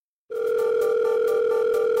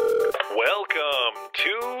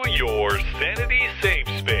to your Sanity Safe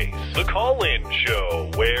Space, the call-in show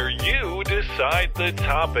where you decide the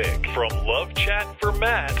topic. From love chat for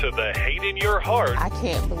Matt to the hate in your heart, I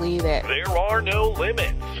can't believe it. There are no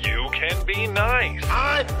limits. You can be nice.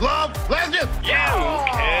 I love lesbians. You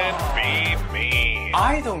can be mean.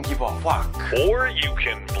 I don't give a fuck. Or you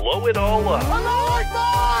can blow it all up.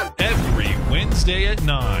 Oh, Every Wednesday at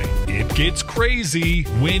 9, it gets crazy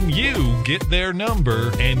when you get their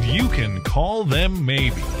number and you can call them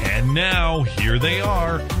maybe. And now, here they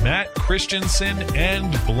are, Matt Christensen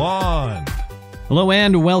and Blonde. Hello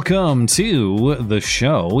and welcome to the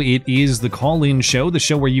show. It is the call-in show, the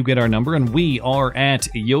show where you get our number, and we are at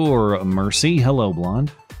your mercy. Hello,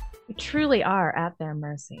 Blonde. We truly are at their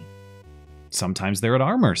mercy. Sometimes they're at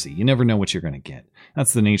our mercy. You never know what you're going to get.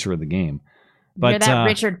 That's the nature of the game. But you're that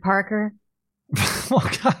Richard Parker?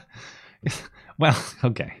 Well,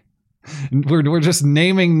 okay. We're just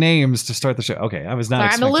naming names to start the show. Okay, I was not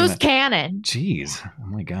expecting I'm a loose that. cannon. Jeez. Oh,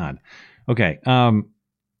 my God. Okay.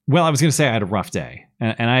 Well, I was going to say I had a rough day.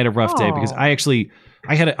 And I had a rough day because I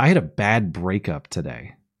had a bad breakup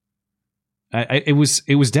today. It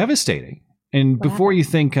was devastating. And before you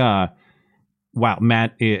think, wow,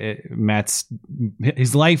 Matt's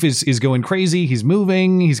his life is going crazy. He's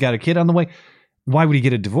moving. He's got a kid on the way. Why would he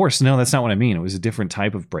get a divorce? No, that's not what I mean. It was a different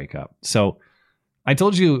type of breakup. So I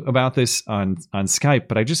told you about this on Skype,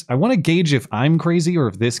 but I want to gauge if I'm crazy or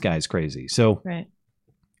if this guy's crazy. So right.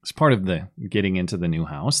 As part of the getting into the new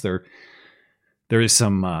house, there is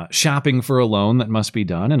some shopping for a loan that must be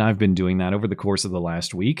done, and I've been doing that over the course of the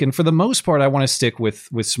last week. And for the most part, I want to stick with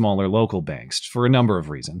smaller local banks for a number of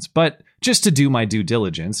reasons. But just to do my due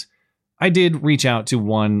diligence, I did reach out to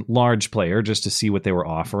one large player just to see what they were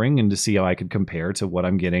offering and to see how I could compare to what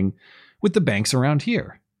I'm getting with the banks around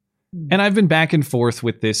here. And I've been back and forth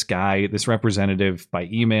with this guy, this representative, by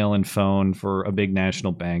email and phone for a big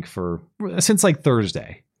national bank since like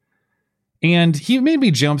Thursday. And he made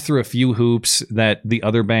me jump through a few hoops that the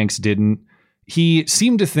other banks didn't. He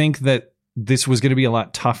seemed to think that this was going to be a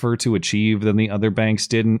lot tougher to achieve than the other banks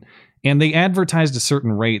didn't. And they advertised a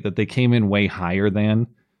certain rate that they came in way higher than.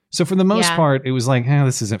 So for the most part, it was like,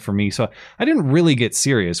 this isn't for me. So I didn't really get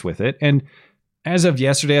serious with it. And as of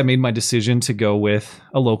yesterday, I made my decision to go with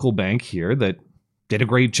a local bank here that did a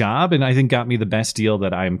great job and I think got me the best deal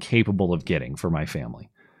that I am capable of getting for my family.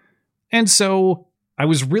 And so I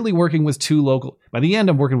was really working with by the end,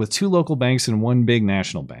 I'm working with two local banks and one big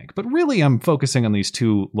national bank. But really, I'm focusing on these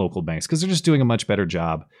two local banks because they're just doing a much better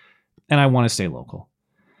job and I want to stay local.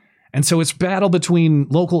 And so it's battle between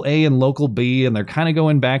local A and local B, and they're kind of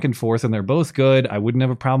going back and forth, and they're both good. I wouldn't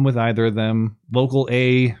have a problem with either of them. Local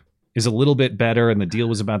A is a little bit better, and the deal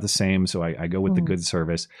was about the same, so I go with the good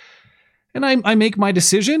service. And I make my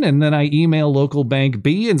decision, and then I email local bank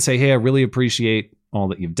B and say, hey, I really appreciate all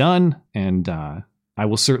that you've done, and I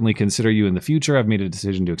will certainly consider you in the future. I've made a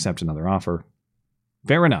decision to accept another offer.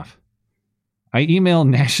 Fair enough. I email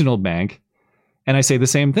National Bank, and I say the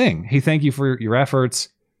same thing. Hey, thank you for your efforts.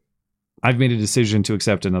 I've made a decision to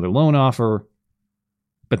accept another loan offer,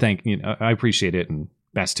 but I appreciate it and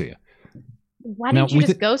best to you. Why didn't you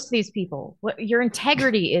just ghost these people? Your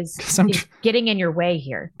integrity is getting in your way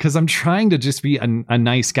here. Because I'm trying to just be a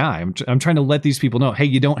nice guy. I'm trying to let these people know, hey,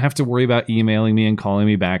 you don't have to worry about emailing me and calling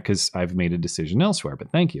me back because I've made a decision elsewhere,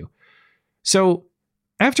 but thank you. So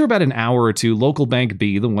after about an hour or two, local bank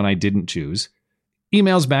B, the one I didn't choose,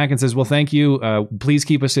 emails back and says, well, thank you. Please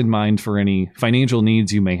keep us in mind for any financial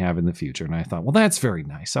needs you may have in the future. And I thought, well, that's very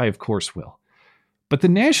nice. I, of course, will. But the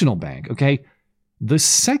national bank, okay, the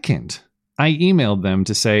second I emailed them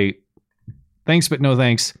to say, thanks, but no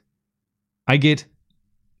thanks, I get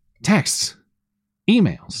texts,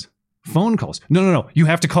 emails, phone calls. No. You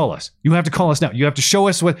have to call us. You have to call us now. You have to show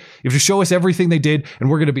us everything they did. And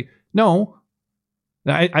we're going to be, no.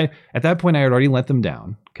 I at that point, I had already let them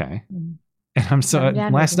down. Okay.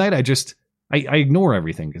 And last night I ignore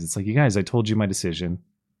everything because it's like, you guys, I told you my decision.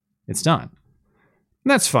 It's done.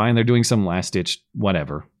 And that's fine. They're doing some last ditch,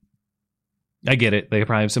 whatever. I get it. They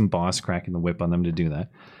probably have some boss cracking the whip on them to do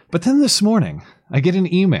that. But then this morning, I get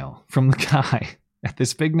an email from the guy at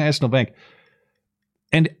this big national bank.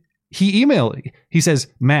 And he says,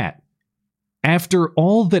 Matt, after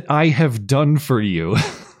all that I have done for you,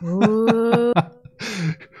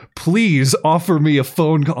 please offer me a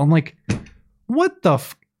phone call. I'm like, what the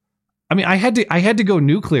I mean, I had to go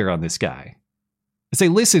nuclear on this guy. I say,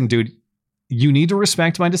 listen, dude, you need to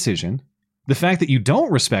respect my decision. The fact that you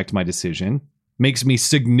don't respect my decision makes me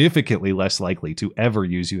significantly less likely to ever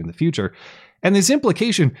use you in the future. And this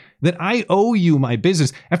implication that I owe you my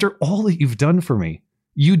business after all that you've done for me,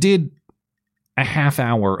 you did a half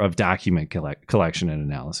hour of document collection and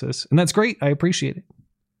analysis. And that's great. I appreciate it.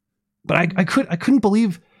 But I couldn't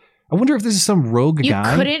believe, I wonder if this is some rogue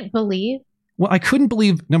guy. You couldn't believe? Well, I couldn't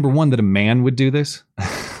believe, number one, that a man would do this.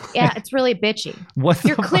 Yeah, it's really bitchy.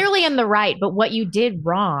 You're clearly in the right, but what you did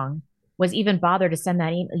wrong was even bother to send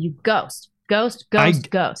that email. You ghost.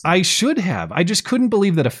 I should have. I just couldn't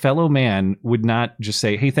believe that a fellow man would not just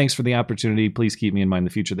say, hey, thanks for the opportunity. Please keep me in mind in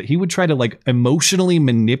the future. That he would try to like emotionally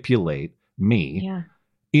manipulate me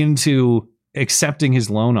into accepting his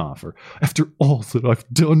loan offer after all that I've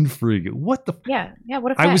done for you. What the? Yeah.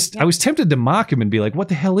 What if I was tempted to mock him and be like, what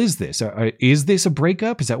the hell is this? Is this a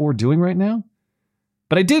breakup? Is that what we're doing right now?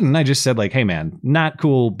 But I didn't. I just said like, hey, man, not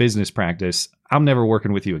cool business practice. I'm never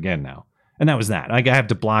working with you again now. And that was that. I have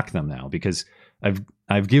to block them now because I've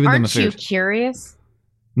given them a fair... Aren't you curious?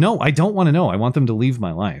 No, I don't want to know. I want them to leave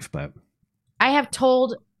my life, but... I have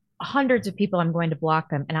told hundreds of people I'm going to block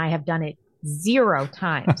them, and I have done it 0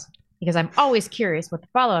 times because I'm always curious what the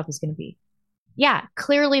follow-up is going to be. Yeah,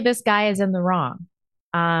 clearly this guy is in the wrong.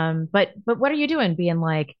 But what are you doing? Being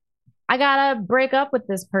like, I gotta break up with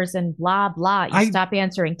this person, blah, blah. You stop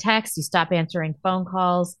answering texts. You stop answering phone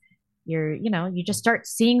calls. You just start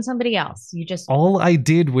seeing somebody else. All I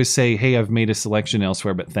did was say, hey, I've made a selection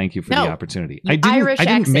elsewhere, but thank you for the opportunity. I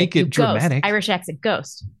didn't make it dramatic. Irish exit,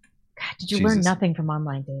 ghost. God, did you learn nothing from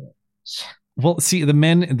online dating? Well, see,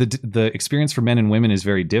 the experience for men and women is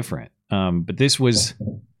very different. But this was,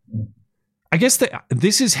 I guess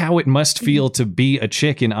this is how it must feel to be a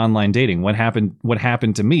chick in online dating. What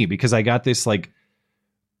happened to me? Because I got this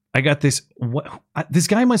this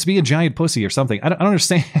guy must be a giant pussy or something. I don't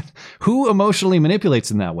understand who emotionally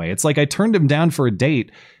manipulates in that way. It's like I turned him down for a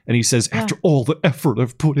date and he says, after all the effort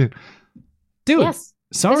I've put in. Dude, yes.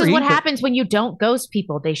 Sorry. This is what happens when you don't ghost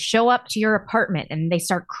people. They show up to your apartment and they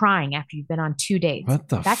start crying after you've been on 2 dates.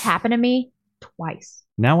 That's happened to me twice.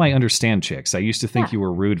 Now I understand chicks. I used to think you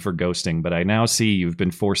were rude for ghosting, but I now see you've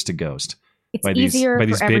been forced to ghost by these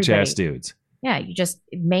bitch-ass dudes. Yeah, you just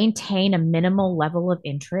maintain a minimal level of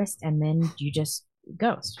interest and then you just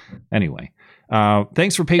ghost. Anyway,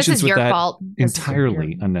 thanks for patience with that fault.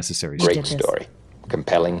 Entirely unnecessary Great story.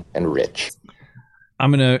 Compelling and rich.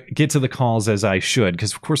 I'm going to get to the calls as I should,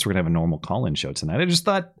 because of course we're going to have a normal call-in show tonight. I just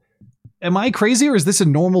thought, am I crazy or is this a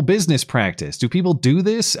normal business practice? Do people do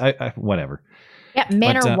this? Whatever. Yeah,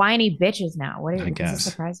 men are whiny bitches now. What? Does this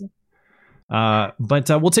surprise you? But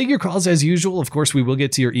we'll take your calls as usual. Of course, we will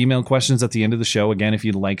get to your email questions at the end of the show. Again, if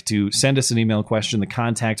you'd like to send us an email question, the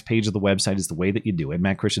contact page of the website is the way that you do it.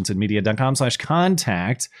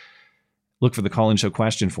 mattchristiansenmedia.com/contact. Look for the call-in show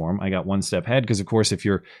question form. I got one step ahead because, of course, if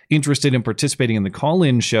you're interested in participating in the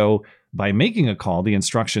call-in show by making a call, the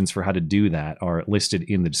instructions for how to do that are listed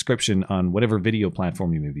in the description on whatever video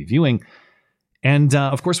platform you may be viewing. And,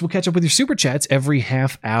 of course, we'll catch up with your super chats every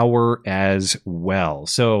half hour as well.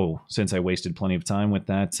 So since I wasted plenty of time with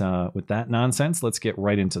that nonsense, let's get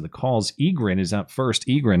right into the calls. Egrin is up first.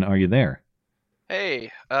 Egrin, are you there? Hey,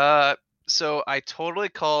 so I totally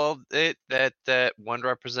called it that one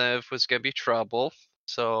representative was going to be trouble.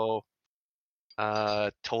 So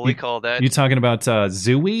totally called that. You talking about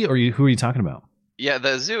Zooey, or who are you talking about? Yeah,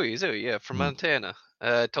 the Zooey, yeah, from Montana.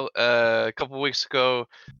 A couple weeks ago,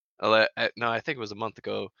 no, I think it was a month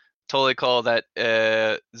ago, totally called that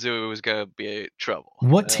Zooey was going to be trouble.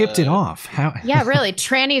 What tipped it off? How? Yeah, really.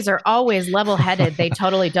 Trannies are always level-headed. They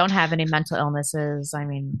totally don't have any mental illnesses. I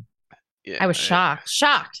mean, I was shocked.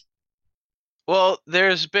 Well,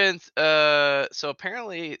 there's been so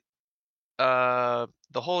apparently the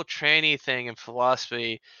whole tranny thing in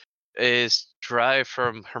philosophy is derived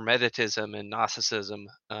from Hermeticism and Gnosticism.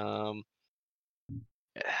 I'm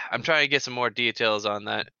trying to get some more details on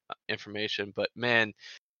that information, but man,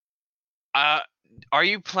 are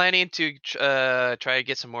you planning to try to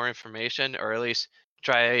get some more information, or at least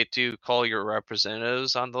try to call your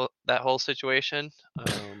representatives on that whole situation?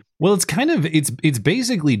 Well, it's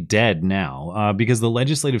basically dead now because the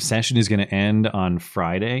legislative session is going to end on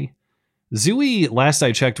Friday. Zooey, last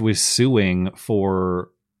I checked, was suing to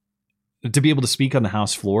be able to speak on the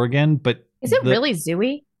House floor again. But is it really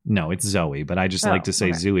Zooey? No, it's Zoe, but I just like to say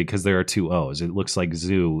Zooey because there are 2 O's. It looks like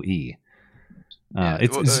Zoo-E.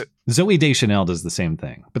 Zoe Deschanel does the same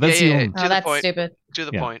thing, but that's that's stupid. To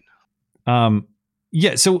the point.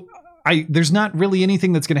 Yeah, so there's not really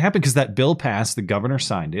anything that's going to happen because that bill passed. The governor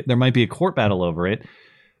signed it. There might be a court battle over it.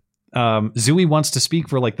 Zooey wants to speak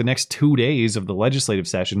for like the next 2 days of the legislative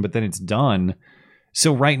session, but then it's done.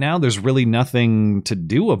 So right now, there's really nothing to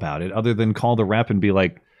do about it other than call the rep and be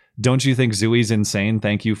like, don't you think Zooey's insane?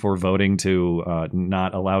 Thank you for voting to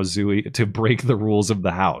not allow Zooey to break the rules of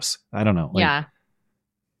the House. I don't know. Well,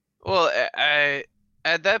 Well, I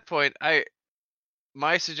at that point,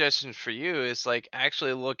 my suggestion for you is like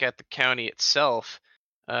actually look at the county itself,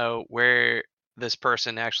 where this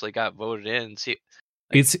person actually got voted in. See,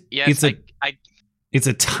 it's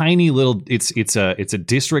a tiny little. It's a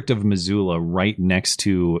district of Missoula right next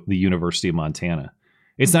to the University of Montana.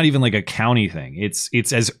 It's not even like a county thing.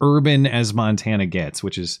 It's as urban as Montana gets,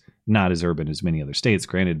 which is not as urban as many other states,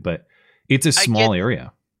 granted, but it's a small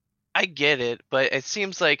area. I get it, but it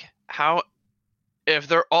seems like if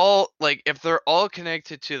they're all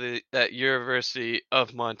connected to that University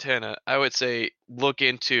of Montana, I would say look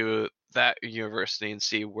into that university and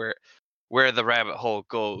see where the rabbit hole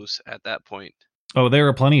goes at that point. Oh, there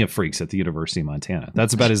are plenty of freaks at the University of Montana.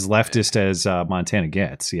 That's about as leftist as Montana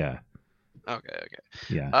gets. Yeah. Okay.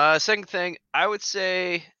 Yeah. Second thing, I would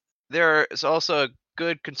say there is also a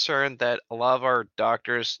good concern that a lot of our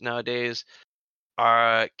doctors nowadays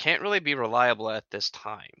can't really be reliable at this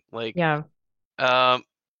time. Like, yeah.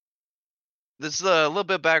 This is a little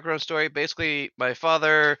bit of background story. Basically, my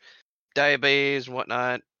father, diabetes and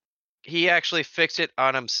whatnot, he actually fixed it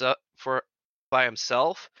on himself by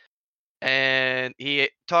himself, and he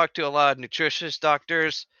talked to a lot of nutritionist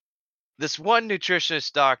doctors. This one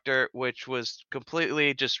nutritionist doctor, which was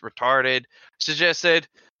completely just retarded, suggested,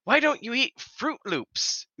 "Why don't you eat Fruit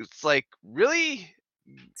Loops?" It's like, really?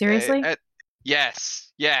 Seriously?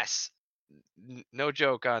 Yes. No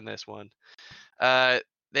joke on this one.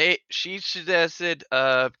 She suggested,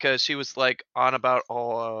 because she was like on about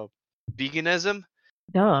all veganism.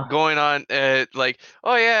 Duh. Going on, like,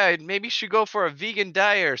 oh yeah, maybe you should go for a vegan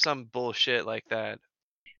diet or some bullshit like that.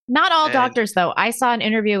 Not all doctors, though. I saw an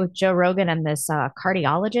interview with Joe Rogan and this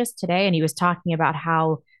cardiologist today, and he was talking about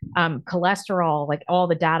how cholesterol, like all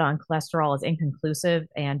the data on cholesterol is inconclusive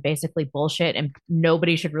and basically bullshit, and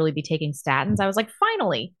nobody should really be taking statins. I was like,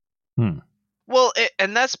 finally. Well,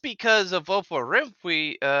 and that's because of Oprah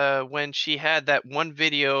Winfrey, when she had that one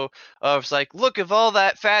video of like, look at all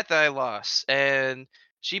that fat that I lost. And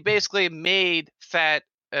she basically made fat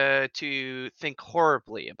to think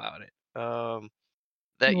horribly about it.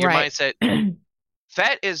 That your mindset,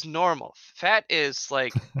 fat is normal. Fat is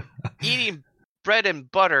like eating bread and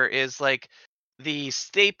butter is like the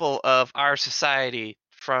staple of our society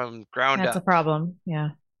from ground up. That's a problem. Yeah.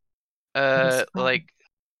 Like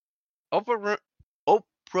Oprah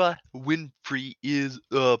Winfrey is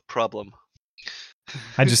a problem.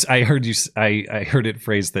 I heard it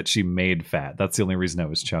phrased that she made fat. That's the only reason I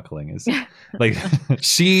was chuckling, is like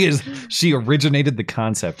she originated the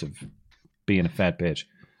concept of being a fat bitch.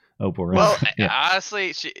 Oprah. Well,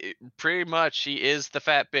 honestly, she is the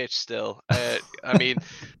fat bitch still. I mean,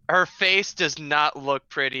 her face does not look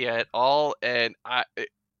pretty at all, and I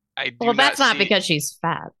do. Well, that's not because she's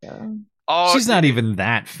fat, though. Oh, she's not even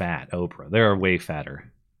that fat, Oprah. There are way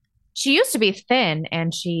fatter. She used to be thin,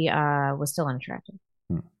 and she was still unattractive.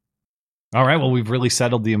 All right. Well, we've really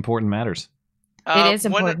settled the important matters. It is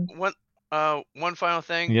important. One final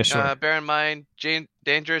thing. Yeah, sure. Bear in mind,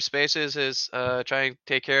 Dangerous Spaces is trying to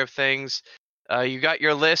take care of things. You got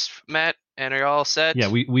your list, Matt, and are you all set? Yeah,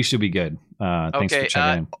 we should be good. Thanks for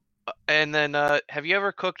checking in. And then, have you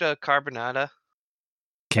ever cooked a carbonara?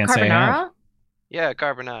 Can't say I have. Yeah,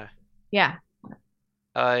 carbonara. Yeah.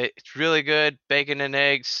 It's really good. Bacon and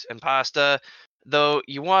eggs and pasta. Though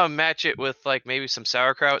you want to match it with like maybe some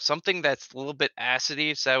sauerkraut, something that's a little bit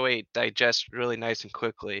acidy, so that way it digests really nice and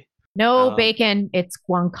quickly. No bacon. It's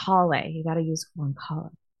guanciale. You got to use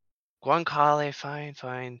guanciale. Guanciale,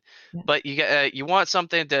 fine. Yeah. But you want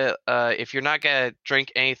something to if you're not gonna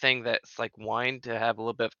drink anything that's like wine to have a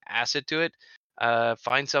little bit of acid to it.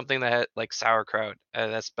 Find something that like sauerkraut.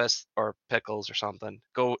 That's best, or pickles or something.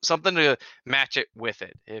 Go something to match it with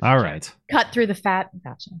it. All right. Cut through the fat.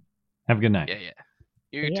 Gotcha. Have a good night. Yeah.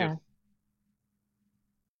 You too.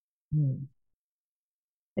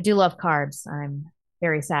 I do love carbs. I'm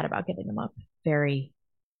very sad about giving them up. Very,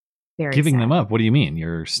 very giving sad. them up? What do you mean?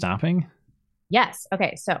 You're stopping? Yes.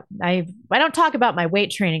 Okay. So I don't talk about my weight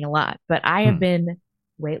training a lot, but I have been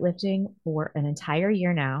weightlifting for an entire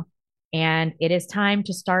year now, and it is time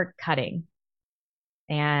to start cutting.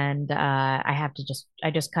 And I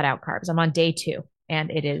just cut out carbs. I'm on day 2, and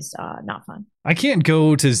it is not fun. I can't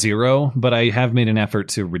go to 0, but I have made an effort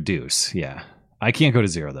to reduce. Yeah. I can't go to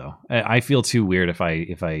 0 though. I feel too weird if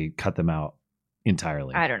I cut them out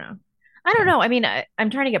entirely. I don't know. I mean, I'm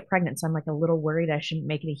trying to get pregnant, so I'm like a little worried I shouldn't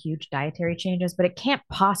make any huge dietary changes, but it can't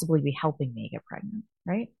possibly be helping me get pregnant,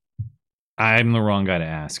 right? I'm the wrong guy to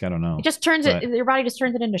ask. I don't know. It just turns your body just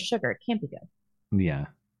turns it into sugar. It can't be good. Yeah.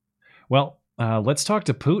 Well, let's talk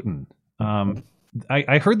to Putin.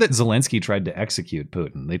 I heard that Zelensky tried to execute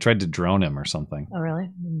Putin. They tried to drone him or something. Oh, really?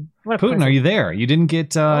 Putin, are you there? You didn't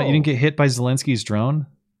get you didn't get hit by Zelensky's drone?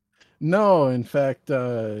 No, in fact,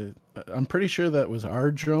 I'm pretty sure that was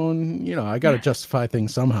our drone. You know, I got to justify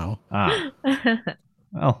things somehow.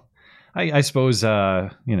 Well, I suppose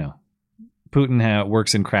Putin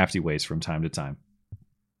works in crafty ways from time to time.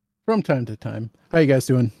 From time to time. How you guys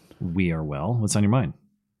doing? We are well. What's on your mind?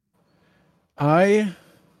 I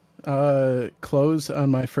closed on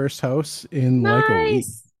my first house in like a week.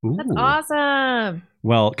 Ooh. That's awesome.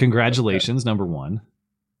 Well, congratulations, number one.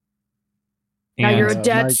 Now you're a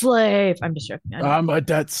debt slave. I'm just joking. I'm a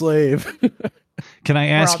debt slave. Can I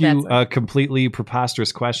ask you a completely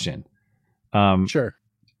preposterous question? Sure.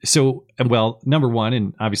 So, well, number one,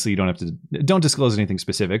 and obviously you don't disclose anything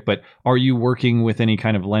specific, but are you working with any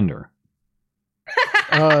kind of lender?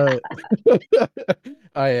 I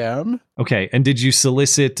am. Okay. And did you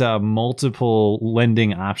solicit multiple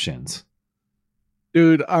lending options?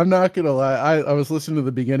 Dude, I'm not gonna lie. I was listening to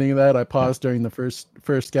the beginning of that. I paused during the first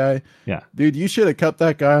guy. Yeah. Dude, you should have kept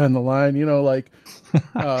that guy on the line. You know, like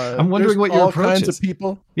I'm wondering what your approach is. All kinds of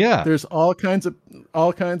people. Yeah. There's all kinds of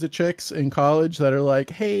chicks in college that are like,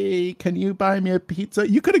 "Hey, can you buy me a pizza?"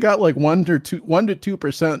 You could have got like 1 to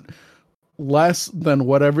 2% less than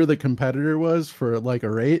whatever the competitor was for like a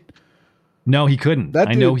rate. No, he couldn't.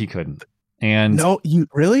 I know he couldn't. And no, you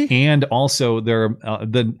really? And also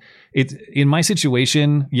it's in my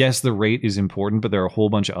situation, yes, the rate is important, but there are a whole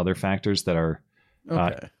bunch of other factors that are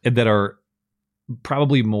that are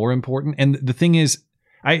probably more important. And the thing is,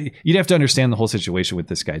 you'd have to understand the whole situation with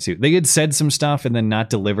this guy too. They had said some stuff and then not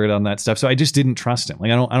delivered on that stuff. So I just didn't trust him. Like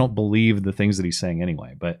I don't believe the things that he's saying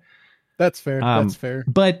anyway, but that's fair. That's fair.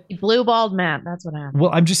 But blue-balled Matt. That's what happened.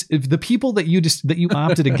 Well, if the people that you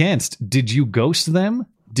opted against, did you ghost them?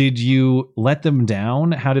 Did you let them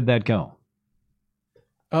down? How did that go?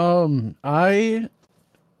 I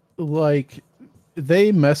they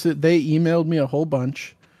emailed me a whole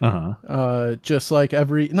bunch. Just like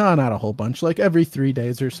not a whole bunch, like every 3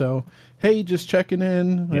 days or so. Hey, just checking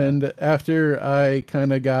in. Yeah. And after I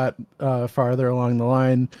kind of got farther along the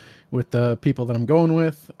line with the people that I'm going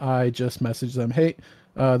with, I just messaged them, hey,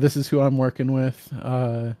 this is who I'm working with.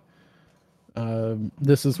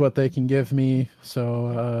 This is what they can give me.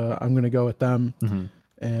 So I'm going to go with them. Mm-hmm.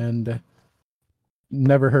 And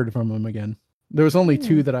never heard from them again. There was only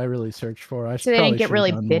 2 that I really searched for. So they didn't get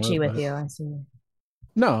really bitchy with you, I see.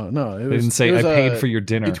 No. They didn't say, I paid for your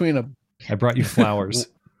dinner. I brought you flowers.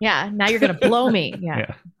 Yeah, now you're going to blow me.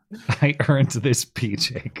 Yeah. I earned this,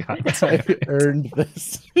 PJ. I earned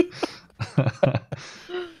this.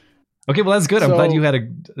 Okay, well, that's good. I'm glad you had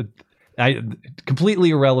completely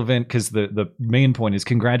irrelevant because the main point is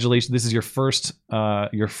congratulations. This is your first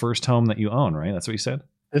home that you own, right? That's what you said?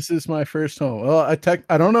 This is my first home. Well, I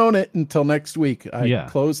don't own it until next week. I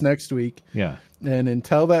close next week. Yeah. And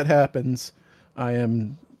until that happens, I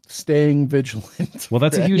am staying vigilant. Well,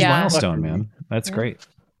 that's a huge milestone, man. That's great.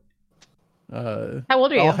 How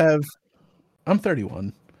old are you? I'm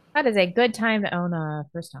 31. That is a good time to own a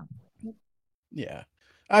first home. Yeah,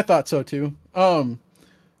 I thought so too.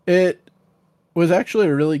 It was actually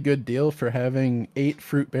a really good deal for having 8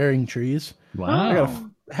 fruit-bearing trees. Wow. I got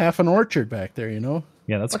half an orchard back there, you know?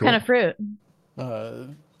 Yeah, that's cool. What kind of fruit?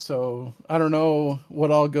 So I don't know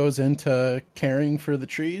what all goes into caring for the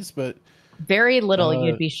trees, but very little.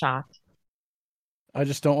 You'd be shocked. I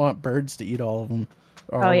just don't want birds to eat all of them.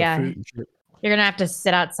 Oh yeah. You're gonna have to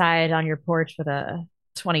sit outside on your porch with a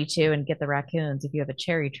 22 and get the raccoons if you have a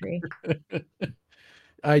cherry tree.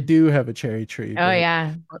 I do have a cherry tree. Oh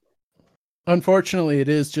yeah. Unfortunately, it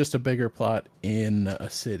is just a bigger plot in a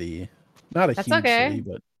city. Not a huge city,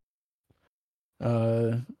 but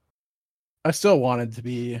I still wanted to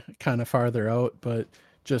be kind of farther out, but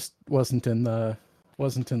just wasn't in the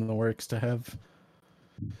works to have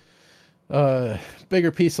a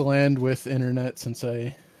bigger piece of land with internet since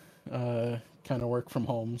I kind of work from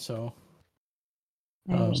home. So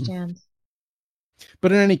I understand.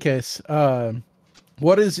 But in any case,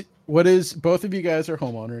 what is both of you guys are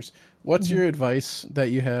homeowners. What's your advice that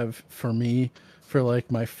you have for me for like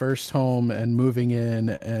my first home and moving in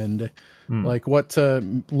and like what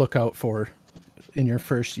to look out for in your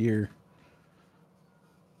first year?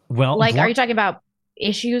 Well, like, are you talking about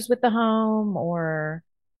issues with the home or?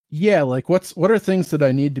 Yeah. Like what are things that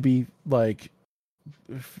I need to be like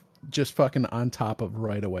just fucking on top of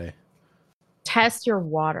right away? Test your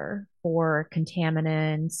water for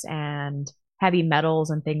contaminants and heavy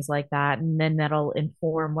metals and things like that. And then that'll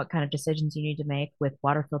inform what kind of decisions you need to make with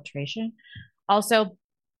water filtration. Also,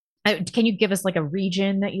 can you give us like a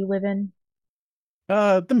region that you live in?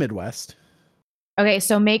 The Midwest. Okay,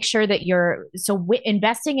 so make sure that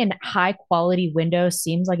investing in high quality windows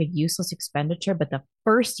seems like a useless expenditure, but the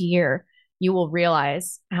first year you will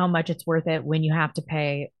realize how much it's worth it when you have to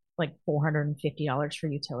pay like $450 for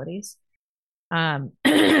utilities.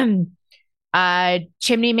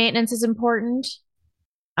 Chimney maintenance is important.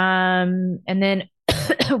 And then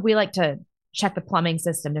we like to check the plumbing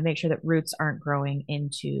system to make sure that roots aren't growing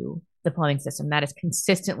into the plumbing system. That has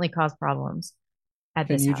consistently caused problems at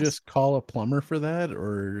this house. Can you just call a plumber for that,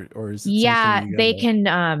 or is it? Yeah, they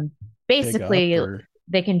can basically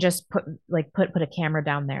they can just put a camera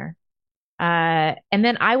down there. And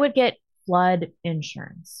then I would get flood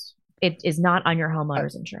insurance. It is not on your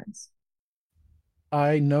homeowner's insurance.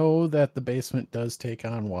 I know that the basement does take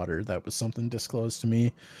on water. That was something disclosed to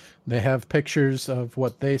me. They have pictures of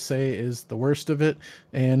what they say is the worst of it,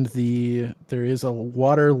 and there is a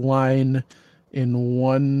water line in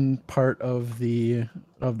one part of the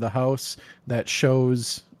house that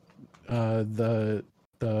shows it's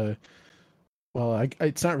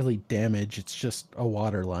not really damage. It's just a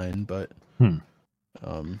water line, but do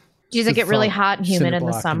you think it really hot and humid in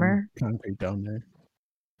the summer? Concrete down there.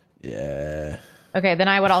 Yeah. Okay, then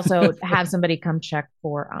I would also have somebody come check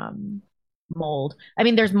for mold. I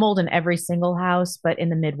mean, there's mold in every single house, but in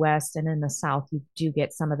the Midwest and in the South, you do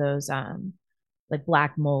get some of those like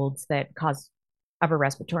black molds that cause upper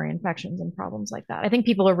respiratory infections and problems like that. I think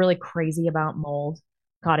people are really crazy about mold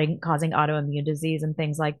causing autoimmune disease and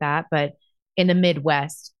things like that. But in the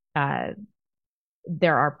Midwest,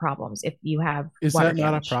 there are problems if you have. Is that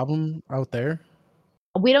not a problem out there?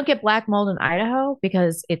 We don't get black mold in Idaho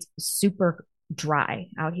because it's super dry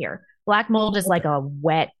out here. Black mold is like a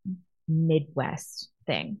wet Midwest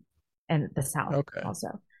thing, and the South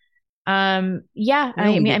also. Yeah,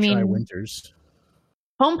 I mean, winters.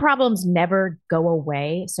 Home problems never go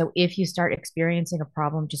away. So if you start experiencing a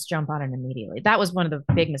problem, just jump on it immediately. That was one of the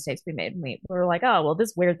big mistakes we made. We were like, oh, well,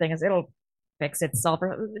 this weird thing it'll fix itself.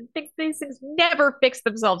 These things never fix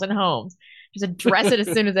themselves in homes. Just address it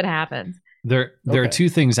as soon as it happens. There are two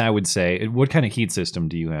things I would say. What kind of heat system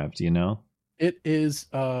do you have? Do you know? It is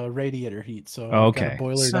radiator heat. So I've got a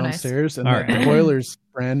boiler downstairs, and the boiler's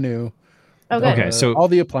brand new. Okay, so all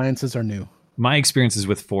the appliances are new. My experience is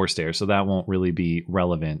with forced air, so that won't really be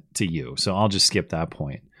relevant to you. So I'll just skip that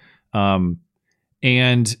point. And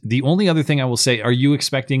the only other thing I will say, are you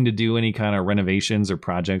expecting to do any kind of renovations or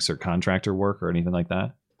projects or contractor work or anything like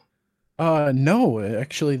that? No,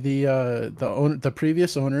 actually, the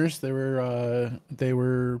previous owners, they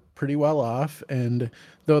were pretty well off, and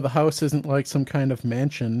though the house isn't like some kind of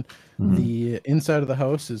mansion, the inside of the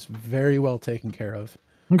house is very well taken care of.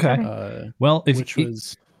 Okay. Well,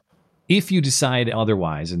 if you decide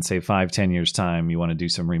otherwise and say 5-10 years time, you want to do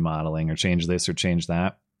some remodeling or change this or change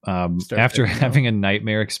that, after having a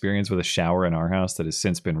nightmare experience with a shower in our house that has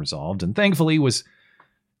since been resolved and thankfully was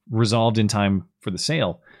resolved in time for the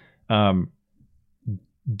sale.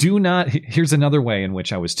 Here's another way in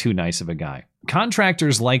which I was too nice of a guy.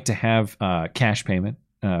 Contractors like to have cash payment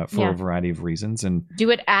for a variety of reasons, and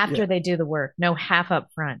do it after they do the work. No half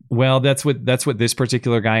up front. Well, that's what this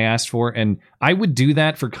particular guy asked for, and I would do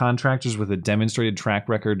that for contractors with a demonstrated track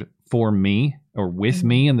record for me or with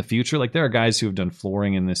me in the future. Like there are guys who have done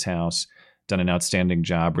flooring in this house, done an outstanding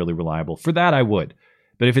job, really reliable. For that, I would.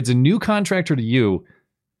 But if it's a new contractor to you,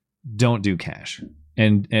 don't do cash.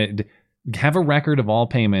 And have a record of all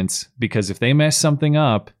payments, because if they mess something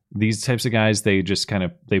up, these types of guys, they just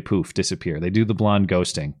disappear. They do the blonde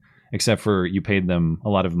ghosting, except for you paid them a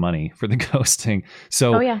lot of money for the ghosting.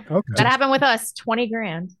 So that happened with us,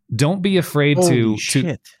 $20,000. Don't be afraid to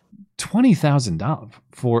 $20,000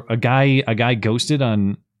 for a guy ghosted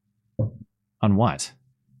on what?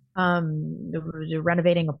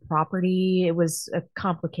 Renovating a property. It was a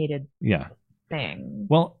complicated thing.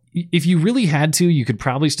 Well, if you really had to, you could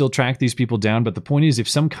probably still track these people down. But the point is, if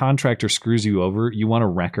some contractor screws you over, you want a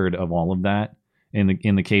record of all of that in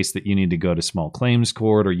the case that you need to go to small claims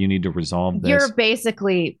court or you need to resolve this. You're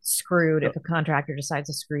basically screwed if a contractor decides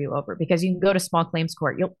to screw you over, because you can go to small claims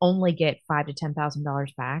court. You'll only get $5,000 to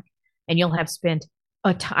 $10,000 back, and you'll have spent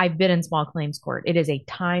I've been in small claims court. It is a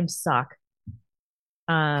time suck.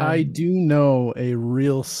 I do know a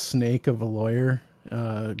real snake of a lawyer.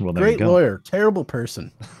 Great lawyer, terrible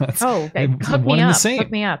person. Okay. Hook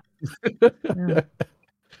me up. Yeah.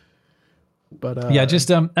 But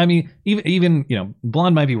just I mean, even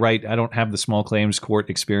Blonde might be right. I don't have the small claims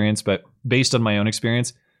court experience, but based on my own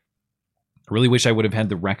experience, I really wish I would have had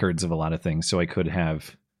the records of a lot of things so I could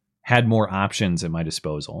have had more options at my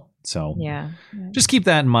disposal. So yeah. Just keep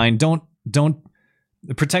that in mind. Don't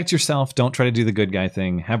protect yourself. Don't try to do the good guy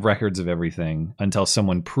thing. Have records of everything until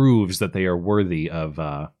someone proves that they are worthy of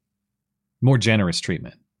more generous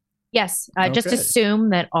treatment. Yes. Just assume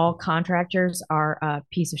that all contractors are a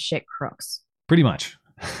piece of shit crooks. Pretty much.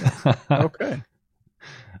 Okay.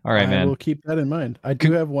 All right, man. I will keep that in mind. I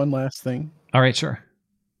do have one last thing. All right, sure.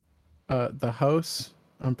 The house,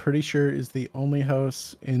 I'm pretty sure, is the only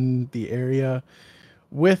house in the area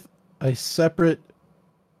with a separate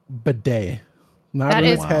bidet. Not that an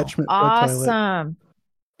is attachment awesome. to a toilet.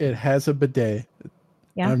 It has a bidet.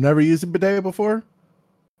 Yeah. I've never used a bidet before,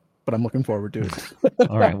 but I'm looking forward to it.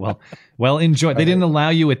 All right. Well, enjoy. They didn't allow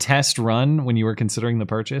you a test run when you were considering the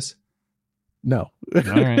purchase? No. All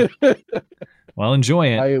right. Well, enjoy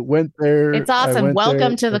it. I went there. It's awesome.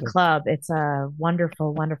 Welcome to the club. It's a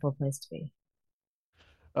wonderful, wonderful place to be.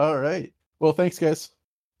 All right. Well, thanks, guys.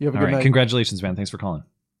 You have a good night. Congratulations, man. Thanks for calling.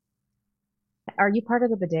 Are you part of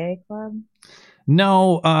the bidet club?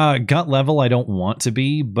 No, gut level, I don't want to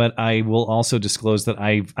be, but I will also disclose that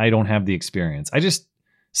I don't have the experience.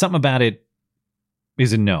 Something about it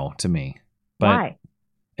is a no to me. But why?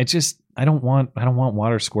 It just, I don't want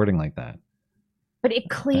water squirting like that. But it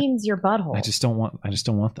cleans your butthole. I just don't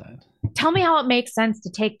want that. Tell me how it makes sense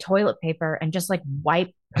to take toilet paper and just like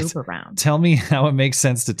wipe poop around. Tell me how it makes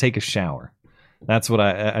sense to take a shower. That's what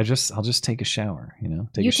I'll just take a shower,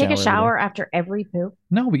 take a shower after every poop?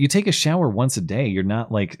 No, but you take a shower once a day. You're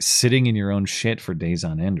not like sitting in your own shit for days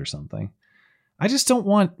on end or something. I just don't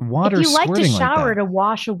want water squirting like that. If you like to shower to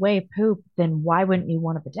wash away poop, then why wouldn't you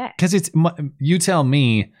want a bidet? Because you tell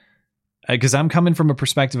me, because I'm coming from a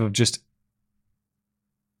perspective of just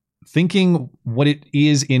thinking what it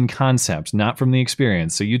is in concept, not from the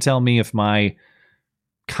experience. So you tell me if my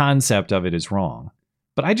concept of it is wrong.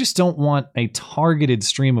 But I just don't want a targeted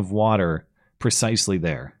stream of water precisely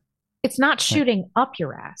there. It's not shooting up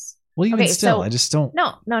your ass. Well, even still, I just don't.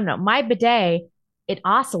 No. My bidet, it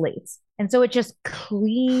oscillates. And so it just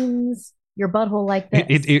cleans your butthole like this.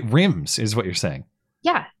 It rims, is what you're saying.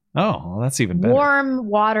 Yeah. Oh, well, that's even better. Warm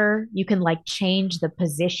water. You can like change the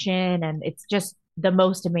position, and it's just the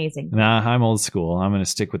most amazing thing. Nah, I'm old school. I'm going to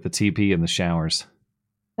stick with the TP and the showers.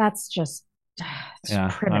 That's just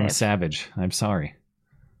primitive. I'm savage. I'm sorry.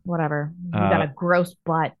 Whatever. You got a gross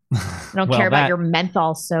butt. I don't care about your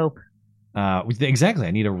menthol soap. Exactly.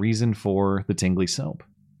 I need a reason for the tingly soap.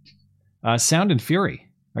 Sound and Fury,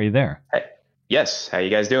 are you there? Hey. Yes. How you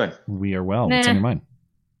guys doing? We are well. What's on your mind?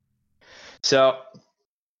 So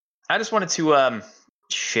I just wanted to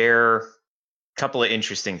share a couple of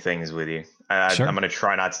interesting things with you. Sure. I'm going to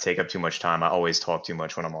try not to take up too much time. I always talk too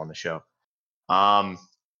much when I'm on the show.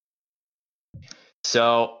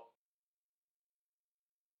 So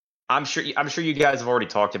I'm sure you guys have already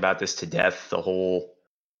talked about this to death, the whole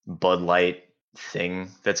Bud Light thing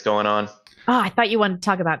that's going on. Oh, I thought you wanted to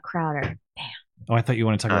talk about Crowder. Damn. Oh, I thought you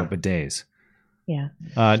wanted to talk about bidets. Yeah.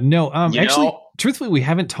 No, actually, truthfully, we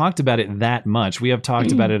haven't talked about it that much. We have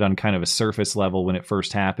talked about it on kind of a surface level when it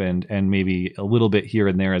first happened, and maybe a little bit here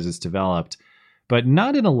and there as it's developed, but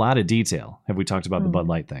not in a lot of detail have we talked about the Bud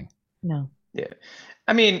Light thing. No. Yeah.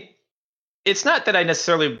 I mean, it's not that I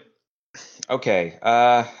necessarily... Okay,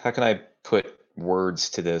 how can I put words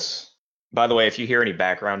to this? By the way, if you hear any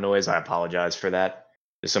background noise, I apologize for that.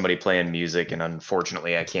 There's somebody playing music, and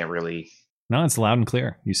unfortunately, I can't really... No, it's loud and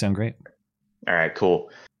clear. You sound great. All right, cool.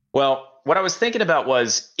 Well, what I was thinking about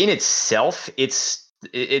was, in itself, it's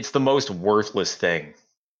the most worthless thing.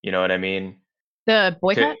 You know what I mean? The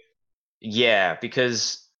boycott? Yeah,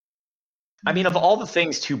 because, I mean, of all the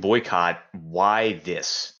things to boycott, why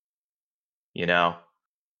this? You know?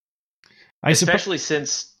 Especially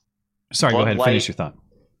since... Sorry, go ahead. Finish your thought.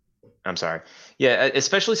 I'm sorry. Yeah,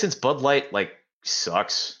 especially since Bud Light, like,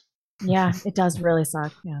 sucks. Yeah, it does really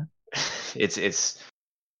suck. Yeah. It's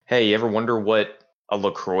hey, you ever wonder what a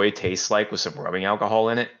LaCroix tastes like with some rubbing alcohol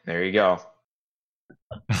in it? There you go.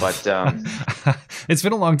 But it's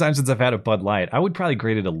been a long time since I've had a Bud Light. I would probably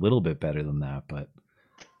grade it a little bit better than that, but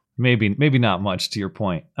maybe not much, to your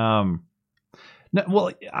point. No,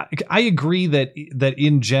 well, I agree that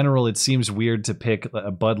in general it seems weird to pick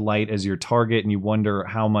a Bud Light as your target, and you wonder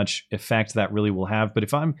how much effect that really will have. But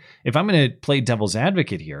if I'm going to play devil's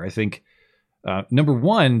advocate here, I think number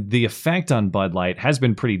one, the effect on Bud Light has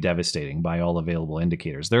been pretty devastating by all available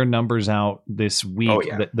indicators. There are numbers out this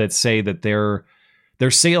week that say that their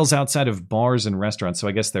sales outside of bars and restaurants, so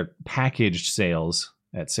I guess their packaged sales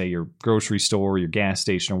at, say, your grocery store, or your gas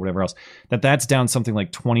station, or whatever else, that's down something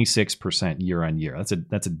like 26% year on year.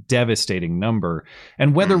 That's a devastating number.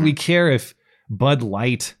 And whether we care if Bud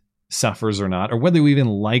Light suffers or not, or whether we even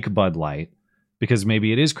like Bud Light, because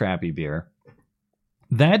maybe it is crappy beer,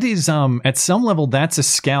 That is, at some level, that's a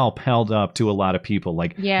scalp held up to a lot of people.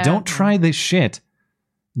 Like, don't try this shit.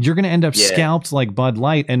 You're going to end up scalped like Bud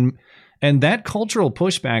Light. And that cultural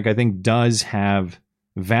pushback, I think, does have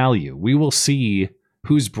value. We will see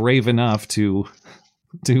who's brave enough to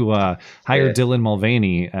hire Dylan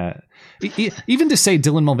Mulvaney. Even to say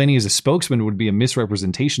Dylan Mulvaney as a spokesman would be a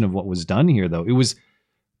misrepresentation of what was done here, though. It was.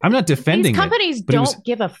 I'm not defending. These companies don't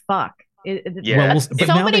give a fuck.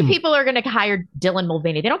 So many people are going to hire Dylan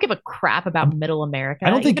Mulvaney. They don't give a crap about Middle America.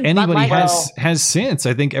 I don't think anybody has since.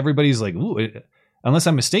 I think everybody's like, ooh. Unless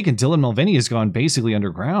I'm mistaken, Dylan Mulvaney has gone basically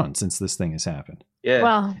underground since this thing has happened. Yeah.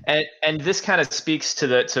 Well, and this kind of speaks to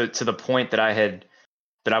the point that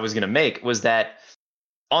I was going to make, was that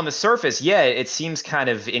on the surface, it seems kind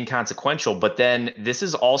of inconsequential, but then this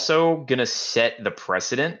is also going to set the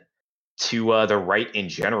precedent to the right in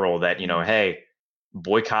general that, hey,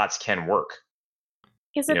 boycotts can work.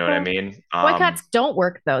 Is it, you know what I mean? Boycotts don't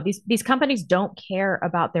work, though. These companies don't care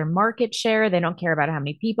about their market share. They don't care about how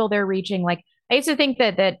many people they're reaching. Like, I used to think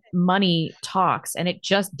that money talks, and it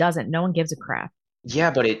just doesn't. No one gives a crap. Yeah,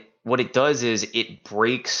 but what it does is it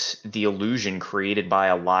breaks the illusion created by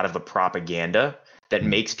a lot of the propaganda that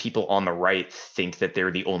makes people on the right think that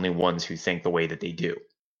they're the only ones who think the way that they do.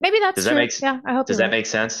 Maybe that's does true. That make, yeah, I hope does that make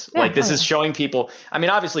sense? Yeah, like, this is showing people. I mean,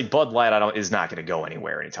 obviously, Bud Light is not going to go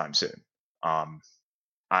anywhere anytime soon.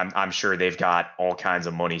 I'm sure they've got all kinds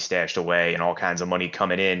of money stashed away and all kinds of money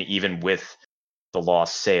coming in, even with the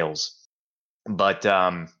lost sales. But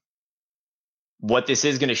what this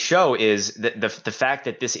is going to show is that the fact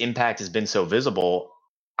that this impact has been so visible.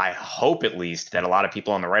 I hope at least that a lot of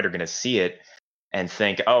people on the right are going to see it and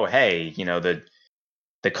think, oh, hey,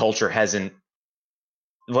 the culture hasn't,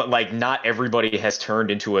 like, not everybody has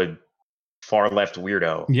turned into a far left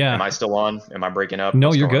weirdo. Yeah. Am I still on? Am I breaking up?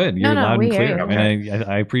 No, you're good. You're loud and clear. Okay. And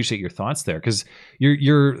I appreciate your thoughts there, because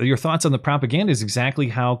your thoughts on the propaganda is exactly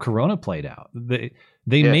how Corona played out.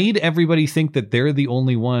 They made everybody think that they're the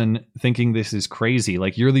only one thinking this is crazy.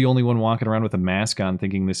 Like, you're the only one walking around with a mask on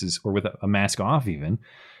thinking this is, or with a mask off even.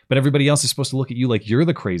 But everybody else is supposed to look at you like you're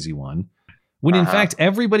the crazy one. When in fact,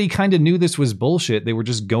 everybody kind of knew this was bullshit. They were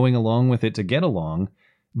just going along with it to get along.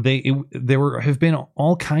 There have been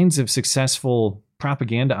all kinds of successful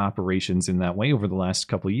propaganda operations in that way over the last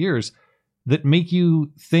couple of years that make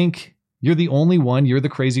you think you're the only one, you're the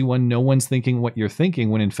crazy one, no one's thinking what you're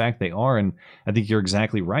thinking, when in fact they are. And I think you're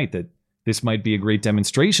exactly right that this might be a great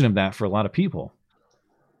demonstration of that for a lot of people.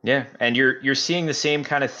 Yeah, and you're seeing the same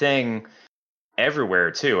kind of thing everywhere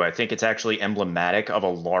too. I think it's actually emblematic of a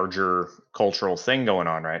larger cultural thing going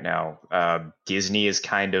on right now. Disney is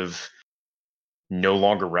kind of no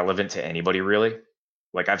longer relevant to anybody, really.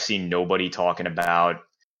 Like, I've seen nobody talking about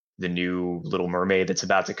the new Little Mermaid that's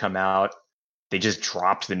about to come out. They just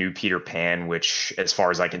dropped the new Peter Pan, which, as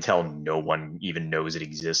far as I can tell, no one even knows it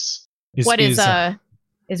exists.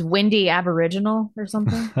 Is Wendy Aboriginal or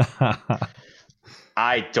something?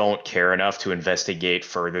 I don't care enough to investigate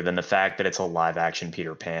further than the fact that it's a live action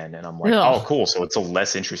Peter Pan. And I'm like, oh, cool. So it's a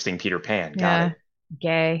less interesting Peter Pan. Got it.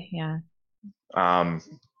 Gay. Yeah.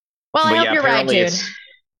 Well, I hope you're right, dude.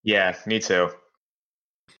 Yeah, me too.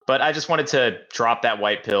 But I just wanted to drop that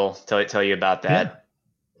white pill, tell you about that. Yeah.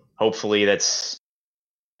 Hopefully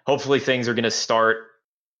things are going to start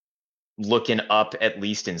looking up, at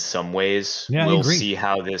least in some ways. Yeah, we'll see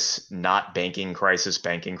how this not banking crisis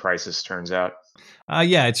turns out.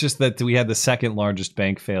 It's just that we had the second largest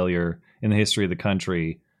bank failure in the history of the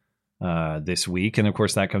country this week. And of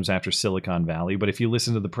course, that comes after Silicon Valley. But if you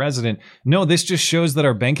listen to the president, no, this just shows that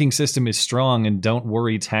our banking system is strong, and don't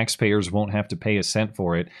worry, taxpayers won't have to pay a cent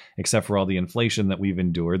for it, except for all the inflation that we've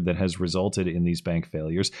endured that has resulted in these bank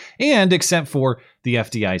failures, and except for the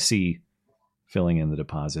FDIC filling in the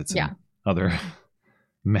deposits and other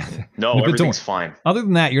methods. No, everything's fine. Other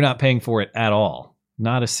than that, you're not paying for it at all.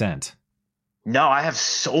 Not a cent. No, I have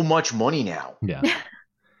so much money now. Yeah.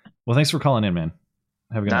 Well, thanks for calling in, man.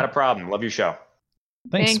 Have a good night. Not a problem. Love your show.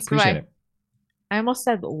 Thanks. Appreciate it. I almost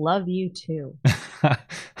said love you too.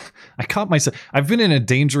 I caught myself. I've been in a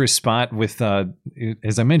dangerous spot with,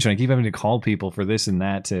 as I mentioned, I keep having to call people for this and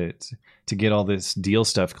that to get all this deal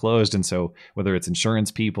stuff closed. And so whether it's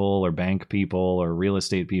insurance people or bank people or real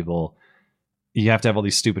estate people, you have to have all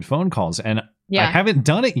these stupid phone calls. And I haven't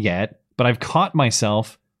done it yet, but I've caught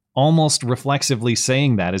myself almost reflexively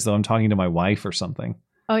saying that as though I'm talking to my wife or something.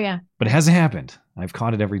 Oh, yeah. But it hasn't happened. I've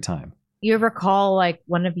caught it every time. You ever call like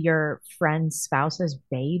one of your friend's spouses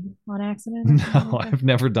babe on accident? No, I've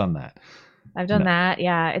never done that. I've done that.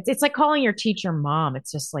 Yeah. It's like calling your teacher mom.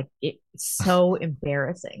 It's just like, it's so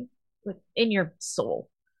embarrassing in your soul.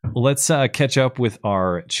 Let's catch up with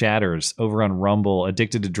our chatters over on Rumble.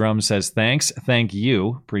 Addicted to Drum says, thanks. Thank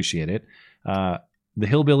you. Appreciate it. The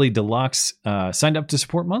Hillbilly Deluxe signed up to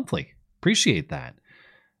support monthly. Appreciate that.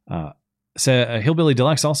 Hillbilly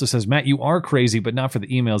Deluxe also says, Matt, you are crazy, but not for the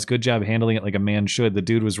emails. Good job handling it like a man should. The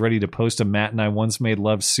dude was ready to post a Matt and I once made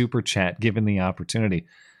love super chat given the opportunity.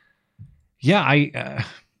 Yeah, I've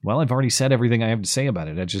already said everything I have to say about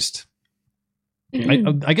it.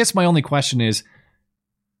 I guess my only question is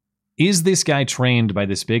this guy trained by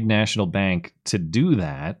this big national bank to do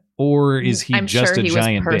that? Or is he just a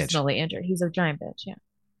giant bitch? Personally injured. He's a giant bitch, yeah.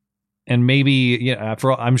 And maybe,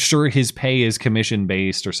 I'm sure his pay is commission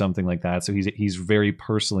based or something like that. So he's very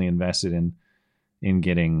personally invested in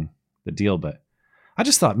getting the deal. But I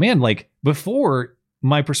just thought, man, like before,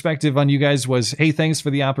 my perspective on you guys was, hey, thanks for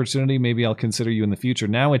the opportunity. Maybe I'll consider you in the future.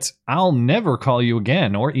 Now it's, I'll never call you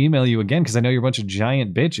again or email you again because I know you're a bunch of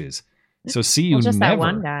giant bitches. So see you just never. That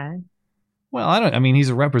one guy. Well, he's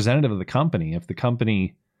a representative of the company.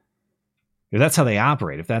 If that's how they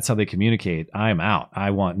operate, if that's how they communicate, I'm out. I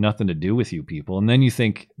want nothing to do with you people. And then you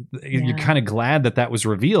think you're kind of glad that was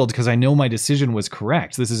revealed because I know my decision was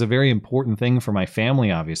correct. This is a very important thing for my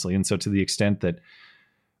family, obviously. And so to the extent that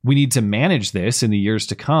we need to manage this in the years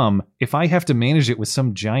to come, if I have to manage it with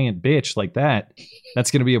some giant bitch like that,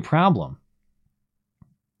 that's going to be a problem.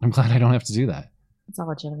 I'm glad I don't have to do that. It's all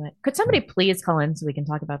legitimate. Could somebody please call in so we can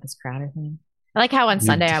talk about this Crowder thing? I like how on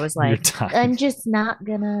Sunday I was like, I'm just not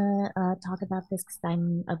gonna talk about this because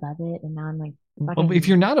I'm above it, and now I'm like, well, if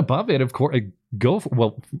you're not above it, of course,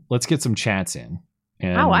 let's get some chats in.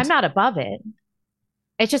 I'm not above it.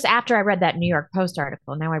 It's just after I read that New York Post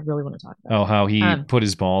article, now I really want to talk about it. How he put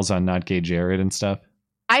his balls on Not Gay Jared and stuff.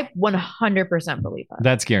 I 100% believe that.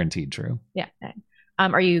 That's guaranteed true. Yeah.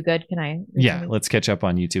 Are you good? Can I? Yeah, let's catch up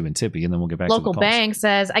on YouTube and Tippy, and then we'll get back to the calls. Local Bang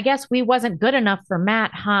says, I guess we wasn't good enough for Matt,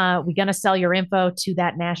 huh? We gonna sell your info to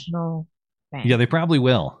that national bank. Yeah, they probably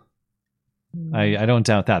will. I don't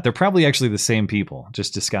doubt that. They're probably actually the same people,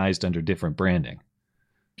 just disguised under different branding.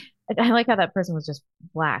 I like how that person was just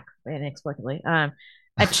black inexplicably. A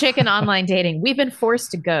chick in online dating. We've been forced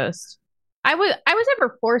to ghost. I was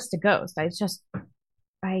never forced to ghost. I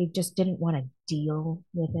just didn't want to deal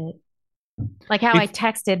with it. Like how I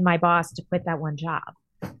texted my boss to quit that one job.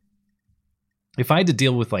 If I had to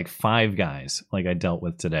deal with like 5 guys like I dealt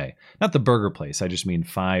with today, not the burger place, I just mean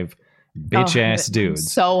 5 bitch-ass dudes. I'm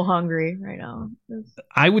so hungry right now.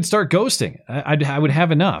 I would start ghosting. I would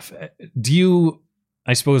have enough.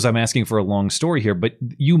 I suppose I'm asking for a long story here, but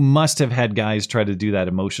you must have had guys try to do that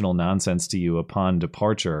emotional nonsense to you upon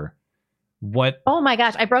departure. What? Oh my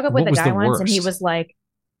gosh. I broke up with a guy once and he was like,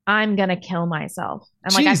 I'm going to kill myself.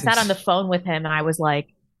 And like, Jesus. I sat on the phone with him and I was like,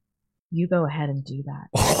 you go ahead and do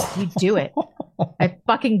that. You do it. I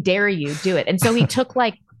fucking dare you. Do it. And so he took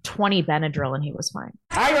like 20 Benadryl and he was fine.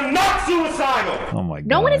 I am not suicidal. Oh my God.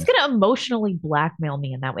 No one is going to emotionally blackmail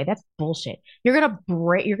me in that way. That's bullshit. You're going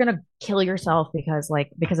to kill yourself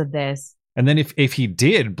because of this. And then if he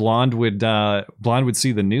did, Blonde would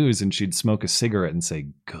see the news and she'd smoke a cigarette and say,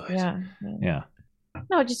 good. Yeah.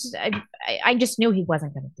 No, I just knew he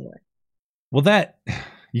wasn't going to do it. Well,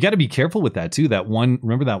 you got to be careful with that too.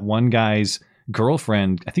 Remember that one guy's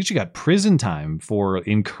girlfriend, I think she got prison time for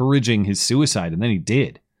encouraging his suicide, and then he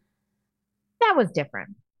did. That was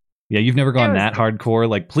different. Yeah, you've never gone that hardcore?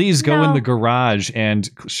 Like, please go in the garage and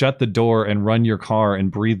shut the door and run your car and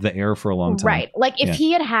breathe the air for a long time. Right. Like if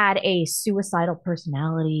he had a suicidal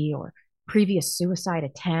personality or previous suicide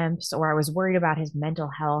attempts, or I was worried about his mental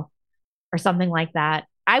health or something like that,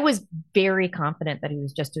 I was very confident that he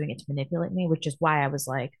was just doing it to manipulate me, which is why I was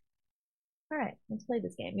like, all right, let's play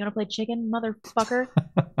this game. You want to play chicken, motherfucker?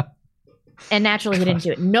 And naturally, he didn't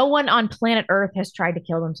do it. No one on planet Earth has tried to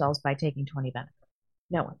kill themselves by taking 20 Benadryl.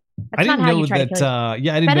 No one. That's not how you try to kill yourself. I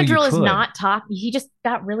didn't know you could. Benadryl is not talk. He just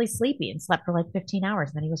got really sleepy and slept for like 15 hours,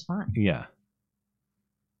 and then he was fine. Yeah.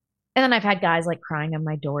 And then I've had guys like crying on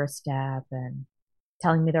my doorstep and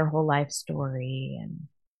telling me their whole life story, and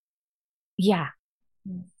yeah.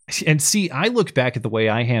 And see, I look back at the way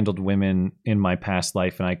I handled women in my past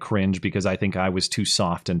life and I cringe because I think I was too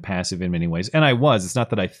soft and passive in many ways. And I was. It's not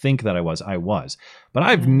that I think that I was. But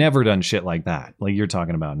I've never done shit like that, like you're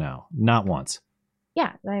talking about now. Not once.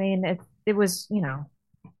 Yeah. I mean, it was,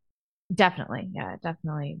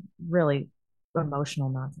 definitely really emotional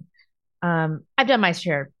nonsense. I've done my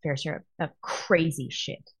fair share of crazy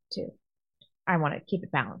shit too. I want to keep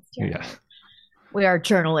it balanced. Yeah. We are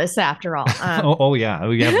journalists after all. Oh yeah,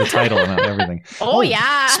 we have the title and everything.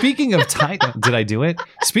 Yeah. Speaking of title, did I do it?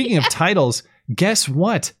 Speaking of titles, guess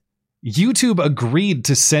what? YouTube agreed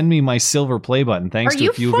to send me my silver play button. Thanks to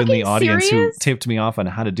a few in the audience who tipped me off on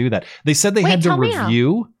how to do that. They said they had to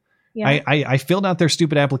review. Yeah. I filled out their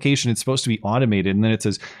stupid application. It's supposed to be automated. And then it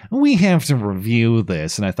says, we have to review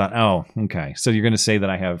this. And I thought, oh, okay. So you're going to say that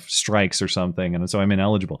I have strikes or something. And so I'm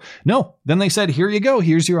ineligible. No. Then they said, here you go.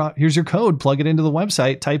 Here's your code. Plug it into the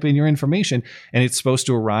website. Type in your information. And it's supposed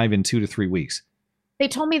to arrive in 2 to 3 weeks. They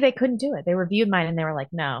told me they couldn't do it. They reviewed mine and they were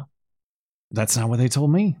like, no. That's not what they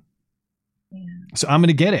told me. Yeah. So I'm going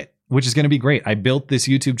to get it, which is going to be great. I built this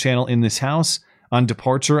YouTube channel in this house. On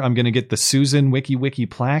departure, I'm going to get the Susan Wiki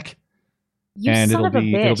plaque. And it'll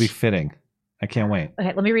be fitting. I can't wait.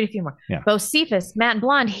 Okay, let me read a few more. Yeah. Bocephus, Matt and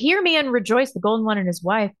Blonde, hear me and rejoice. The Golden One and his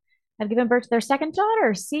wife have given birth to their second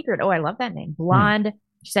daughter, Secret. Oh, I love that name. Blonde.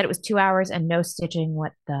 She said it was 2 hours and no stitching.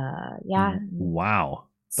 What the? Yeah. Wow.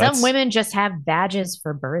 Some women just have badges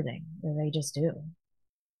for birthing. They just do.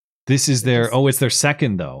 This is it's their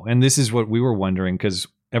second though. And this is what we were wondering because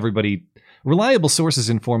reliable sources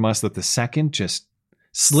inform us that the second just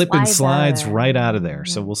slides right out of there.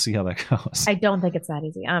 So we'll see how that goes. I don't think it's that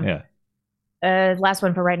easy. Last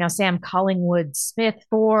one for right now, Sam Collingwood Smith.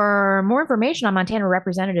 For more information on Montana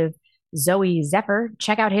Representative Zoe Zephyr,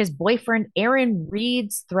 check out his boyfriend Aaron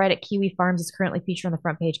Reed's thread at Kiwi Farms. It's currently featured on the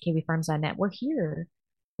front page, kiwifarms.net. We're here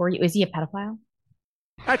for you. Is he a pedophile?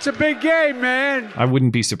 That's a big game, man. I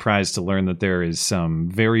wouldn't be surprised to learn that there is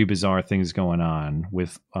some very bizarre things going on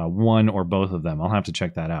with one or both of them. I'll have to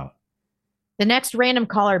check that out. The next random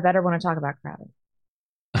caller better want to talk about Crowded.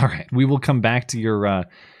 All right. We will come back to your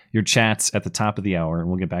chats at the top of the hour, and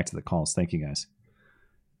we'll get back to the calls. Thank you, guys.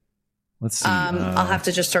 Let's see. I'll have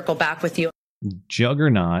to just circle back with you.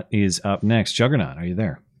 Juggernaut is up next. Juggernaut, are you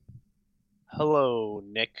there? Hello,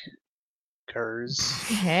 Nick Kurz.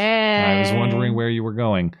 Hey. I was wondering where you were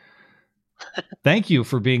going. Thank you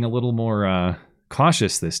for being a little more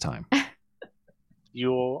cautious this time.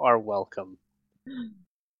 You are welcome.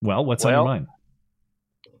 Well, what's on your mind?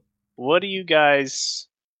 How do you guys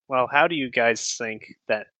think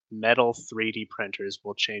that metal 3D printers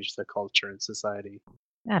will change the culture in society?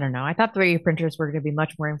 I don't know. I thought 3D printers were going to be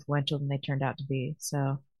much more influential than they turned out to be.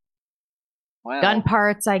 So, gun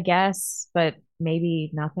parts, I guess, but maybe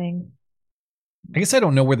nothing. I guess I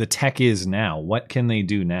don't know where the tech is now. What can they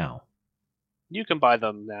do now? You can buy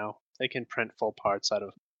them now. They can print full parts out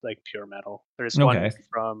of like pure metal. There's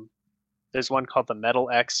one called the Metal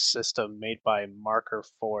X system made by Marker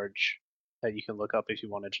Forge that you can look up if you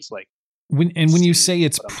want to just like. When you say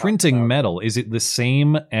it's printing metal, is it the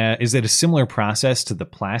same? Is it a similar process to the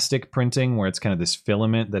plastic printing where it's kind of this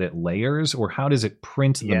filament that it layers, or how does it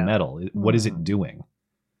print the metal? What is it doing?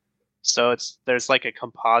 So there's like a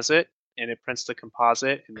composite, and it prints the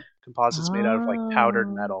composite, and the composite's made out of like powdered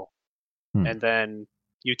metal, and then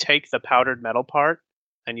you take the powdered metal part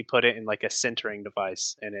and you put it in like a sintering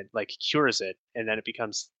device, and it like cures it, and then it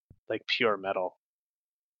becomes like pure metal.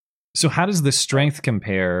 So how does the strength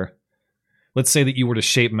compare? Let's say that you were to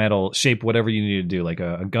shape whatever you need to do, like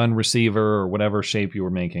a gun receiver or whatever shape you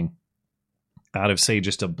were making out of, say,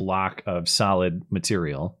 just a block of solid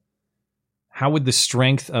material. How would the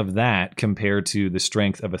strength of that compare to the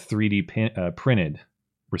strength of a 3D printed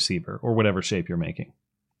receiver or whatever shape you're making?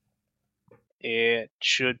 It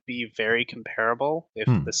should be very comparable if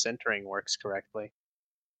the sintering works correctly.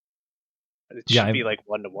 It should be like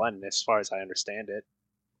 1-to-1 as far as I understand it.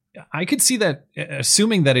 I could see that,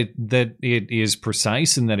 assuming that it is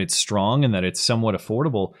precise and that it's strong and that it's somewhat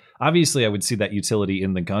affordable. Obviously, I would see that utility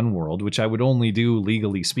in the gun world, which I would only do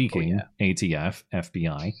legally speaking. ATF,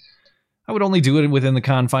 FBI. I would only do it within the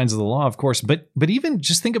confines of the law, of course. But even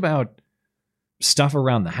just think about stuff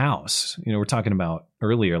around the house. You know, we're talking about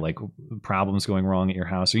earlier, like problems going wrong at your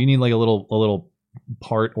house, or you need like a little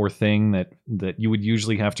part or thing that you would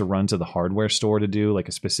usually have to run to the hardware store to do, like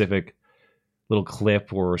a specific little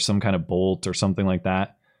clip or some kind of bolt or something like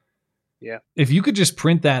that. Yeah. If you could just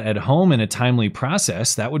print that at home in a timely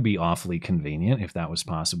process, that would be awfully convenient if that was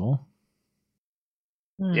possible.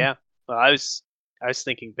 Yeah. Well, I was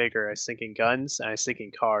thinking bigger. I was thinking guns, and I was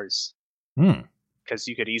thinking cars. Because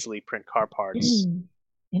you could easily print car parts.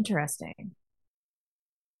 Interesting.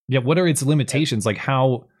 Yeah, what are its limitations? Like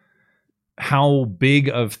how big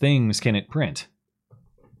of things can it print?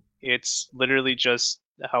 It's literally just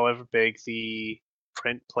however big the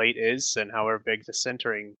print plate is and however big the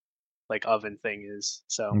sintering like oven thing is.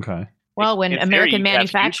 So okay. Well, when American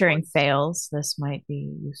manufacturing fails, this might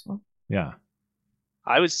be useful. Yeah.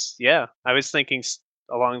 I was thinking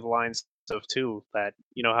along the lines of too that,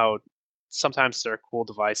 you know, how sometimes there are cool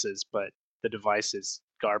devices, but the device is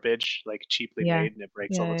garbage, like cheaply made, and it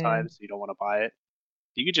breaks all the time, so you don't want to buy it.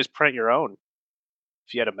 You could just print your own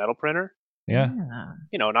if you had a metal printer. Yeah.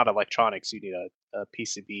 Not electronics. You need a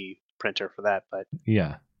PCB printer for that, but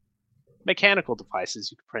yeah, mechanical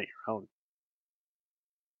devices you can print your own.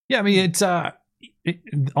 Yeah, I mean it's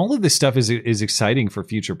all of this stuff is exciting for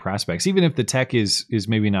future prospects, even if the tech is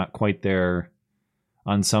maybe not quite there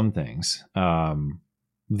on some things.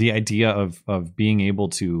 The idea of being able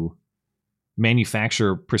to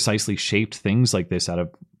manufacture precisely shaped things like this out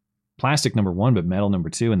of plastic, number one, but metal, number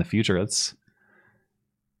two, in the future,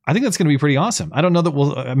 I think that's going to be pretty awesome. I don't know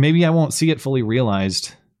that maybe I won't see it fully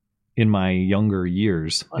realized in my younger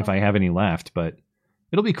years if I have any left, but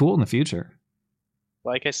it'll be cool in the future.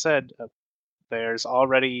 Like I said, there's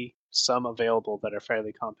already some available that are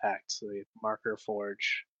fairly compact. So the Marker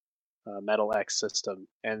Forge, Metal X system,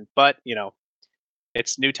 but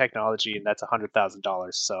it's new technology, and that's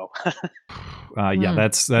 $100,000. So, yeah,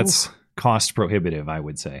 that's cost prohibitive, I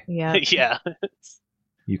would say. Yeah, yeah.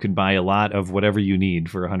 You can buy a lot of whatever you need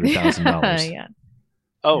for $100,000. Yeah.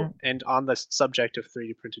 Oh, and on the subject of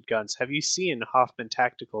 3D printed guns, have you seen Hoffman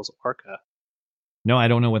Tactical's Orca? No, I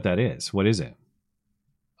don't know what that is. What is it?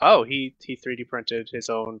 Oh, he 3D printed his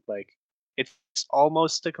own, it's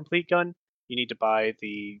almost a complete gun. You need to buy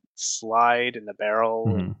the slide and the barrel.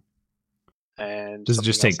 Mm-hmm. And does it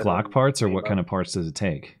just take Glock parts, or what kind of parts does it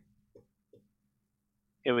take?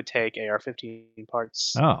 It would take AR-15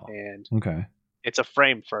 parts. Oh, and okay. It's a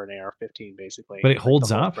frame for an AR-15, basically. But it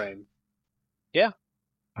holds up? Frame. Yeah.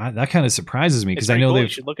 That kind of surprises me, because I know cool. You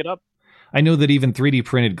should look it up. I know that even 3D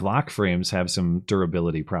printed Glock frames have some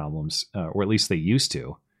durability problems, or at least they used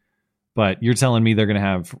to. But you're telling me they're going to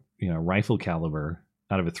have, rifle caliber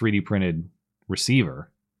out of a 3D printed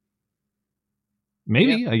receiver?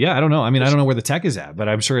 Maybe. Yeah, I don't know. I mean, I don't know where the tech is at, but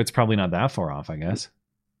I'm sure it's probably not that far off, I guess.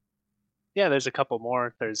 Yeah, there's a couple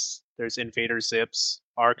more. There's Invader Zips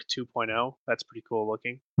Arc 2.0. That's pretty cool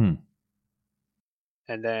looking. And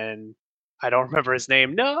then I don't remember his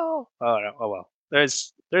name. No. Oh no. Oh well.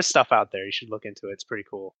 There's stuff out there. You should look into it. It's pretty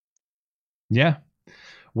cool. Yeah.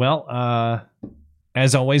 Well,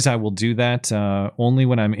 as always, I will do that only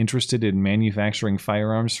when I'm interested in manufacturing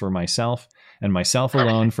firearms for myself and myself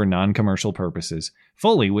alone for non-commercial purposes,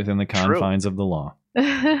 fully within the confines of the law.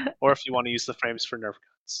 Or if you want to use the frames for Nerf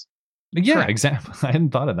guns. Yeah, exactly. I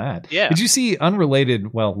hadn't thought of that. Yeah. Did you see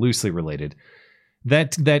unrelated, well, loosely related,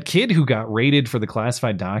 that kid who got raided for the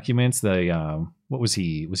classified documents? What was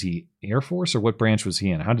he? Was he Air Force, or what branch was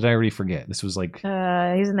he in? How did I already forget? This was like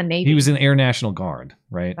he's in the Navy. He was in Air National Guard,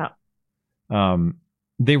 right? Oh.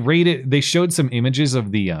 They showed some images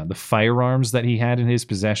of the firearms that he had in his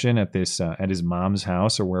possession at his mom's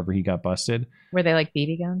house, or wherever he got busted. Were they like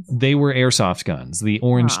BB guns? They were airsoft guns. The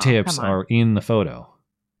orange tips are in the photo.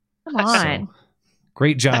 Come on. So,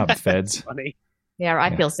 great job, feds. Funny. Yeah,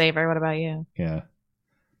 I feel safer. What about you? Yeah.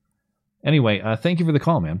 Anyway, thank you for the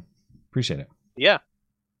call, man. Appreciate it. Yeah.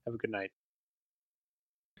 Have a good night.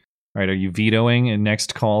 All right, are you vetoing a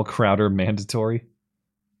next call Crowder mandatory?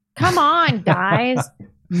 Come on, guys.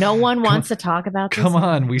 No one wants to talk about this. Come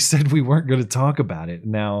on. We said we weren't going to talk about it.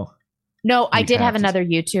 Now. No, I did have another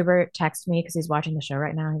YouTuber text me because he's watching the show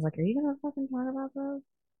right now. He's like, "Are you going to fucking talk about this?"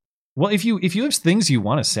 Well, if you have things you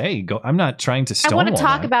want to say, go. I'm not trying to stonewall. I want to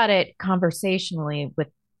talk about it conversationally with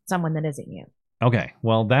someone that isn't you. Okay,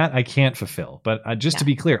 well, that I can't fulfill. But just to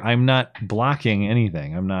be clear, I'm not blocking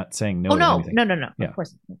anything. I'm not saying no. Oh, no. To anything. No. Yeah. Of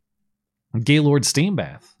course. Gaylord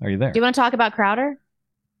Steambath, are you there? Do you want to talk about Crowder?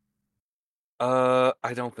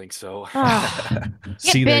 I don't think so.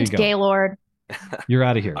 See, there you go. Gaylord. You're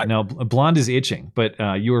out of here. Now, Blonde is itching, but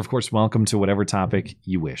you are, of course, welcome to whatever topic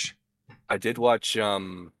you wish. I did watch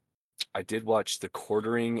The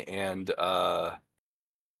Quartering and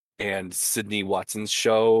Sydney Watson's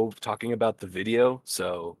show talking about the video.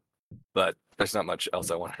 So, but there's not much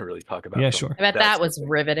else I want to really talk about. Yeah, sure. I bet that was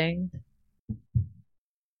riveting.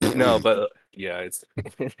 No, but yeah, it's.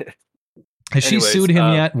 Has she sued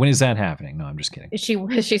him yet? When is that happening? No, I'm just kidding.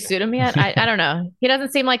 Has she sued him yet? I don't know. He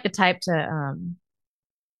doesn't seem like the type to,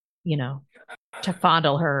 to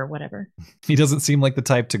fondle her or whatever. He doesn't seem like the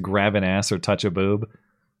type to grab an ass or touch a boob.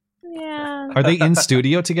 Yeah. Are they in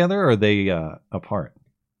studio together, or are they apart?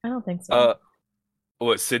 I don't think so.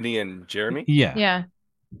 What, Sydney and Jeremy? Yeah. Yeah.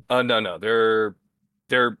 No, they're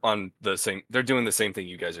on the same. They're doing the same thing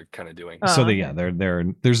you guys are kind of doing. So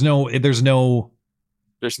there's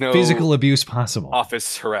no physical abuse possible.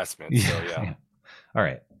 Office harassment. Yeah. So, yeah. All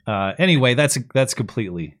right. Anyway, that's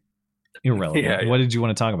completely irrelevant. Yeah. What did you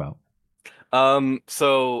want to talk about?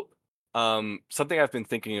 Something I've been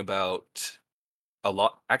thinking about a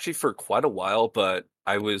lot, actually, for quite a while, but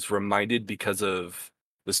I was reminded because of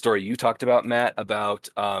the story you talked about, Matt, about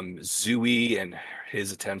Zooey and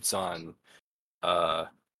his attempts on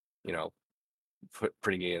you know,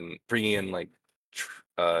 bringing in like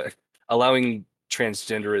allowing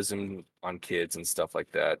transgenderism on kids and stuff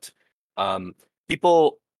like that.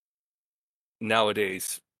 People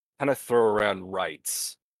nowadays kind of throw around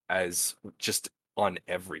rights as just on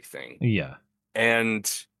everything. Yeah. And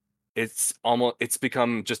it's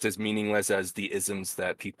become just as meaningless as the isms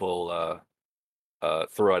that people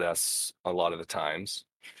throw at us a lot of the times.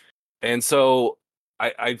 And so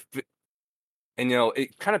I've and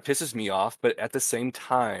it kind of pisses me off, but at the same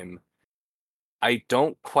time, I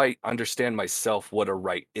don't quite understand myself what a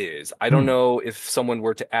right is. I don't know if someone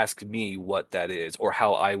were to ask me what that is or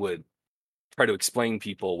how I would try to explain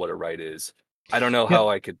people what a right is. I don't know how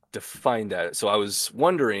I could define that. So I was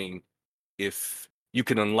wondering if you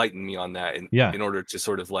can enlighten me on that in order to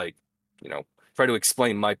sort of like, try to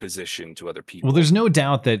explain my position to other people. Well, there's no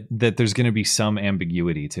doubt that there's going to be some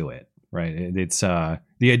ambiguity to it, right? It's the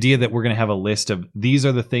idea that we're going to have a list of these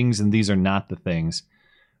are the things and these are not the things.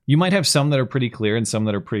 You might have some that are pretty clear and some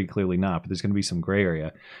that are pretty clearly not, but there's going to be some gray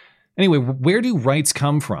area. Anyway, where do rights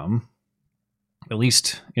come from? At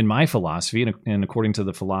least in my philosophy, and according to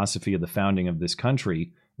the philosophy of the founding of this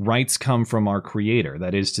country, rights come from our Creator.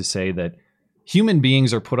 That is to say that human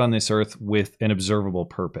beings are put on this earth with an observable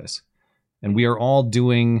purpose. And we are all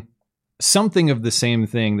doing something of the same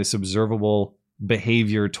thing, this observable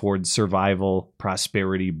behavior towards survival,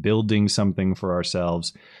 prosperity, building something for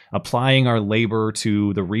ourselves, applying our labor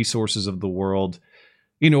to the resources of the world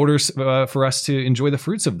in order for us to enjoy the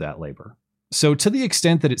fruits of that labor. So to the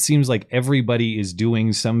extent that it seems like everybody is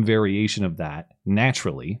doing some variation of that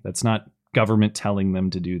naturally, that's not government telling them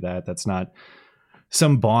to do that. That's not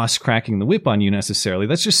some boss cracking the whip on you necessarily.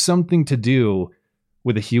 That's just something to do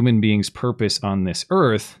with a human being's purpose on this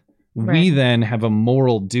earth. Right. We then have a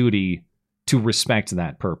moral duty to respect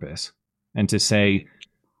that purpose and to say,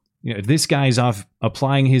 if this guy's off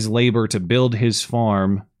applying his labor to build his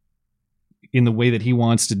farm in the way that he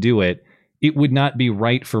wants to do it, it would not be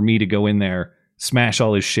right for me to go in there, smash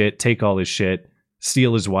all his shit, take all his shit,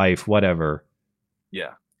 steal his wife, whatever.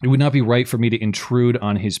 Yeah. It would not be right for me to intrude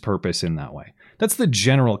on his purpose in that way. That's the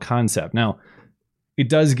general concept. Now, it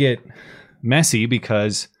does get messy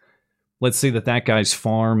because let's say that guy's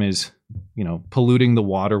farm is, polluting the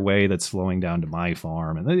waterway that's flowing down to my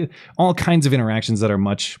farm, and all kinds of interactions that are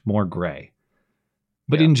much more gray.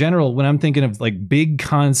 But in general, when I'm thinking of like big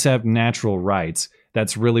concept natural rights,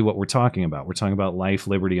 that's really what we're talking about. We're talking about life,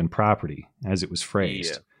 liberty, and property as it was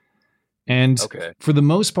phrased. Yeah. And for the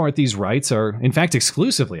most part, these rights are, in fact,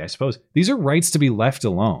 exclusively, I suppose, these are rights to be left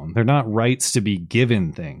alone. They're not rights to be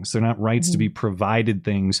given things. They're not rights to be provided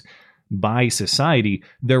things by society.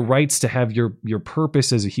 They're rights to have your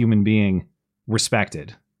purpose as a human being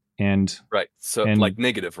respected. And right. So like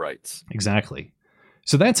negative rights. Exactly.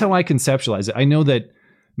 So that's how I conceptualize it. I know that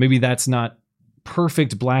maybe that's not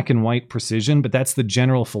perfect black and white precision, but that's the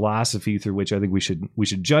general philosophy through which I think we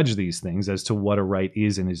should judge these things as to what a right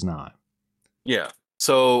is and is not. Yeah.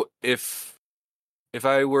 So if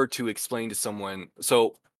I were to explain to someone,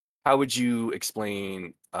 so how would you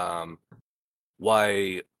explain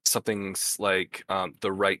why something's like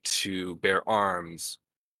the right to bear arms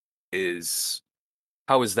is,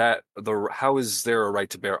 how is there a right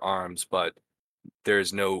to bear arms, but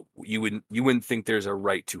there's no, you wouldn't think there's a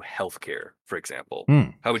right to healthcare, for example.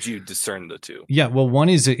 How would you discern the two? Yeah, well, one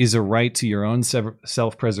is a right to your own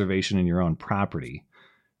self-preservation and your own property.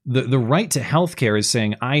 The right to healthcare is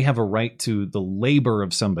saying I have a right to the labor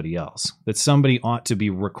of somebody else, that somebody ought to be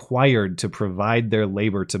required to provide their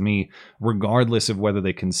labor to me, regardless of whether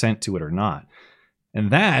they consent to it or not. And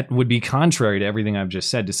that would be contrary to everything I've just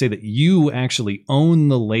said, to say that you actually own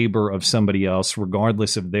the labor of somebody else,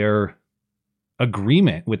 regardless of their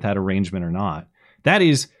agreement with that arrangement or not. That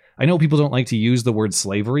is, I know people don't like to use the word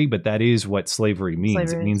slavery, but that is what slavery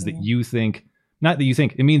means. It means that you think, not that you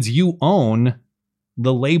think, it means you own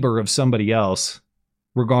the labor of somebody else,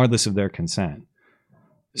 regardless of their consent.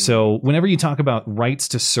 So whenever you talk about rights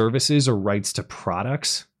to services or rights to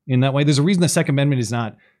products in that way, there's a reason the Second Amendment is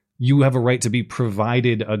not, you have a right to be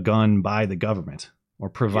provided a gun by the government or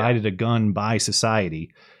provided a gun by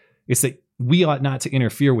society. It's that we ought not to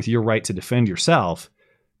interfere with your right to defend yourself,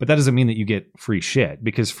 but that doesn't mean that you get free shit,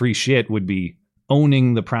 because free shit would be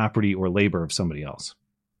owning the property or labor of somebody else.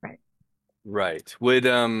 Right. Would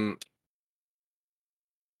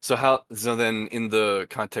so then in the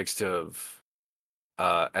context of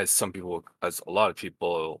as a lot of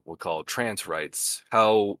people will call trans rights,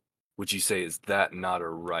 how would you say is that not a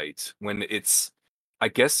right when it's, I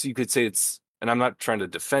guess you could say it's, and I'm not trying to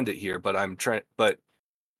defend it here, but but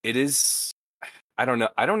it is, I don't know.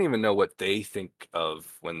 I don't even know what they think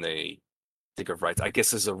of when they think of rights. I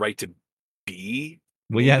guess there's a right to be.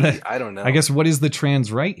 Well, yeah, I don't know. I guess what is the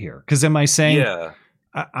trans right here? Because am I saying? Yeah.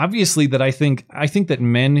 Obviously, that I think that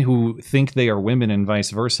men who think they are women and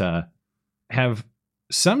vice versa have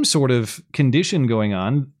some sort of condition going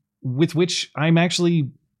on with which I'm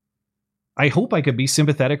actually. I hope I could be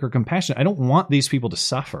sympathetic or compassionate. I don't want these people to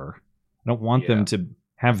suffer. I don't want them to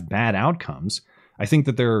have bad outcomes. I think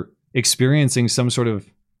that they're experiencing some sort of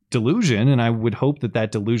delusion, and I would hope that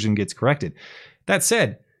that delusion gets corrected. That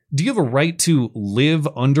said, do you have a right to live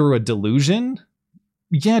under a delusion?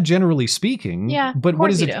 Yeah, generally speaking. Yeah, but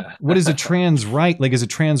what is it? What is a trans right? Like, is a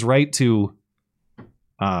trans right to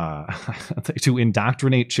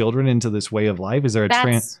indoctrinate children into this way of life? Is there a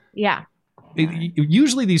trans? Yeah.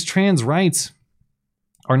 Usually these trans rights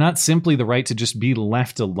are not simply the right to just be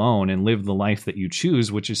left alone and live the life that you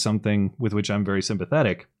choose, which is something with which I'm very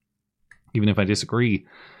sympathetic, even if I disagree.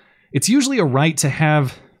 It's usually a right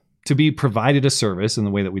to be provided a service in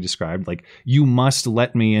the way that we described, like you must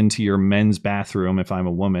let me into your men's bathroom if I'm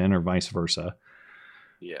a woman, or vice versa.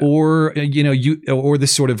 Yeah. Or, or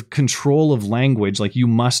this sort of control of language, like you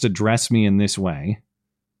must address me in this way,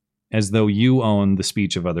 as though you own the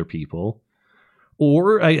speech of other people.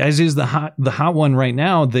 Or, as is the hot one right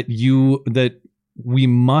now, that we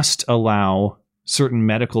must allow certain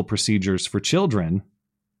medical procedures for children.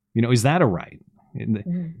 Is that a right?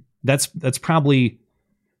 Mm-hmm. That's probably,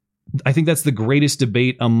 I think that's the greatest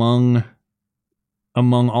debate among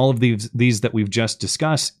all of these that we've just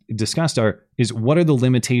discussed is what are the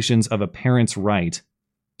limitations of a parent's right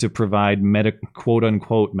to provide quote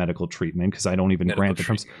unquote medical treatment? Because I don't even grant the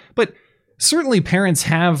terms, but certainly parents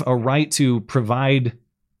have a right to provide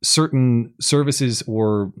certain services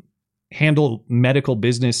or handle medical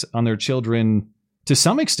business on their children to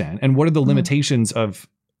some extent. And what are the limitations of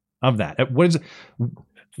that?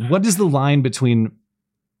 What is the line between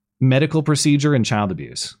medical procedure and child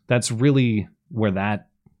abuse? That's really where that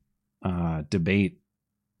debate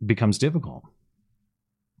becomes difficult.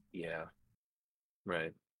 Yeah.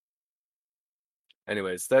 Right.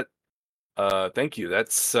 Anyways, thank you.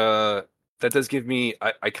 That does give me,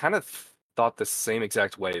 I kind of thought the same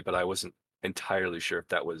exact way, but I wasn't entirely sure if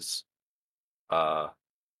that was the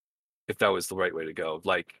right way to go.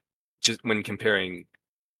 Like, just when comparing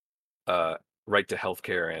right to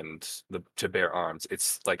healthcare and to bear arms,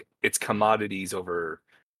 it's like it's commodities over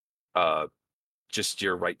just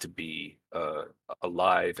your right to be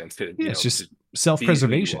alive and to it's just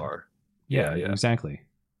self-preservation. Yeah, exactly.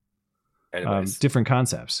 Anyways, different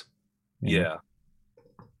concepts. Yeah.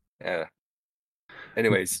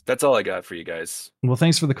 Anyways, that's all I got for you guys. Well,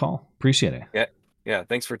 thanks for the call. Appreciate it. Yeah.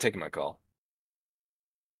 Thanks for taking my call.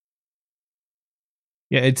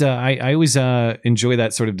 Yeah, it's I always enjoy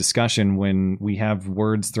that sort of discussion when we have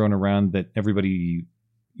words thrown around that everybody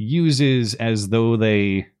uses as though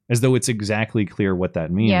it's exactly clear what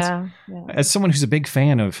that means. Yeah. As someone who's a big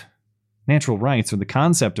fan of natural rights, or the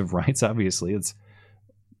concept of rights, obviously, it's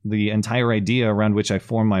the entire idea around which I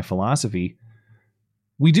form my philosophy.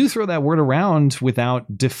 We do throw that word around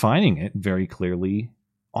without defining it very clearly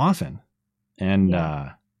often. And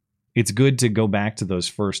it's good to go back to those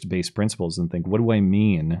first base principles and think, what do I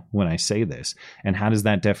mean when I say this? And how does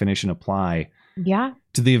that definition apply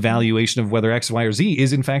to the evaluation of whether X, Y, or Z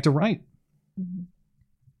is in fact a right?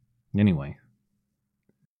 Mm-hmm. Anyway.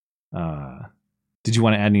 Did you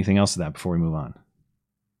want to add anything else to that before we move on?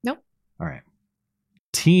 Nope. All right.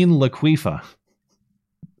 Teen Laquifa.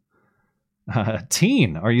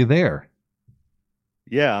 Teen, are you there?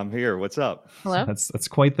 Yeah, I'm here. What's up? Hello. That's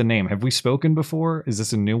quite the name. Have we spoken before? Is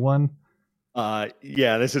this a new one?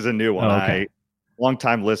 Yeah, this is a new one. Okay.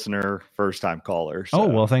 Long-time listener, first-time caller. So. Oh,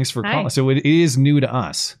 well, thanks for calling. So it is new to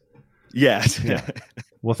us. Yes. Yeah.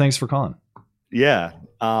 Well, thanks for calling. Yeah.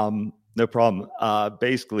 No problem.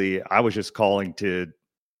 Basically, I was just calling to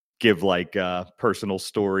give like a personal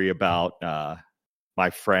story about my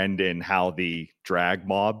friend and how the drag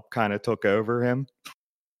mob kind of took over him.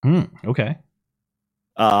 Okay.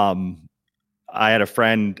 I had a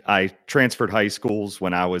friend, I transferred high schools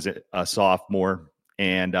when I was a sophomore,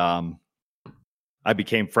 and I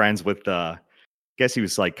became friends with I guess he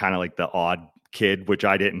was like kind of like the odd kid, which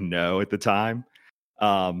I didn't know at the time.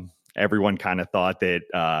 Everyone kind of thought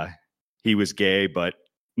that he was gay, but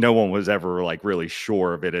no one was ever like really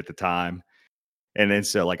sure of it at the time. And then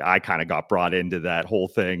so like I kind of got brought into that whole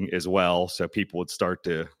thing as well. So people would start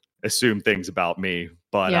to assume things about me.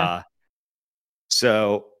 But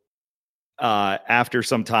so after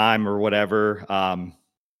some time or whatever,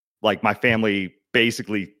 like my family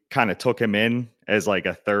basically kind of took him in as like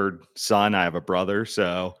a third son. I have a brother.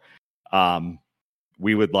 So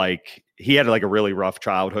we would like, he had like a really rough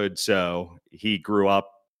childhood. So he grew up,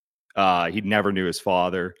 he never knew his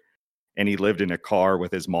father, and he lived in a car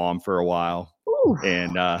with his mom for a while. Ooh.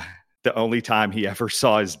 And the only time he ever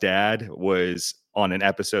saw his dad was on an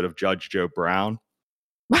episode of Judge Joe Brown.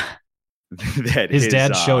 That his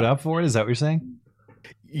dad showed up for it? Is that what you're saying?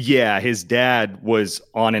 Yeah, his dad was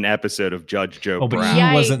on an episode of Judge Joe Brown. But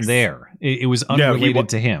he wasn't there. It was unrelated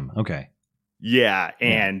to him. Okay. Yeah,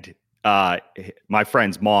 and my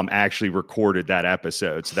friend's mom actually recorded that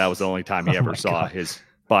episode, so that was the only time he ever saw his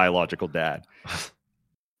biological dad.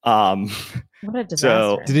 What a disaster.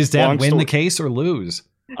 So, did his dad win the case or lose?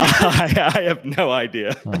 I have no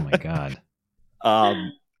idea. Oh my god.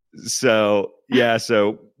 So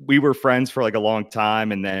we were friends for like a long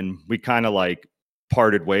time, and then we kind of like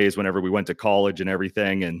parted ways whenever we went to college and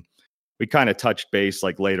everything, and we kind of touched base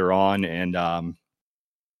like later on, and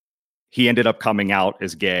he ended up coming out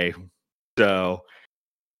as gay. So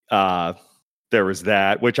there was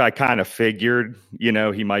that, which I kind of figured,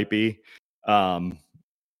 he might be.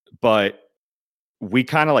 But we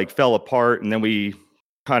kind of like fell apart, and then we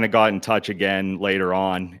kind of got in touch again later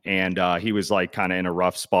on, and he was like kind of in a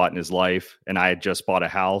rough spot in his life, and I had just bought a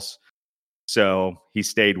house. So he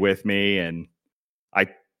stayed with me, and I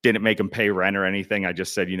didn't make him pay rent or anything. I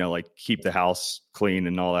just said, like keep the house clean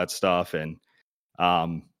and all that stuff. And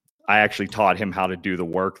I actually taught him how to do the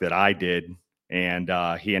work that I did. And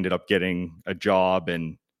he ended up getting a job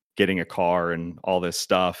and getting a car and all this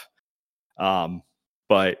stuff.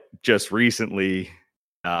 But just recently,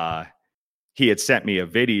 he had sent me a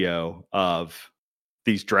video of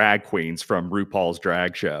these drag queens from RuPaul's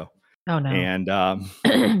drag show. Oh, no. And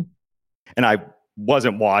and I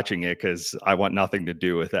wasn't watching it because I want nothing to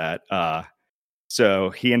do with that. So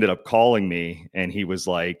he ended up calling me, and he was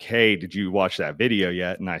like, "Hey, did you watch that video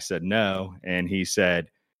yet?" And I said, "No." And he said,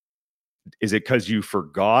 "Is it because you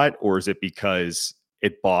forgot, or is it because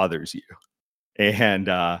it bothers you?" And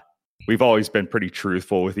we've always been pretty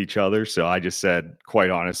truthful with each other. So I just said, quite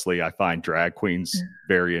honestly, I find drag queens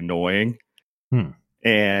very annoying.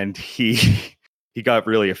 And he got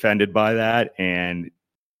really offended by that. And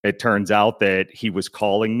it turns out that he was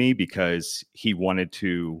calling me because he wanted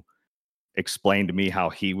to explain to me how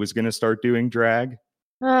he was going to start doing drag.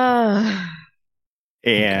 And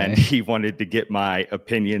he wanted to get my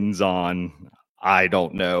opinions on, I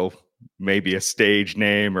don't know, maybe a stage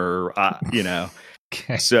name or,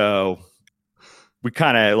 Okay. So we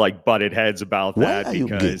kind of like butted heads about that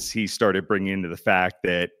because he started bringing into the fact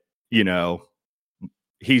that,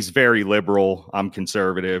 he's very liberal. I'm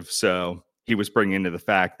conservative. So he was bringing into the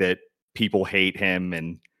fact that people hate him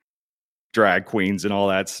and drag queens and all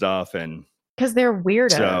that stuff. And because they're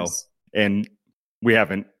weirdos. So, and we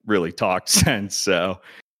haven't really talked since. So,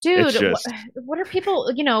 dude, what are people,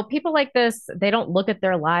 people like this, they don't look at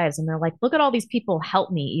their lives and they're like, look at all these people help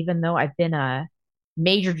me, even though I've been a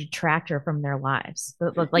major detractor from their lives.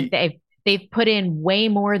 Like they've put in way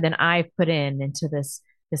more than I've put into this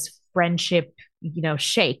friendship,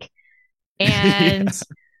 shake. And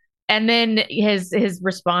and then his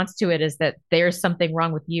response to it is that there's something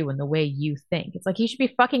wrong with you and the way you think. It's like he should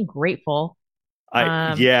be fucking grateful.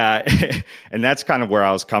 Yeah. And that's kind of where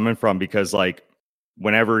I was coming from, because like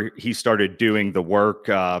whenever he started doing the work,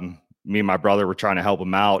 me and my brother were trying to help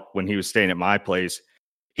him out when he was staying at my place.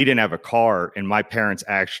 He didn't have a car, and my parents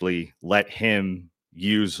actually let him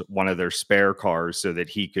use one of their spare cars so that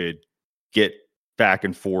he could get back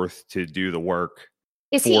and forth to do the work.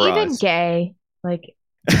 Is he even gay? Like,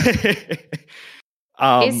 is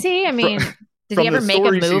he? I mean, did he ever make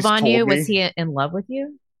a move on you? Was he in love with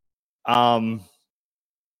you? So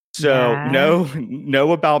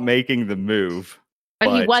no about making the move.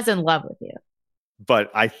 But he was in love with you. But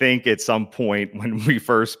I think at some point when we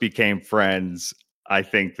first became friends, I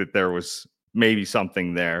think that there was maybe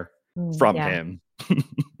something there from him.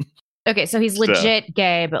 Okay, so he's legit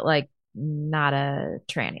gay, but like not a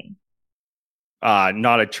tranny.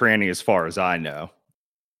 Not a tranny as far as I know.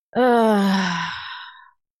 What a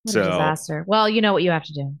disaster. Well, you know what you have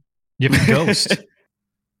to do. You have to ghost.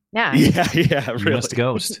 Yeah. Yeah, really. You must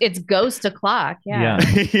ghost. It's ghost o'clock. Yeah.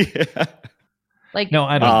 Like, no,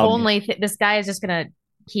 I don't. This guy is just gonna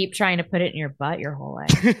keep trying to put it in your butt your whole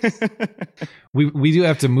life. We do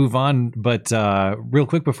have to move on, but real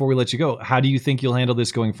quick before we let you go, how do you think you'll handle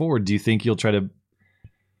this going forward? Do you think you'll try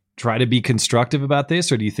to be constructive about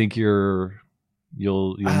this, or do you think you'll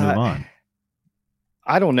move on?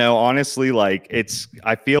 I don't know, honestly. Like,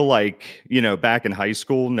 I feel like, back in high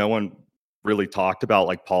school, no one really talked about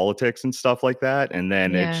like politics and stuff like that, and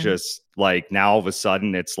then it's just like now all of a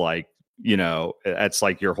sudden it's like, it's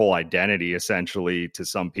like your whole identity essentially to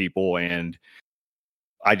some people. And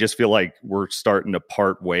I just feel like we're starting to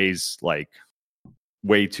part ways like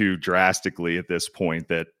way too drastically at this point.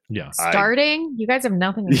 That you guys have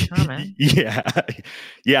nothing in common. Yeah.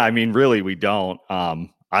 I mean, really, we don't.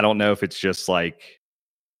 I don't know if it's just like,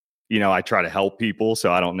 I try to help people,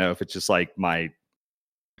 so I don't know if it's just like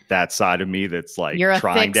that side of me that's like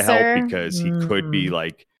trying to help, because he could be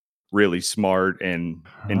like really smart and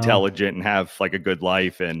intelligent and have like a good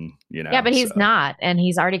life, and yeah, but he's not, and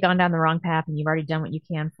he's already gone down the wrong path, and you've already done what you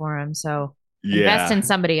can for him, so invest in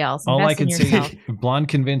somebody else. All I can say, Blonde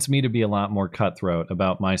convinced me to be a lot more cutthroat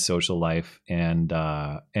about my social life, and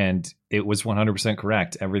it was 100%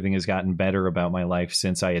 correct. Everything has gotten better about my life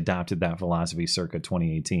since I adopted that philosophy circa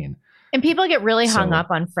 2018. And people get really hung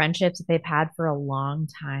up on friendships that they've had for a long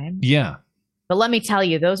time. Yeah. But let me tell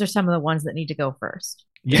you, those are some of the ones that need to go first.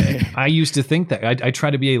 Yeah, I used to think that. I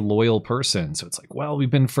try to be a loyal person. So it's like, well,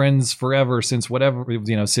 we've been friends forever since whatever,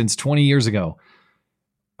 since 20 years ago.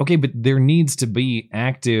 Okay, but there needs to be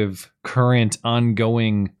active, current,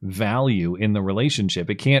 ongoing value in the relationship.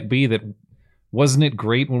 It can't be that, wasn't it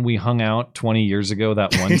great when we hung out 20 years ago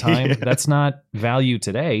that one time? That's not value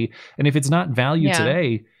today. And if it's not value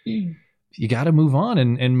today, you got to move on.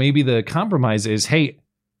 And maybe the compromise is, hey,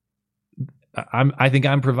 I think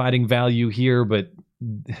I'm providing value here, but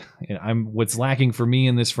what's lacking for me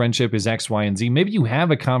in this friendship is X, Y, and Z. Maybe you have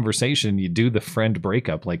a conversation. You do the friend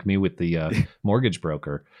breakup like me with the mortgage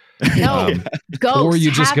broker. No, ghost. Or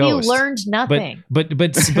you just have you learned nothing?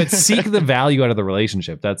 But seek the value out of the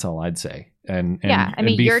relationship. That's all I'd say. And I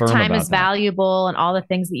mean, your time is that. Valuable, and all the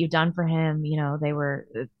things that you've done for him.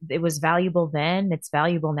 It was valuable then. It's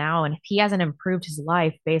valuable now, and if he hasn't improved his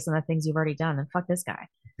life based on the things you've already done, then fuck this guy.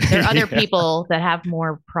 There are other people that have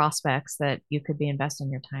more prospects that you could be investing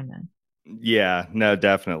your time in. Yeah, no,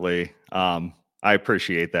 definitely. I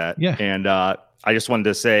appreciate that. Yeah. And I just wanted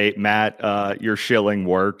to say, Matt, your shilling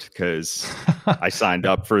worked, because I signed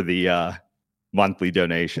up for the monthly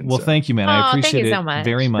donation. Well, thank you, man. I appreciate it so much.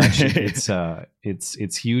 very much.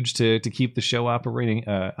 It's huge to keep the show operating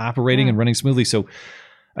and running smoothly. So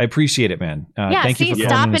I appreciate it, man. Thank you for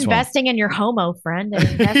stop investing in your homo friend and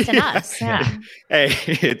invest in us. Yeah.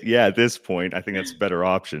 Hey, at this point, I think that's a better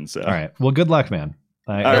option. So, all right. Well, good luck, man.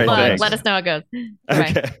 Good luck. Let us know how it goes.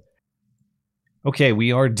 Okay. Okay,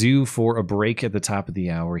 we are due for a break at the top of the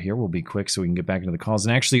hour here. We'll be quick so we can get back into the calls.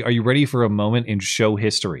 And actually, are you ready for a moment in show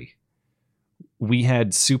history? We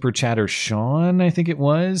had Super Chatter Sean, I think it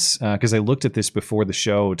was, because I looked at this before the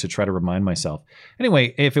show to try to remind myself.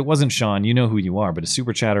 Anyway, if it wasn't Sean, you know who you are, but a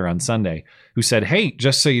Super Chatter on Sunday who said, hey,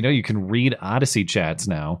 just so you know, you can read Odyssey chats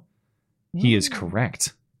now. He is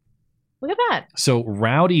correct. Look at that. So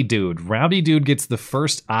Rowdy Dude gets the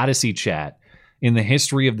first Odyssey chat in the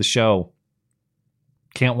history of the show.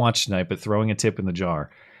 Can't watch tonight, but throwing a tip in the jar.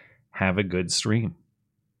 Have a good stream.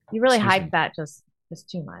 You really hyped that just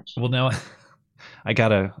too much. Well, now I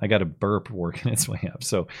got a burp working its way up.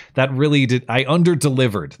 So that really did. I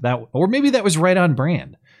under-delivered that, or maybe that was right on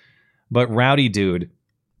brand. But Rowdy Dude,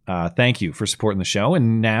 thank you for supporting the show.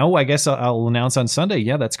 And now I guess I'll announce on Sunday.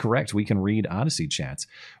 Yeah, that's correct. We can read Odyssey chats.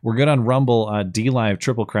 We're good on Rumble. D-Live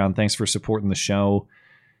Triple Crown, thanks for supporting the show.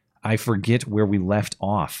 I forget where we left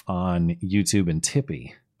off on YouTube and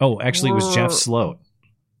Tippy. Oh, actually, it was Jeff Sloat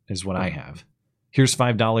is what I have. Here's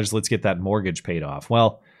 $5. Let's get that mortgage paid off.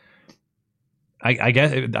 Well, I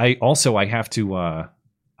guess I have to.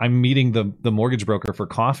 I'm meeting the mortgage broker for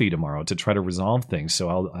coffee tomorrow to try to resolve things.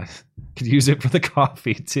 So I could use it for the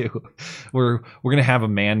coffee too. We're gonna have a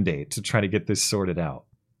mandate to try to get this sorted out.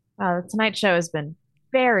 The Tonight Show has been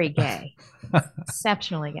very gay,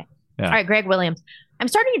 exceptionally gay. Yeah. All right, Greg Williams. I'm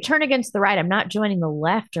starting to turn against the right. I'm not joining the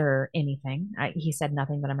left or anything. He said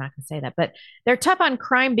nothing, but I'm not going to say that. But they're tough on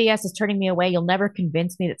crime. BS is turning me away. You'll never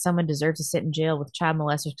convince me that someone deserves to sit in jail with child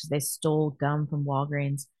molesters because they stole gum from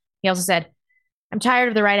Walgreens. He also said, I'm tired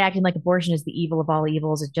of the right acting like abortion is the evil of all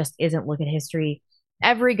evils. It just isn't. Look at history.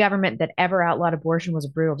 Every government that ever outlawed abortion was a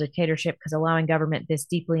brutal dictatorship because allowing government this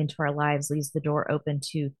deeply into our lives leaves the door open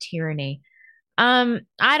to tyranny. I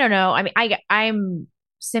don't know. I mean, I'm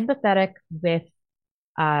sympathetic with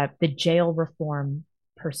the jail reform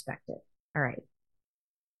perspective. All right.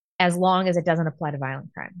 As long as it doesn't apply to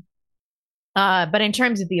violent crime. But in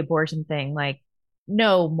terms of the abortion thing, like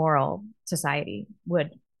no moral society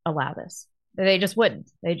would allow this. They just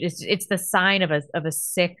wouldn't. It's the sign of a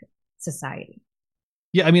sick society.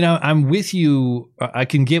 Yeah, I mean, I'm with you. I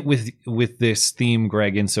can get with this theme,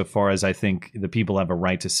 Greg, insofar as I think the people have a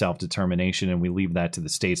right to self-determination, and we leave that to the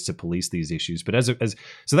states to police these issues. But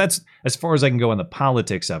so that's as far as I can go on the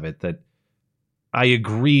politics of it. That I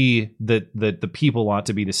agree that the people ought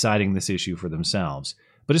to be deciding this issue for themselves.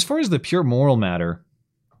 But as far as the pure moral matter,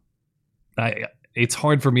 it's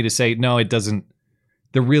hard for me to say, no, it doesn't.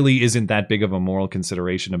 There really isn't that big of a moral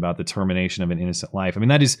consideration about the termination of an innocent life. I mean,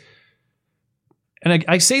 that is, and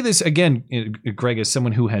I say this again, Greg, as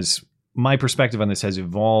someone who has, my perspective on this has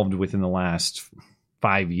evolved within the last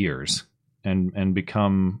 5 years and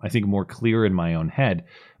become, I think, more clear in my own head.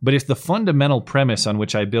 But if the fundamental premise on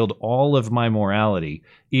which I build all of my morality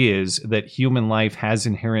is that human life has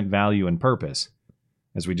inherent value and purpose,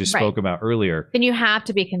 as we just spoke about earlier, then you have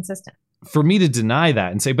to be consistent. For me to deny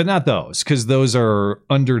that and say, but not those, because those are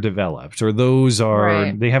underdeveloped, or those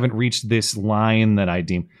are, they haven't reached this line that I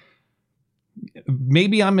deem.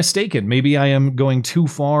 Maybe I'm mistaken. Maybe I am going too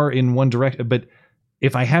far in one direction. But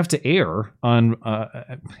if I have to err on,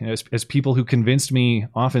 as people who convinced me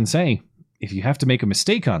often say, if you have to make a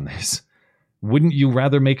mistake on this, wouldn't you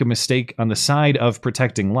rather make a mistake on the side of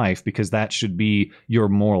protecting life, because that should be your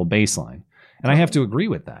moral baseline? And I have to agree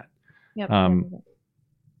with that. Yep.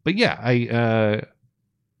 But yeah,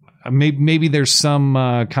 maybe there's some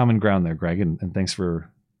common ground there, Greg, and thanks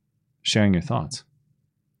for sharing your thoughts.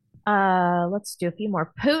 Let's do a few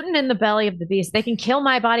more. Putin in the belly of the beast. They can kill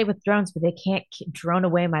my body with drones, but they can't drone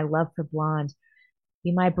away my love for blonde.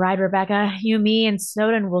 Be my bride, Rebecca. You, me, and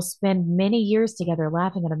Snowden will spend many years together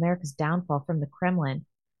laughing at America's downfall from the Kremlin.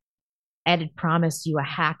 Ed had promised you a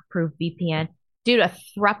hack-proof VPN. Dude, a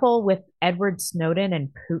throuple with Edward Snowden and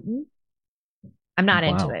Putin? I'm not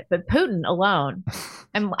into it, but Putin alone,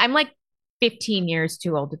 I'm like 15 years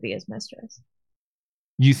too old to be his mistress.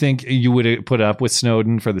 You think you would put up with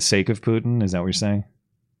Snowden for the sake of Putin? Is that what you're saying?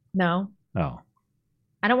 No. Oh.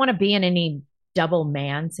 I don't want to be in any double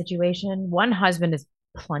man situation. One husband is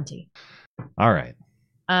plenty. All right.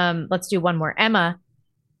 Let's do one more. Emma.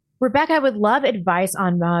 Rebecca, I would love advice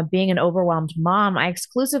on being an overwhelmed mom. I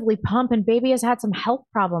exclusively pump, and baby has had some health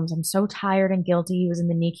problems. I'm so tired and guilty. He was in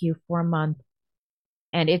the NICU for a month,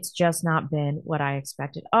 and it's just not been what I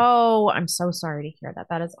expected. Oh, I'm so sorry to hear that.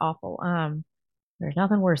 That is awful. There's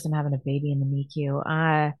nothing worse than having a baby in the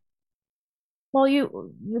NICU.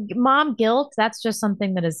 Well, mom guilt, that's just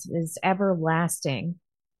something that is everlasting.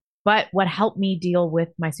 But what helped me deal with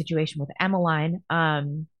my situation with Emmeline,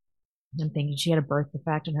 I'm thinking she had a birth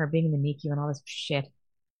defect and her being in the NICU and all this shit,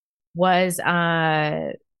 was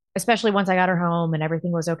especially once I got her home and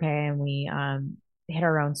everything was okay and we hit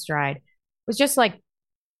our own stride, was just like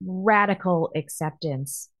radical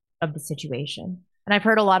acceptance of the situation. And I've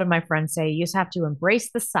heard a lot of my friends say you just have to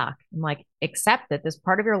embrace the suck and like accept that this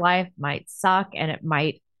part of your life might suck and it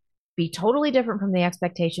might be totally different from the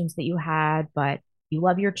expectations that you had, but you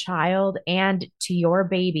love your child, and to your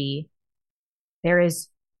baby, there is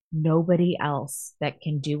nobody else that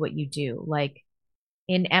can do what you do. Like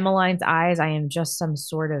in Emmeline's eyes, I am just some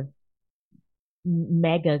sort of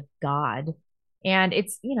mega god. And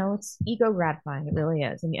it's, it's ego gratifying. It really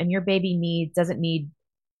is. And your baby doesn't need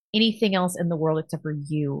anything else in the world except for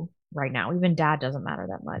you right now. Even dad doesn't matter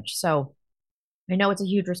that much. So I know it's a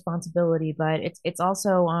huge responsibility, but it's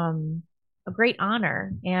also a great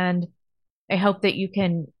honor. And I hope that you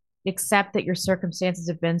can accept that your circumstances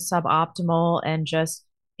have been suboptimal and just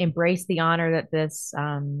embrace the honor that this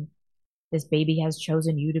baby has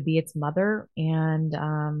chosen you to be its mother, and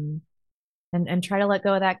try to let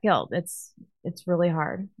go of that guilt. It's really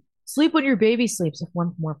hard. Sleep when your baby sleeps. If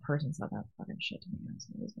one more person said that fucking shit to me.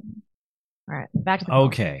 All right, back to the call.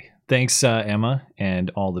 Okay. Thanks, Emma, and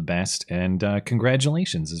all the best, and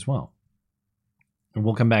congratulations as well. And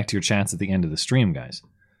we'll come back to your chats at the end of the stream, guys.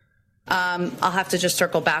 I'll have to just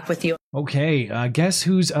circle back with you. Okay, guess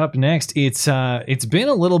who's up next? It's been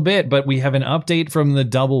a little bit, but we have an update from the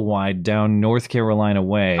double wide down North Carolina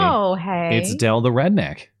way. Oh, hey. It's Del the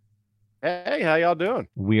Redneck. Hey, how y'all doing?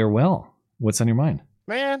 We are well. What's on your mind?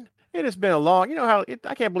 Man, it has been a long,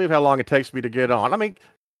 I can't believe how long it takes me to get on. I mean,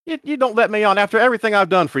 you don't let me on after everything I've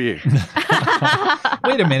done for you.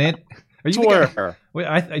 Wait a minute. Are you Swear.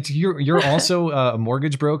 Wait, you're also a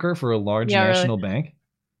mortgage broker for a large national bank?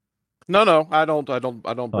 No, I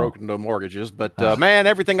don't broker no mortgages, but man,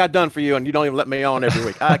 everything I've done for you, and you don't even let me on every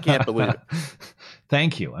week. I can't believe it.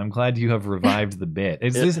 Thank you. I'm glad you have revived the bit.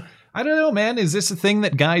 Is this? I don't know, man. Is this a thing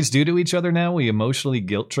that guys do to each other now? We emotionally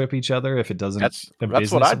guilt trip each other if it doesn't.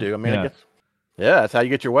 That's what I do. I mean, that's how you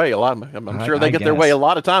get your way. I'm sure they get their way a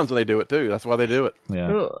lot of times when they do it too. That's why they do it.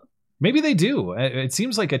 Yeah. Ugh. Maybe they do. It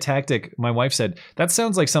seems like a tactic. My wife said that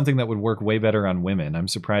sounds like something that would work way better on women. I'm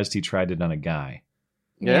surprised he tried it on a guy.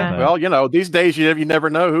 Yeah. Well, these days you never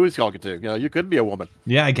know who he's talking to. You could be a woman.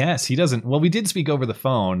 Yeah, I guess he doesn't. Well, we did speak over the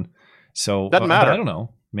phone, so doesn't matter. I don't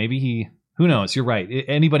know. Maybe he. Who knows? You're right.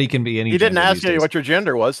 Anybody can be any. He didn't ask you what your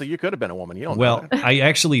gender was, so you could have been a woman. You don't know that. I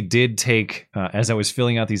actually did take, as I was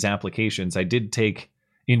filling out these applications, I did take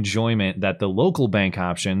enjoyment that the local bank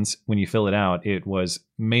options, when you fill it out, it was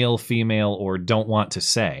male, female, or don't want to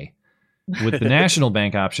say. With the national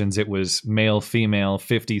bank options, it was male, female,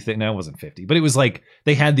 50. No, it wasn't 50, but it was like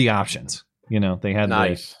they had the options. They had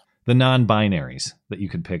the non-binaries that you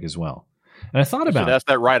could pick as well. And I thought about that's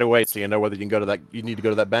that right away, so you know whether you can go to that. You need to go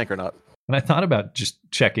to that bank or not. And I thought about just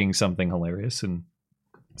checking something hilarious and,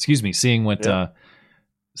 seeing what,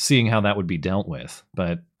 seeing how that would be dealt with.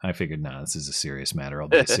 But I figured, this is a serious matter. I'll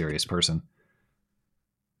be a serious person.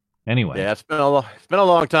 Anyway, yeah, it's been a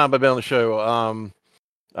long time I've been on the show.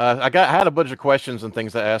 I had a bunch of questions and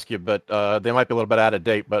things to ask you, but they might be a little bit out of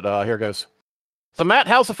date. But here goes. So, Matt,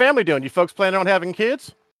 how's the family doing? You folks planning on having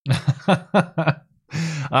kids?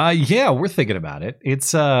 Yeah, we're thinking about it.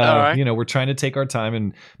 It's right. We're trying to take our time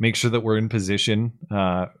and make sure that we're in position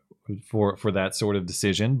for that sort of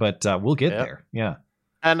decision, but we'll get there. Yeah.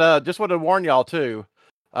 And just want to warn y'all too,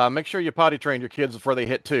 make sure you potty train your kids before they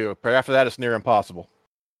hit 2. After that, it's near impossible.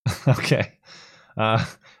 Okay.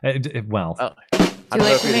 Well, I don't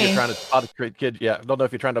know if you're trying to potty kids. Yeah, I don't know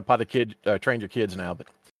if you're trying to potty train your kids now, but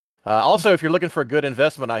also if you're looking for a good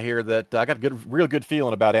investment, I hear that I got a real good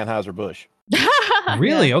feeling about Anheuser-Busch.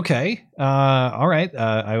 Really? Yeah. Okay. All right.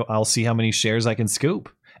 I'll see how many shares I can scoop.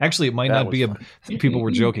 Actually, it might not be people were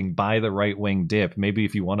joking, buy the right wing dip. Maybe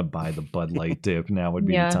if you want to buy the Bud Light dip, now would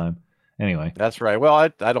be the time. Anyway. That's right. Well, I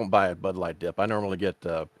don't buy a Bud Light dip. I normally get,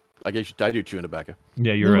 I guess I do chewing tobacco.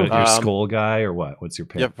 Yeah, you're a Skull guy or what? What's your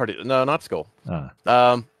pick? Yeah, no, not Skull.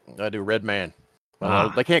 I do Red Man.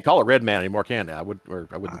 They can't call it Red Man anymore, can they? I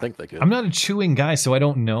wouldn't think they could. I'm not a chewing guy, so I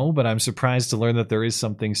don't know, but I'm surprised to learn that there is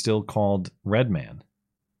something still called Red Man.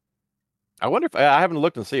 I wonder if I haven't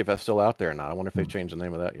looked and see if that's still out there or not. I wonder if they've changed the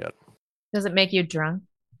name of that yet. Does it make you drunk?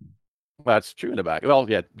 Well, it's chewing tobacco. Well,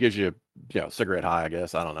 yeah, it gives you, cigarette high, I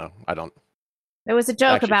guess. I don't know. I don't. There was a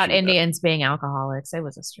joke about Indians being alcoholics. It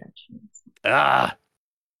was a stretch. So,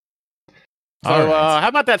 how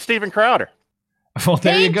about that Steven Crowder? Well,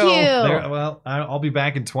 there you go. I'll be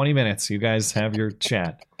back in 20 minutes. You guys have your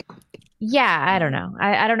chat. Yeah, I don't know.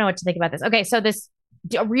 I don't know what to think about this. Okay, so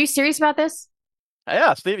were you serious about this?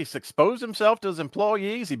 Yeah, Stevie's exposed himself to his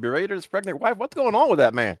employees. He berated his pregnant wife. What's going on with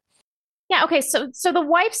that man? Yeah, okay, so the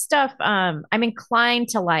wife stuff, I'm inclined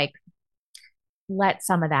to let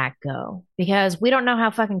some of that go because we don't know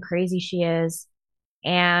how fucking crazy she is.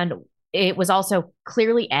 And it was also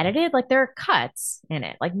clearly edited. Like there are cuts in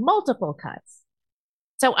it, like multiple cuts.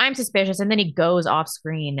 So I'm suspicious. And then he goes off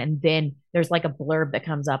screen and then there's like a blurb that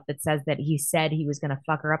comes up that says that he said he was going to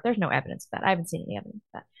fuck her up. There's no evidence of that. I haven't seen any evidence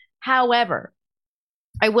of that. However,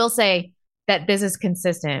 I will say that this is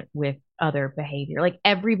consistent with other behavior. Like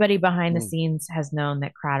everybody behind the scenes has known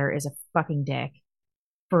that Crowder is a fucking dick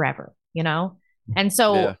forever, And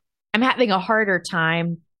so I'm having a harder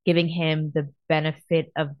time giving him the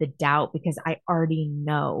benefit of the doubt because I already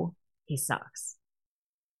know he sucks.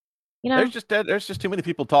 There's just too many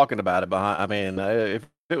people talking about it behind. I mean, if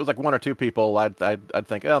it was like 1 or 2 people, I'd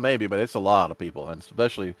think, oh, maybe, but it's a lot of people, and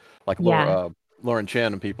especially like Lauren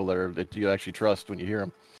Chen and people that you actually trust when you hear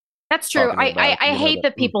them. That's true. I hate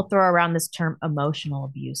that people throw around this term emotional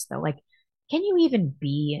abuse, though. Like, can you even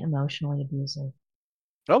be emotionally abusive?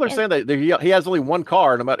 Well, they're saying that he has only 1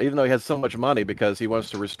 car, even though he has so much money, because he wants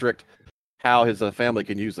to restrict how his family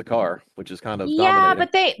can use the car, which is kind of dominating.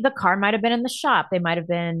 But the car might have been in the shop. They might have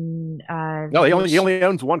been. No, he only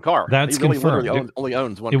owns 1 car. That's confirmed. Only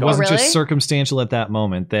owns 1 car. It wasn't just circumstantial at that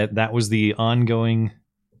moment. That was the ongoing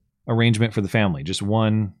arrangement for the family. Just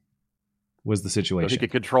 1 was the situation. So he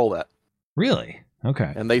could control that. Really?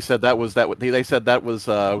 Okay. And they said that was They said that was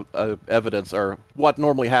evidence or what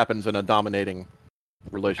normally happens in a dominating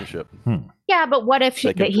relationship. Yeah, but what if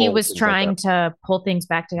he was trying to pull things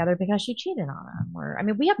back together because she cheated on him? Or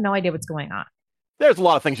we have no idea what's going on. There's a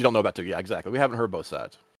lot of things you don't know about too. Yeah, exactly. We haven't heard both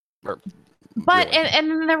sides. But really.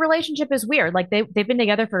 and the relationship is weird. Like they've been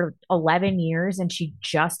together for 11 years, and she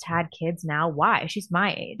just had kids now. Why? She's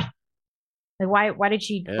my age. Like why did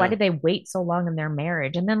she? Yeah. Why did they wait so long in their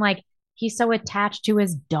marriage? And then like he's so attached to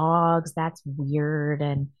his dogs. That's weird.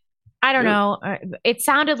 And I don't know. It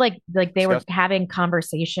sounded like they were having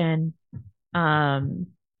conversation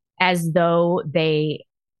as though they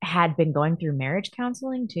had been going through marriage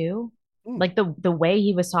counseling too. Like the way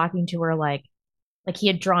he was talking to her, like he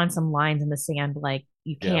had drawn some lines in the sand, like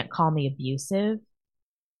you can't call me abusive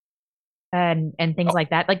and things like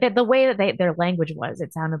that. Like the way that their language was,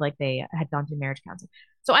 it sounded like they had gone through marriage counseling.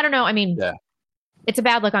 So I don't know. I mean, it's a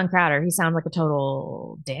bad look on Crowder. He sounds like a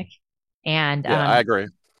total dick. And I agree.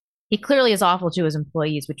 He clearly is awful to his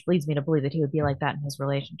employees, which leads me to believe that he would be like that in his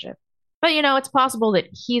relationship. But, it's possible that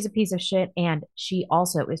he's a piece of shit and she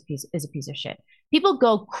also is a piece of shit. People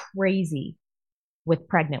go crazy with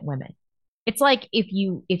pregnant women. It's like if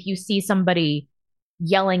you see somebody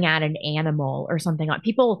yelling at an animal or something,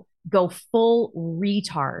 people go full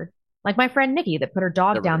retard. Like my friend Nikki that put her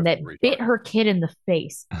dog down that bit her kid in the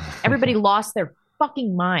face. Everybody lost their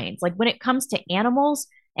fucking minds. Like when it comes to animals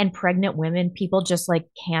and pregnant women, people just like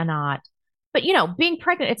cannot. But being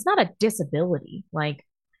pregnant, it's not a disability. Like,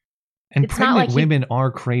 and pregnant women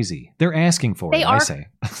are crazy. They're asking for it, I say.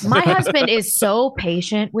 My husband is so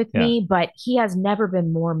patient with me, but he has never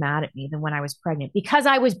been more mad at me than when I was pregnant because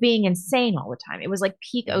I was being insane all the time. It was like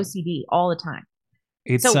peak OCD all the time.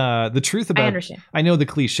 It's the truth about. I understand. I know the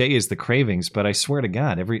cliche is the cravings, but I swear to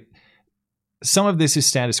God, some of this is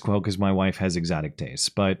status quo because my wife has exotic tastes,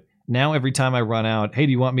 but now every time I run out, hey,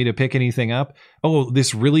 do you want me to pick anything up? Oh,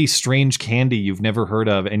 this really strange candy you've never heard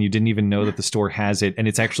of and you didn't even know that the store has it, and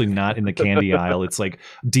it's actually not in the candy aisle. It's like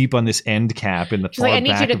deep on this end cap in the far back of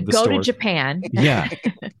the store. I need you to go to Japan. Yeah.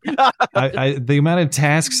 The amount of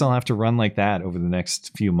tasks I'll have to run like that over the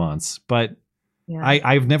next few months. But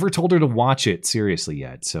I've never told her to watch it seriously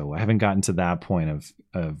yet, so I haven't gotten to that point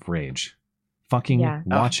of rage. Fucking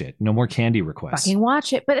watch it. No more candy requests. Fucking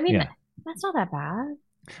watch it. But I mean, that's not that bad.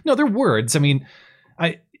 No, they're words. I mean,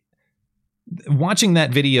 watching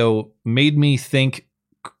that video made me think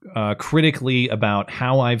critically about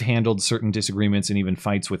how I've handled certain disagreements and even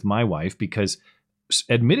fights with my wife, because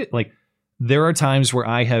there are times where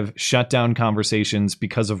I have shut down conversations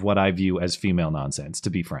because of what I view as female nonsense, to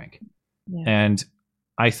be frank. Yeah. And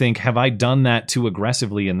I think, have I done that too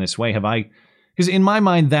aggressively in this way? Because in my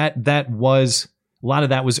mind, that was a lot of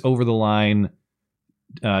that was over the line,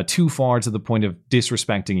 too far to the point of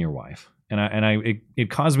disrespecting your wife. And it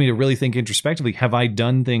caused me to really think introspectively, have I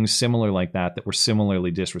done things similar like that were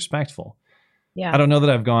similarly disrespectful? Yeah. I don't know that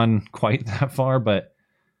I've gone quite that far, but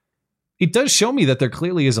it does show me that there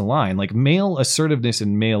clearly is a line. Like male assertiveness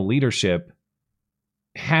and male leadership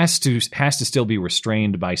has to still be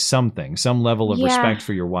restrained by something, some level of respect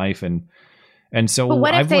for your wife. And so but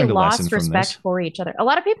what if I've learned they a lesson lost from respect this. for each other? A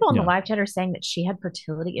lot of people in the live chat are saying that she had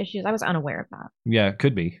fertility issues. I was unaware of that. Yeah, it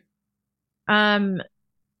could be.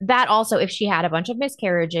 That also, if she had a bunch of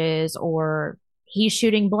miscarriages or he's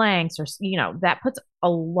shooting blanks or, that puts a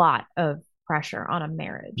lot of pressure on a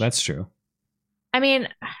marriage. That's true. I mean,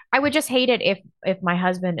 I would just hate it if my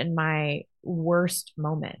husband in my worst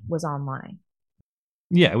moment was online.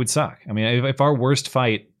 Yeah, it would suck. I mean, if our worst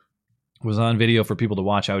fight was on video for people to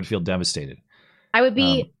watch, I would feel devastated. I would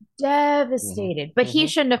be devastated. But he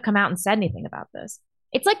shouldn't have come out and said anything about this.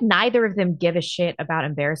 It's like neither of them give a shit about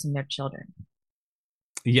embarrassing their children.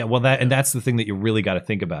 Yeah, well, that's the thing that you really got to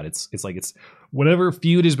think about. It's whatever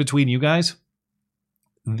feud is between you guys,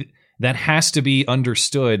 that has to be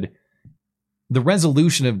understood. The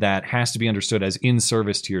resolution of that has to be understood as in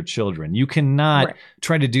service to your children. You cannot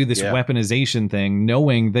try to do this weaponization thing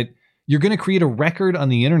knowing that you're going to create a record on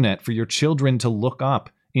the internet for your children to look up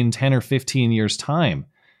in 10 or 15 years time.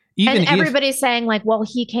 And everybody's saying like, well,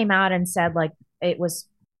 he came out and said like, it was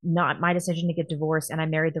not my decision to get divorced and I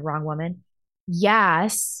married the wrong woman.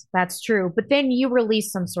 Yes, that's true. But then you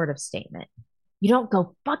release some sort of statement. You don't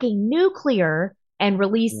go fucking nuclear and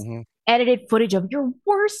release edited footage of your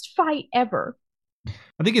worst fight ever.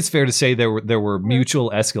 I think it's fair to say there were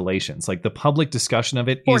mutual escalations. Like the public discussion of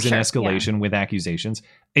it is an escalation with accusations.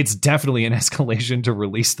 It's definitely an escalation to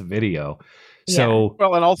release the video. So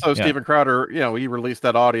and also Steven Crowder, he released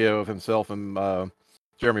that audio of himself and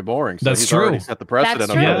Jeremy Boring. So that's he's true. Already set the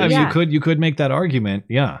precedent. You could make that argument.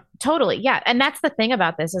 Yeah, totally. Yeah, and that's the thing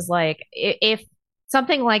about this is like if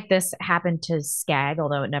something like this happened to Skag,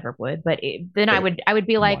 although it never would, but then I would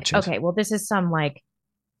be like, okay, well, this is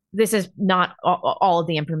this is not all of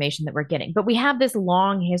the information that we're getting, but we have this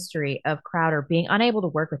long history of Crowder being unable to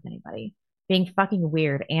work with anybody, being fucking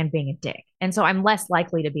weird and being a dick. And so I'm less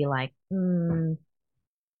likely to be like,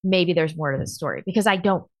 maybe there's more to the story because I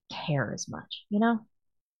don't care as much,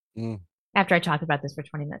 After I talked about this for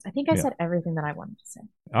 20 minutes, I think I said everything that I wanted to say.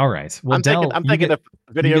 All right. Well, I'm thinking if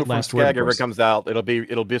video from Skag ever comes out,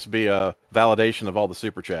 it'll just be a validation of all the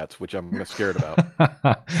super chats, which I'm scared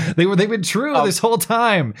about. They've been true this whole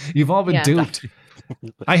time. You've all been duped.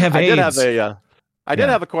 I have AIDS. I did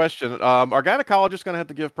have a question. Are gynecologists going to have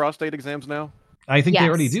to give prostate exams now? I think they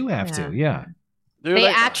already do have to. Yeah. They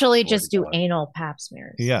actually just do anal pap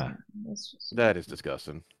smears. Yeah. That is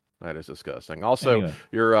disgusting. That is disgusting. Also,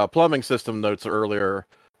 your plumbing system notes earlier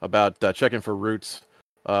about checking for roots.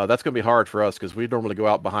 That's going to be hard for us because we normally go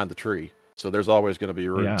out behind the tree, so there's always going to be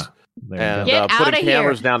roots. And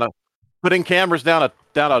putting cameras down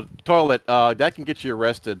a toilet that can get you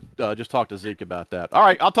arrested. Just talk to Zeke about that. All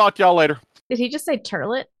right, I'll talk to y'all later. Did he just say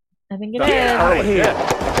turlet? I think it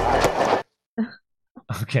is.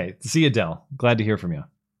 Okay. See you, Del. Glad to hear from you.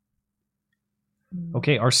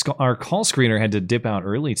 Okay, our call screener had to dip out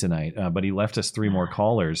early tonight, but he left us 3 more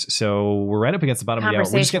callers. So we're right up against the bottom of the hour.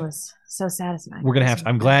 Conversation was so satisfying. We're going to have to,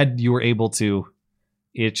 I'm glad you were able to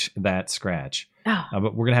itch that scratch. But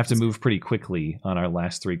we're going to have to move pretty quickly on our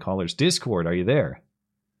last 3 callers. Discord, are you there?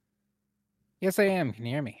 Yes, I am. Can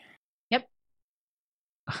you hear me? Yep.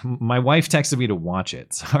 My wife texted me to watch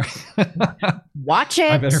it. Sorry. Watch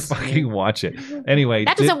it. I better fucking watch it. Anyway.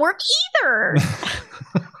 That doesn't work either.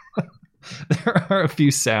 There are a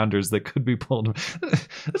few sounders that could be pulled. That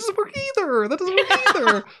doesn't work either. That doesn't work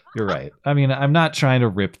either. You're right. I mean, I'm not trying to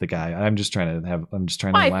rip the guy. I'm just trying to laugh.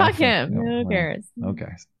 Fuck him. Who cares?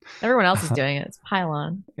 Okay. Everyone else is doing it. It's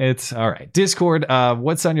pylon. It's all right. Discord.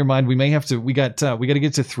 What's on your mind? We got to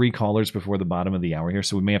get to 3 callers before the bottom of the hour here,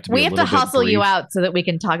 so we may have to. We have to hustle you out so that we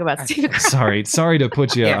can talk about Steven Crowder. Sorry to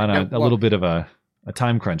put you on a little bit of a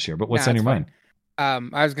time crunch here. But what's on your mind?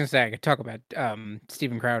 I was gonna say I could talk about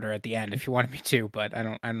Steven Crowder at the end if you wanted me to, but I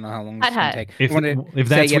don't know how long it's gonna take. If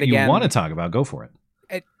that's what you want to talk about, go for it.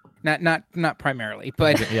 Not primarily,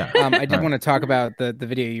 but I did want to talk about the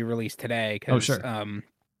video you released today because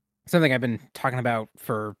something I've been talking about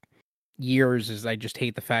for years is I just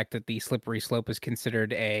hate the fact that the slippery slope is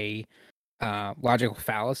considered a logical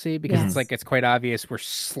fallacy because it's quite obvious we're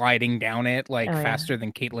sliding down it faster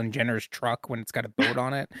than Caitlyn Jenner's truck when it's got a boat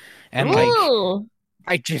on it, and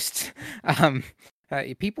I just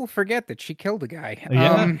people forget that she killed a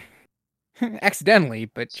guy accidentally,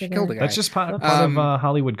 but she killed a guy. That's just part of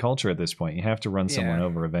Hollywood culture at this point. You have to run someone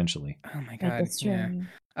over eventually. Oh my god,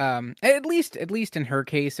 at least in her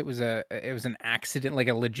case it was an accident, like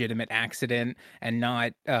a legitimate accident, and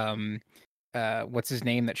not what's his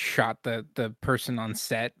name that shot the person on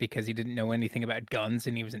set because he didn't know anything about guns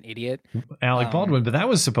and he was an idiot. Alec Baldwin, but that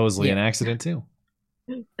was supposedly an accident too.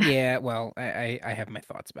 Yeah, well, I have my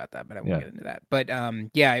thoughts about that, but I won't get into that. But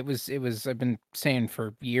it was I've been saying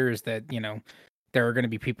for years that, there are going to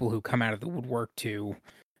be people who come out of the woodwork to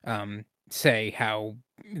say how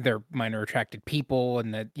they're minor attracted people,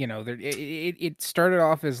 and that, it started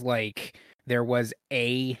off as like there was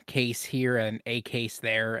a case here and a case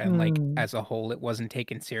there, and as a whole it wasn't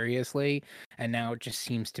taken seriously, and now it just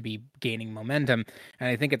seems to be gaining momentum. And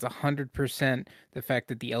I think it's 100% the fact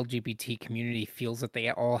that the LGBT community feels that they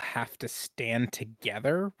all have to stand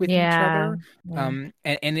together with each other. And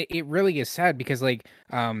it really is sad because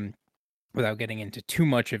without getting into too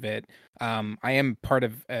much of it, I am part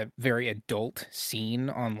of a very adult scene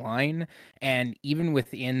online, and even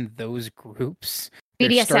within those groups,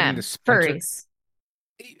 BDSM, furries.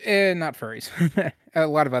 Not furries. A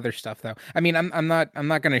lot of other stuff, though. I mean, I'm not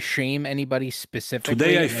going to shame anybody specifically.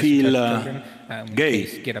 Today I feel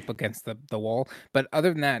gay. Get up against the wall. But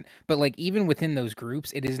other than that, even within those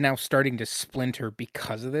groups, it is now starting to splinter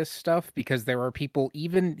because of this stuff. Because there are people,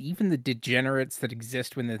 even the degenerates that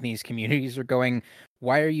exist within these communities, are going,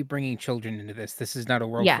 "Why are you bringing children into this? This is not a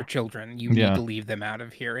world for children. You need to leave them out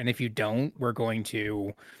of here. And if you don't, we're going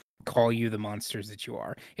to call you the monsters that you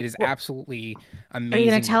are." It is absolutely amazing. Are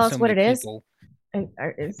you going to tell us what it is?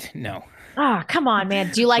 No. Oh, come on,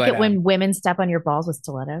 man. Do you like it when women step on your balls with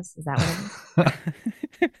stilettos? Is that what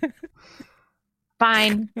it is?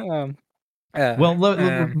 Fine. We'll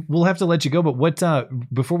have to let you go. But what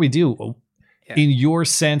before we do, in your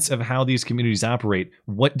sense of how these communities operate,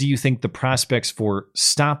 what do you think the prospects for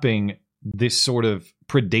stopping this sort of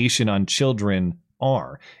predation on children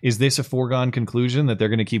are? Is this a foregone conclusion that they're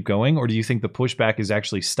going to keep going, or do you think the pushback is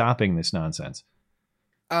actually stopping this nonsense?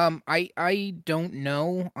 I don't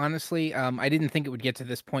know, honestly. I didn't think it would get to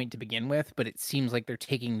this point to begin with, but it seems like they're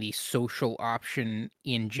taking the social option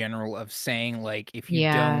in general of saying, like, if you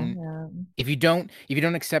don't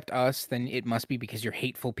accept us, then it must be because you're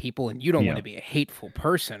hateful people and you don't want to be a hateful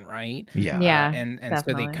person, right? And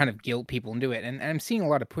so they kind of guilt people into it. And I'm seeing a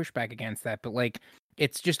lot of pushback against that, but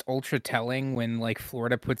it's just ultra telling when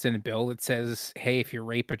Florida puts in a bill that says, hey, if you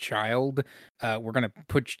rape a child, we're going to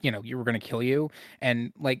we're going to kill you.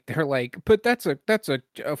 And they're like, but that's a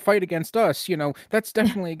fight against us. That's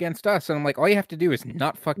definitely against us. And I'm like, all you have to do is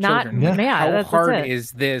not fuck children. How hard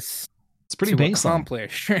is this? It's pretty to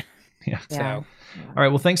accomplish. So, all right.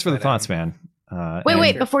 Well, thanks for the thoughts, man.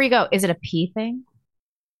 Wait, before you go, is it a pee thing?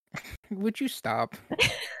 Would you stop?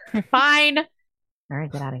 Fine. All right,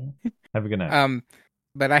 get out of here. Have a good night.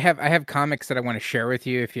 But I have comics that I want to share with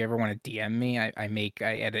you. If you ever want to DM me, I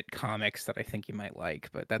edit comics that I think you might like.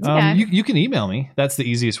 But that's you can email me. That's the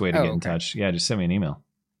easiest way to get in touch. Yeah, just send me an email.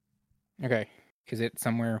 Okay. Is it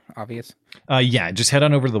somewhere obvious? Yeah, just head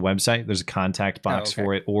on over to the website. There's a contact box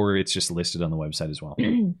for it, or it's just listed on the website as well.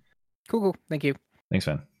 Cool. Thank you. Thanks,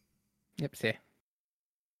 Van. Yep. See.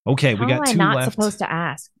 Okay, we got two not left. Supposed to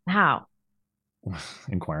ask how.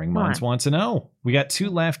 Inquiring minds want to know. We got two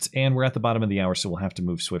left, and we're at the bottom of the hour, so we'll have to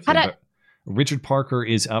move swiftly. But Richard Parker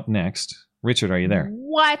is up next. Richard, are you there?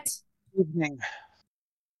 What? Evening.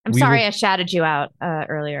 I'm sorry I shouted you out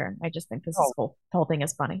earlier. I just think this whole thing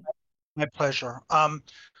is funny. My pleasure. 5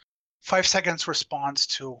 seconds response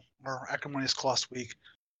to our acrimonious call last week.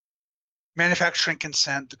 Manufacturing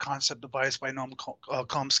consent, the concept devised by Noam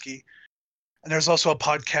Chomsky. And there's also a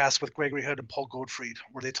podcast with Gregory Hood and Paul Goldfried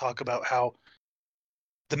where they talk about how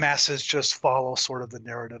the masses just follow sort of the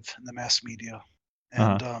narrative in the mass media.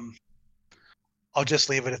 And I'll just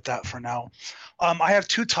leave it at that for now. I have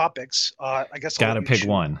two topics. I guess I'll gotta pick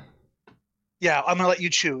one. Yeah, I'm going to let you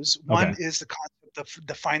choose. One is the concept of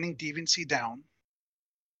defining deviancy down,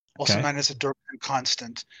 also known as a Durkheim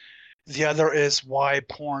constant. The other is why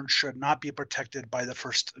porn should not be protected by the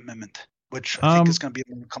First Amendment, which I think is going to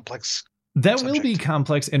be a more complex That subject. will be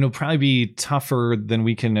complex, and it'll probably be tougher than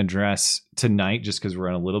we can address tonight, just because we're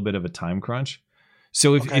on a little bit of a time crunch.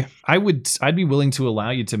 So if I'd be willing to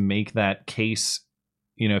allow you to make that case,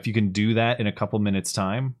 if you can do that in a couple minutes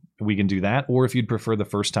time, we can do that. Or if you'd prefer the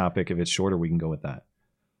first topic, if it's shorter, we can go with that.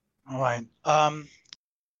 All right.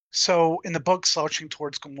 So in the book Slouching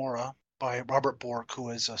Towards Gomorrah by Robert Bork,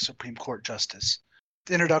 who is a Supreme Court justice,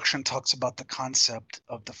 the introduction talks about the concept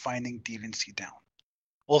of defining deviancy down,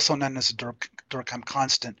 also known as a Durkheim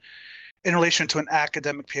constant, in relation to an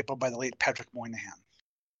academic paper by the late Patrick Moynihan.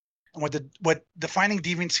 And what defining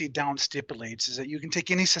deviancy down stipulates is that you can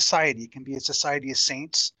take any society. It can be a society of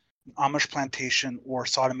saints, an Amish plantation, or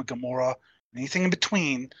Sodom and Gomorrah, anything in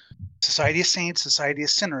between, society of saints, society of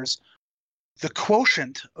sinners. The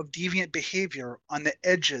quotient of deviant behavior on the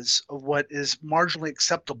edges of what is marginally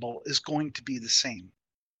acceptable is going to be the same.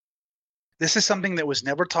 This is something that was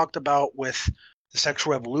never talked about with the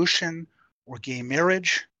sexual revolution or gay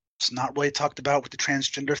marriage. It's not really talked about with the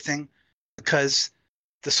transgender thing, because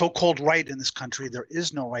the so-called right in this country, there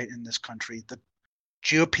is no right in this country. The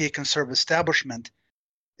GOP conservative establishment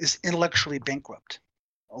is intellectually bankrupt.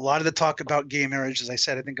 A lot of the talk about gay marriage, as I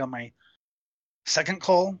said, I think on my second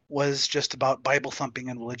call, was just about Bible thumping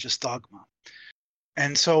and religious dogma.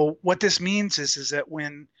 And so what this means is that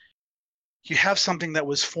when you have something that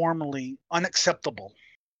was formerly unacceptable,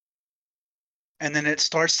 and then it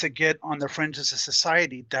starts to get on the fringes of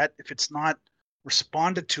society, that if it's not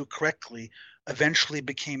responded to correctly, eventually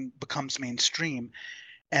becomes mainstream.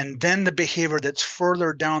 And then the behavior that's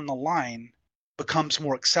further down the line becomes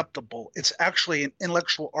more acceptable. It's actually an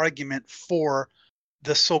intellectual argument for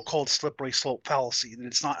the so-called slippery slope fallacy, that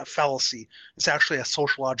it's not a fallacy, it's actually a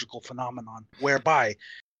sociological phenomenon, whereby,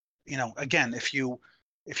 again, if you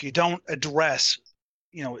don't address,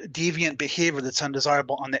 deviant behavior that's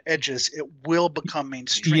undesirable on the edges, it will become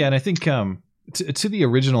mainstream. Yeah, and I think to the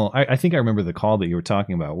original, I think I remember the call that you were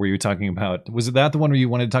talking about, where you were talking about, was it that the one where you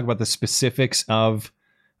wanted to talk about the specifics of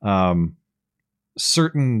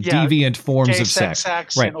certain deviant forms of sex,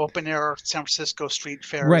 right? And open air San Francisco street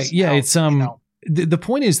fairs, right? Yeah, it's The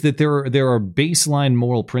point is that there are baseline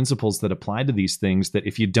moral principles that apply to these things that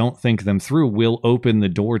if you don't think them through will open the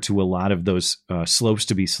door to a lot of those slopes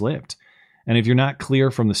to be slipped. And if you're not clear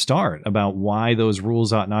from the start about why those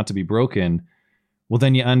rules ought not to be broken, well,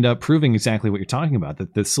 then you end up proving exactly what you're talking about,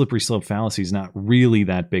 that the slippery slope fallacy is not really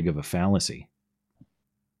that big of a fallacy.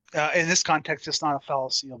 In this context, it's not a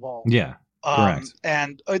fallacy at all. Yeah, correct.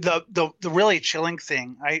 And the really chilling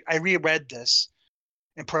thing, I reread this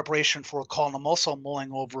in preparation for a call, and I'm also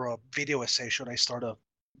mulling over a video essay. Should I start a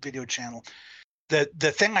video channel? The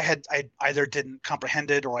thing I either didn't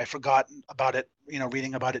comprehend it or I forgot about it,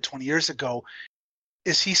 reading about it 20 years ago,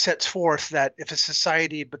 is he sets forth that if a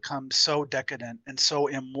society becomes so decadent and so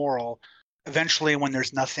immoral, eventually when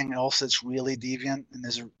there's nothing else that's really deviant,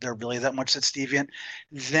 and there really that much that's deviant,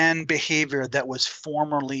 then behavior that was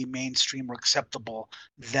formerly mainstream or acceptable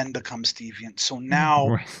then becomes deviant. So now,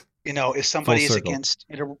 right. If somebody is against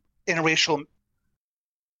interracial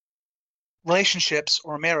relationships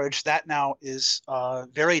or marriage, that now is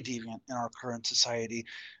very deviant in our current society.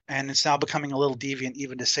 And it's now becoming a little deviant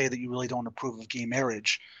even to say that you really don't approve of gay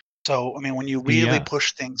marriage. So, when you really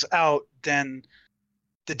push things out, then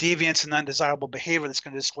the deviance and undesirable behavior that's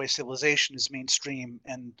going to destroy civilization is mainstream.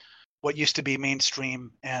 And what used to be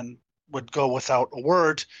mainstream and would go without a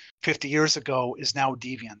word 50 years ago is now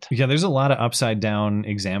deviant. Yeah, there's a lot of upside down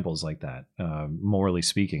examples like that. Morally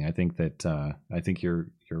speaking, I think you're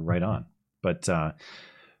right on. But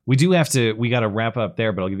we got to wrap up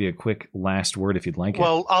there, but I'll give you a quick last word if you'd like.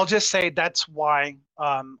 Well, I'll just say that's why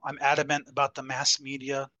I'm adamant about the mass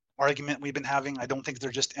media argument we've been having. I don't think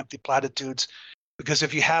they're just empty platitudes, because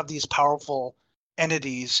if you have these powerful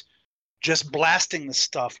entities just blasting the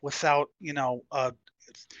stuff without,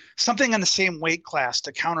 something in the same weight class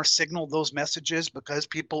to counter signal those messages, because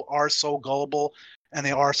people are so gullible and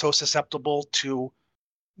they are so susceptible to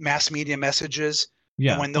mass media messages.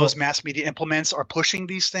 Yeah. And when those mass media implements are pushing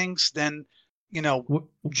these things, then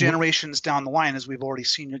generations down the line, as we've already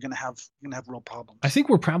seen, you're going to have real problems. I think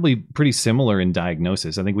we're probably pretty similar in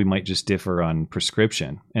diagnosis. I think we might just differ on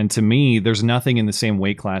prescription. And to me, there's nothing in the same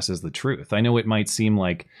weight class as the truth. I know it might seem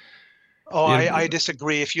like. Oh, I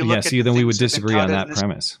disagree. If you look at then we would disagree on that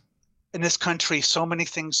premise. In this country, so many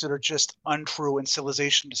things that are just untrue and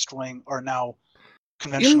civilization destroying are now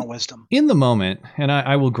conventional wisdom. In the moment, and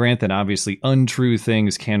I will grant that obviously untrue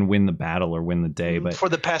things can win the battle or win the day. But for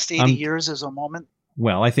the past 80 years as a moment?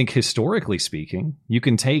 Well, I think historically speaking, you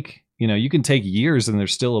can take years and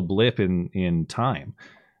there's still a blip in time.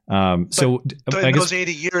 So I guess those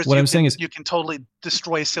 80 years, what I'm saying is you can totally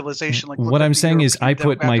destroy civilization. Like what I'm saying is I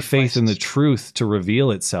put my faith in the truth to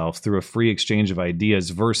reveal itself through a free exchange of ideas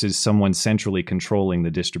versus someone centrally controlling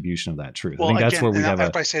the distribution of that truth. Well, I think that's where we have.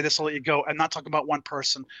 After I say this, I'll let you go. I'm not talking about one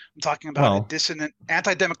person. I'm talking about a dissonant,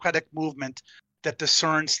 anti-democratic movement that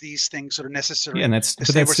discerns these things that are necessary. Yeah, and that's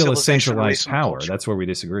still a centralized power. Culture. That's where we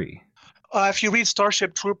disagree. If you read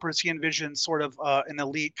Starship Troopers, he envisions sort of an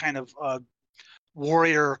elite kind of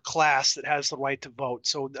warrior class that has the right to vote.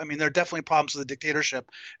 So, I mean, there are definitely problems with the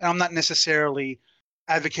dictatorship, and I'm not necessarily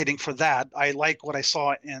advocating for that. I like what I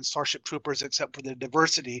saw in Starship Troopers, except for the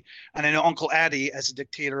diversity. And I know Uncle Addy, as a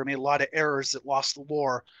dictator, made a lot of errors that lost the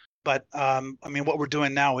war. But I mean, what we're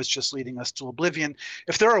doing now is just leading us to oblivion.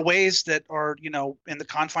 If there are ways that are, in the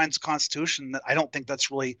confines of the Constitution, that I don't think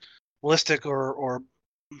that's really realistic or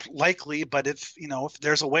likely, but if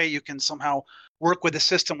there's a way you can somehow work with the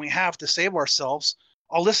system we have to save ourselves,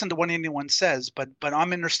 I'll listen to what anyone says, but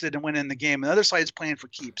I'm interested in winning the game. And the other side's playing for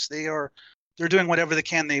keeps. They're doing whatever they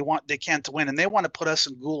can to win, and they want to put us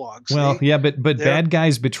in gulags. Well, but bad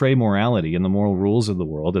guys betray morality and the moral rules of the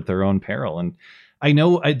world at their own peril. And I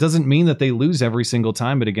know it doesn't mean that they lose every single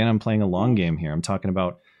time, but again, I'm playing a long game here. I'm talking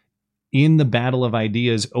about in the battle of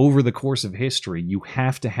ideas over the course of history, you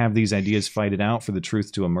have to have these ideas fight it out for the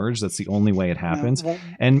truth to emerge. That's the only way it happens.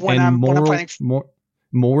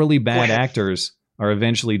 Morally bad actors are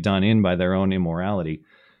eventually done in by their own immorality.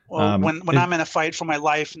 Well, when I'm in a fight for my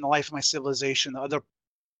life and the life of my civilization, the other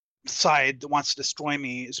side that wants to destroy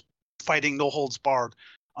me is fighting no holds barred.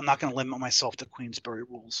 I'm not going to limit myself to Queensberry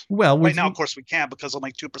rules. Well, right now, of course, we can't because I'm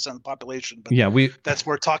like 2% of the population. But that's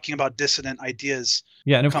where talking about dissident ideas.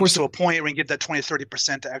 Yeah, and of course, to a point where we can get that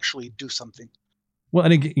 20-30% to actually do something. Well,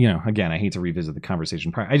 and again, I hate to revisit the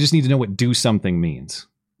conversation prior. I just need to know what "do something" means.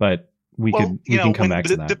 But we can come back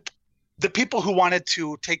to that. The people who wanted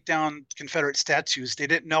to take down Confederate statues, they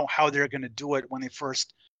didn't know how they're going to do it when they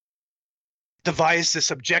first devised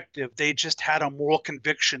this objective. They just had a moral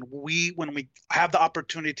conviction. When we have the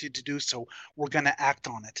opportunity to do so, we're going to act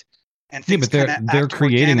on it. And but they're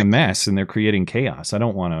creating a mess and they're creating chaos. I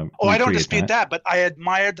don't want to. Oh, I don't dispute that, but I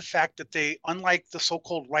admire the fact that they, unlike the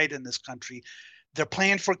so-called right in this country, they're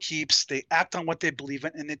playing for keeps. They act on what they believe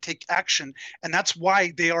in, and they take action. And that's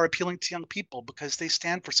why they are appealing to young people, because they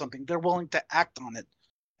stand for something. They're willing to act on it,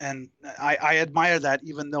 and I admire that,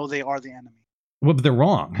 even though they are the enemy. Well, but they're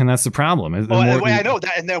wrong, and that's the problem. I know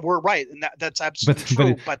that, and that we're right, and that's absolutely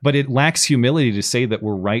true. But it lacks humility to say that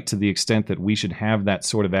we're right to the extent that we should have that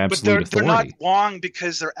sort of absolute authority. They're not wrong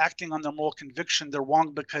because they're acting on their moral conviction. They're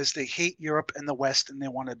wrong because they hate Europe and the West, and they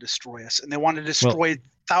want to destroy us, and they want to destroy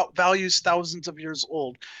values thousands of years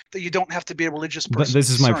old. That you don't have to be a religious person. But this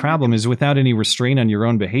is my problem: is without any restraint on your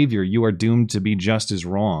own behavior, you are doomed to be just as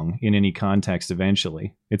wrong in any context.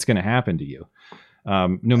 Eventually, it's going to happen to you.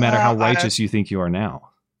 No matter how righteous you think you are now.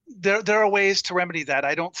 There are ways to remedy that.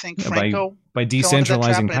 I don't think Franco by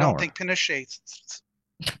decentralizing power. I don't think Pinochet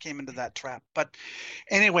came into that trap. But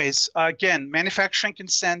anyways, again, manufacturing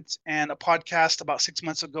consent and a podcast about 6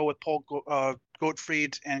 months ago with Paul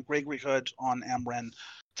Gottfried and Gregory Hood on AmRen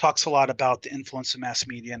talks a lot about the influence of mass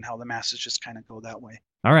media and how the masses just kind of go that way.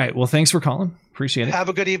 All right. Well, thanks for calling. Appreciate it. Have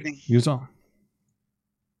a good evening. You as well.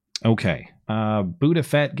 Okay. Buddha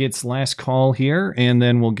Fett gets last call here, and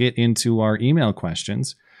then we'll get into our email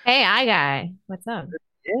questions. Hey, I guy. What's up?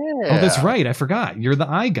 Yeah. Oh, that's right. I forgot. You're the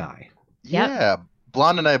I guy. Yep. Yeah.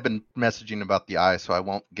 Blonde and I have been messaging about the eye, so I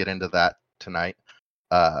won't get into that tonight.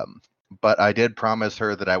 But I did promise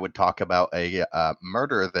her that I would talk about a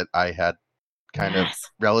murder that I had kind of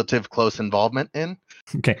relative close involvement in.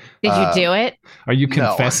 Okay. Did you do it? Are you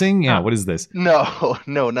confessing? No. Yeah. What is this? No,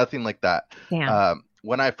 nothing like that. Damn.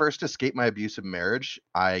 when I first escaped my abusive marriage,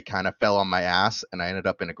 I kind of fell on my ass and I ended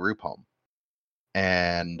up in a group home.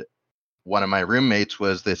 And one of my roommates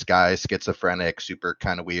was this guy, schizophrenic, super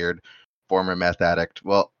kind of weird, former meth addict.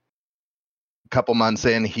 Well, a couple months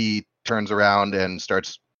in, he turns around and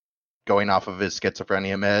starts going off of his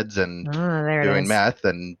schizophrenia meds and doing meth.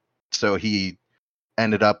 And so he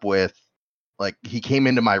ended up with, like, he came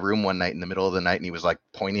into my room one night in the middle of the night and he was like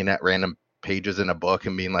pointing at random pages in a book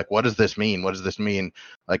and being like, what does this mean? What does this mean?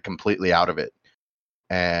 Like, completely out of it.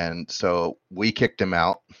 And so we kicked him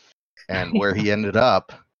out, and where he ended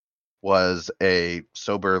up was a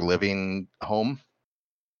sober living home.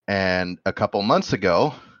 And a couple months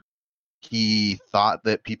ago, he thought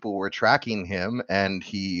that people were tracking him, and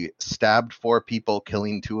he stabbed 4 people,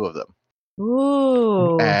 killing 2 of them.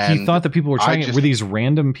 Ooh. And he thought that people were tracking. Were these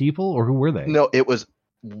random people, or who were they? No, it was.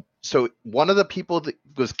 So one of the people that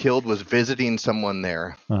was killed was visiting someone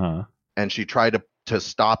there, and she tried to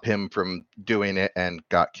stop him from doing it and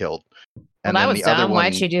got killed. And that then was the dumb. other one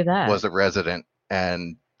Why'd she do that? was a resident,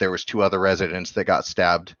 and there was 2 other residents that got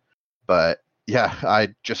stabbed. But yeah, I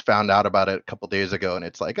just found out about it a couple days ago, and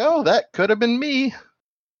it's like, oh, that could have been me.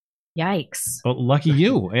 Yikes! Well, lucky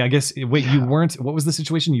you. I guess. Wait, you weren't. What was the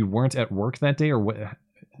situation? You weren't at work that day, or what?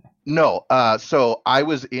 No. So I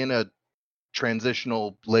was in a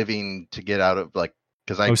transitional living to get out of, like,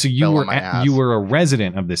 because I so you were you were a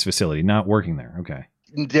resident of this facility, not working there. Okay.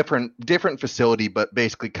 Different facility, but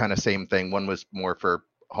basically kind of same thing. One was more for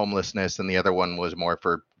homelessness and the other one was more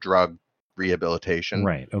for drug rehabilitation.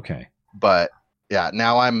 Right. Okay. But yeah,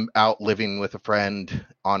 now I'm out living with a friend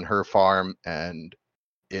on her farm, and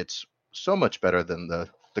it's so much better than the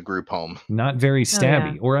group home. Not very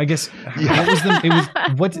stabby. Or I guess what was it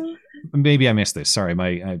was what maybe I missed this. Sorry,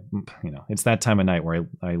 it's that time of night where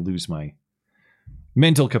I lose my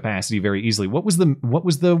mental capacity very easily. What was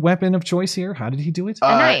the weapon of choice here? How did he do it?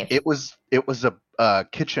 A knife. It was a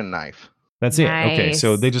kitchen knife. That's it. Okay,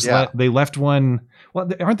 so they just left one. Well,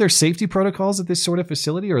 aren't there safety protocols at this sort of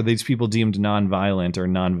facility, or are these people deemed non-violent or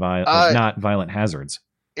not violent hazards?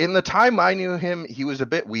 In the time I knew him, he was a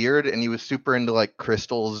bit weird, and he was super into like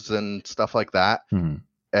crystals and stuff like that. Mm-hmm.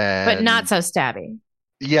 But not so stabby.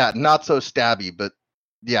 Yeah, not so stabby, but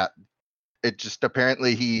yeah, it just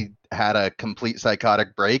apparently he had a complete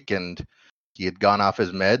psychotic break, and he had gone off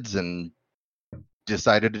his meds and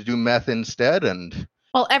decided to do meth instead. And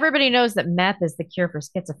well, everybody knows that meth is the cure for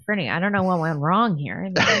schizophrenia. I don't know what went wrong here.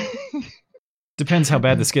 Depends how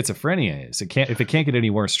bad the schizophrenia is. If it can't get any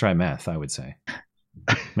worse, try meth, I would say.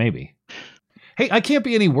 Maybe. Hey, I can't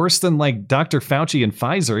be any worse than like Dr. Fauci and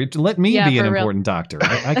Pfizer. Let me be an important doctor.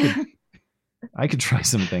 I could try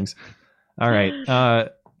some things. All right.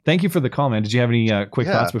 Thank you for the call, man. Did you have any quick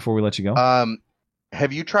thoughts before we let you go?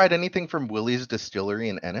 Have you tried anything from Willie's Distillery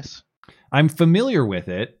in Ennis? I'm familiar with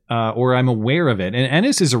it, or I'm aware of it. And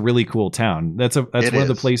Ennis is a really cool town. That's one of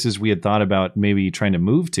the places we had thought about maybe trying to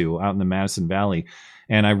move to out in the Madison Valley.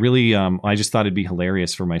 And I really, I just thought it'd be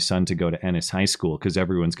hilarious for my son to go to Ennis High School because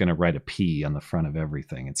everyone's going to write a P on the front of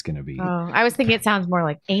everything. It's going to be. Oh, I was thinking it sounds more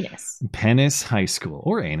like anus. Pennis High School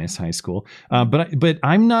or Anus High School. But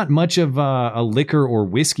I'm not much of a liquor or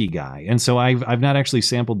whiskey guy, and so I've not actually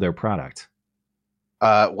sampled their product.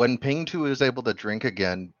 When Ping 2 is able to drink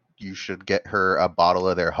again, you should get her a bottle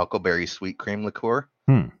of their Huckleberry Sweet Cream liqueur.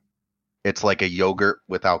 It's like a yogurt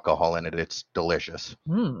with alcohol in it. It's delicious.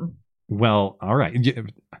 Well, all right.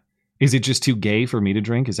 Is it just too gay for me to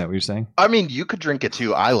drink? Is that what you're saying? I mean, you could drink it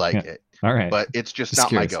too. I like it. All right. But it's just not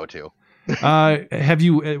curious. My go-to. Have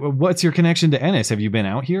you? What's your connection to Ennis? Have you been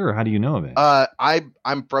out here, or how do you know of it?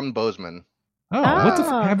 I'm from Bozeman.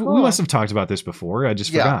 Cool. We must have talked about this before. I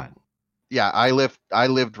just forgot. Yeah, I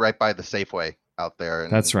lived right by the Safeway out there.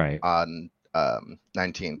 That's right. On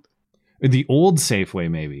 19th. The old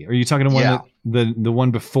Safeway, maybe. Are you talking to one the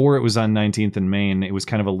one before it was on 19th and Main? It was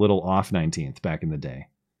kind of a little off 19th back in the day.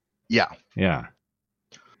 Yeah. Yeah.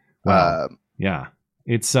 Wow. Yeah.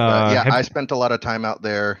 It's I spent a lot of time out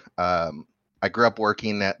there. I grew up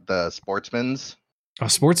working at the Sportsman's. Oh,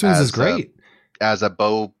 Sportsman's is great. As a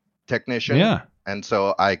bow technician. Yeah. And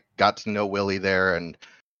so I got to know Willie there, and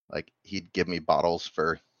like he'd give me bottles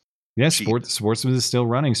for. Yes, Sportsman's is still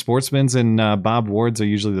running. Sportsman's and Bob Ward's are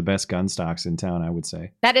usually the best gun stocks in town, I would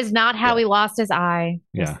say. That is not how he lost his eye.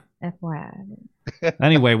 Yeah. FYI.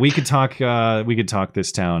 Anyway, we could talk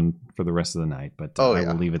this town for the rest of the night, but I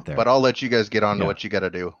will leave it there. But I'll let you guys get on to what you got to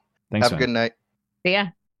do. Thanks, Have a good night. See ya.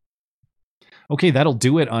 Okay, that'll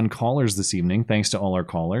do it on callers this evening. Thanks to all our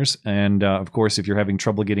callers. And of course, if you're having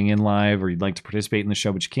trouble getting in live or you'd like to participate in the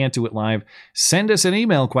show, but you can't do it live, send us an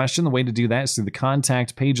email question. The way to do that is through the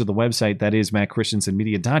contact page of the website. That is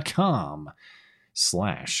mattchristiansenmedia.com.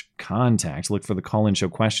 /contact. Look for the call-in show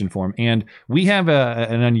question form. And we have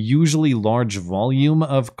an unusually large volume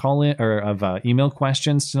of email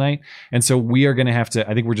questions tonight. And so we are going to have to,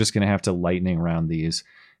 I think we're just going to have to lightning round these.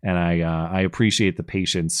 And I appreciate the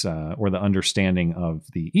patience or the understanding of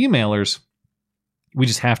the emailers. We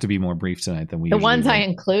just have to be more brief tonight than we the usually ones do. I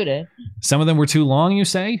included. Some of them were too long, you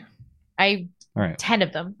say? All right. 10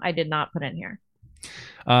 of them I did not put in here.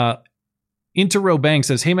 Intero Bang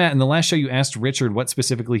says, hey, Matt, in the last show you asked Richard what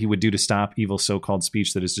specifically he would do to stop evil so-called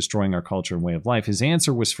speech that is destroying our culture and way of life. His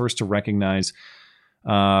answer was first to recognize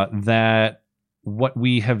that what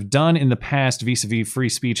we have done in the past vis-a-vis free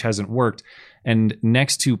speech hasn't worked, and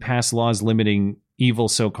next to pass laws limiting evil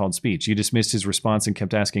so-called speech. You dismissed his response and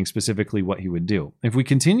kept asking specifically what he would do. If we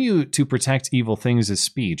continue to protect evil things as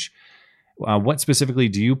speech, what specifically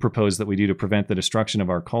do you propose that we do to prevent the destruction of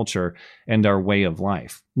our culture and our way of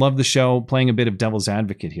life? Love the show, playing a bit of devil's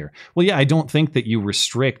advocate here. Well, yeah, I don't think that you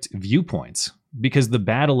restrict viewpoints, because the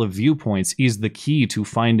battle of viewpoints is the key to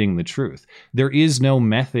finding the truth. There is no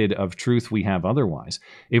method of truth we have otherwise.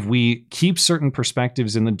 If we keep certain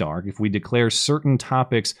perspectives in the dark, if we declare certain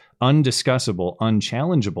topics undiscussable,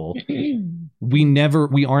 unchallengeable,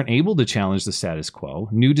 we aren't able to challenge the status quo.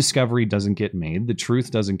 New discovery doesn't get made. The truth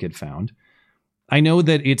doesn't get found. I know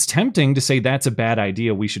that it's tempting to say that's a bad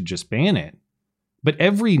idea, we should just ban it. But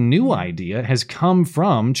every new idea has come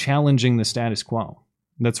from challenging the status quo.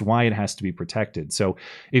 That's why it has to be protected. So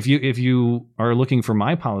if you are looking for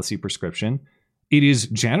my policy prescription, it is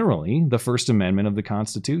generally the First Amendment of the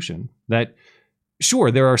Constitution. That,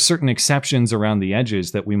 sure, there are certain exceptions around the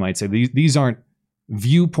edges that we might say these aren't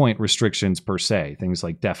viewpoint restrictions per se, things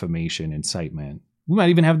like defamation, incitement. We might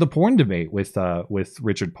even have the porn debate with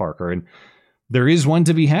Richard Parker, and there is one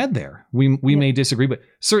to be had there. We may disagree, but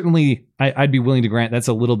certainly I'd be willing to grant that's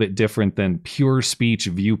a little bit different than pure speech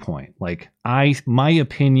viewpoint. Like my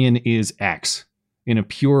opinion is X in a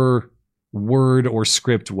pure word or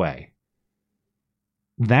script way.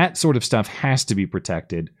 That sort of stuff has to be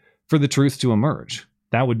protected for the truth to emerge.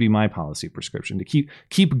 That would be my policy prescription, to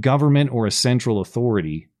keep government or a central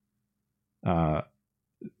authority,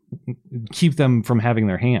 keep them from having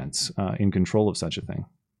their hands in control of such a thing.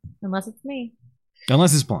 Unless it's me.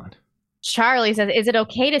 Unless it's blonde. Charlie says, is it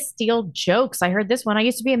okay to steal jokes? I heard this one. I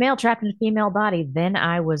used to be a male trapped in a female body. Then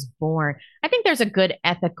I was born. I think there's a good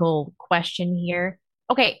ethical question here.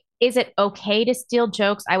 Okay, is it okay to steal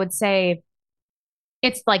jokes? I would say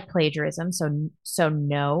it's like plagiarism, so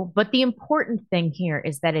no. But the important thing here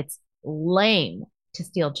is that it's lame to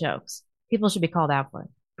steal jokes. People should be called out for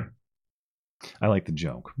it. I like the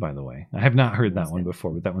joke, by the way. I have not heard that one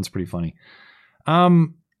before, but that one's pretty funny.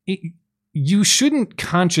 You shouldn't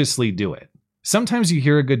consciously do it. Sometimes you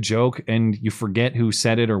hear a good joke and you forget who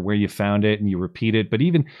said it or where you found it and you repeat it. But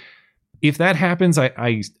even if that happens,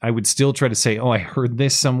 I would still try to say, oh, I heard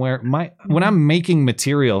this somewhere. When I'm making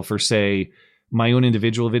material for, say, my own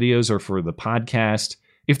individual videos or for the podcast,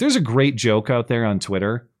 if there's a great joke out there on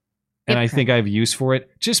Twitter and I think I have use for it,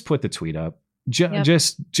 just put the tweet up.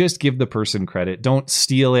 Just give the person credit. Don't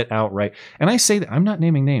steal it outright. And I say that I'm not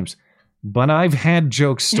naming names. But I've had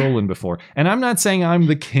jokes stolen before. And I'm not saying I'm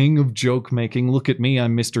the king of joke making. Look at me,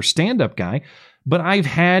 I'm Mr. Stand-Up Guy. But I've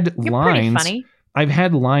had I've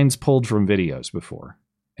had lines pulled from videos before.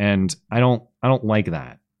 And I don't like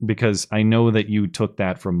that, because I know that you took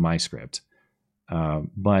that from my script.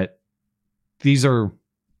 But these are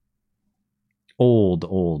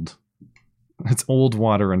old. It's old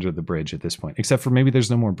water under the bridge at this point. Except for maybe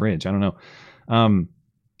there's no more bridge. I don't know.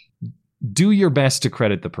 Do your best to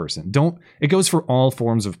credit the person. It goes for all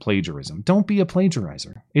forms of plagiarism. Don't be a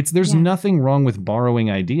plagiarizer. There's nothing wrong with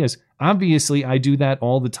borrowing ideas. Obviously, I do that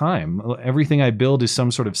all the time. Everything I build is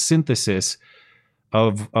some sort of synthesis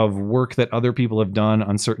of work that other people have done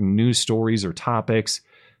on certain news stories or topics.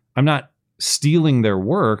 I'm not stealing their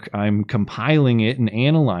work. I'm compiling it and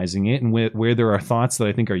analyzing it. And where there are thoughts that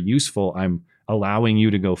I think are useful, I'm allowing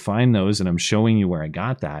you to go find those, and I'm showing you where I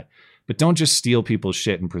got that. But don't just steal people's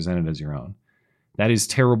shit and present it as your own. That is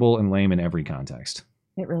terrible and lame in every context.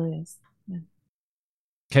 It really is. Yeah.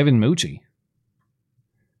 Kevin Mucci.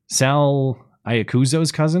 Sal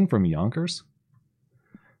Ayacuzo's cousin from Yonkers?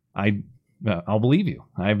 I'll believe you.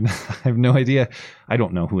 I have no idea. I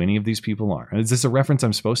don't know who any of these people are. Is this a reference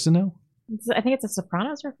I'm supposed to know? I think it's a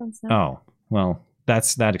Sopranos reference now. Oh, well,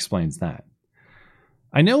 that explains that.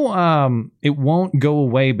 I know it won't go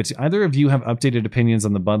away, but either of you have updated opinions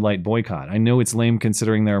on the Bud Light boycott. I know it's lame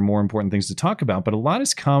considering there are more important things to talk about, but a lot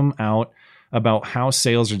has come out about how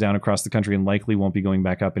sales are down across the country and likely won't be going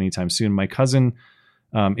back up anytime soon. My cousin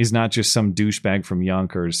is not just some douchebag from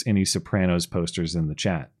Yonkers, any Sopranos posters in the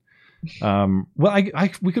chat. Well,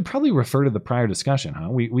 we could probably refer to the prior discussion, huh?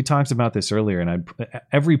 We talked about this earlier, and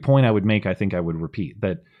every point I would make, I think I would repeat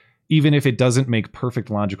that even if it doesn't make perfect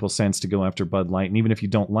logical sense to go after Bud Light, and even if you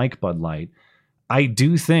don't like Bud Light, I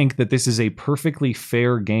do think that this is a perfectly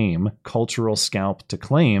fair game, cultural scalp to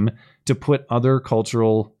claim, to put other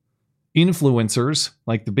cultural influencers,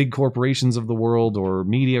 like the big corporations of the world or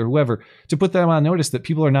media or whoever, to put them on notice that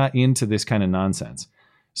people are not into this kind of nonsense.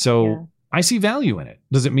 So yeah. I see value in it.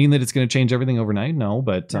 Does it mean that it's going to change everything overnight? No,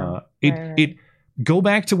 but it go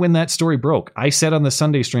back to when that story broke. I said on the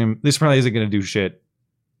Sunday stream, this probably isn't going to do shit.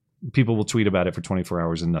 People will tweet about it for 24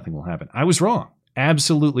 hours and nothing will happen. I was wrong.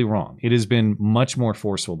 Absolutely wrong. It has been much more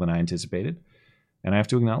forceful than I anticipated. And I have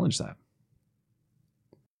to acknowledge that.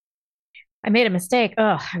 I made a mistake.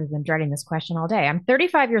 Ugh, I've been dreading this question all day. I'm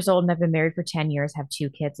 35 years old and I've been married for 10 years, have 2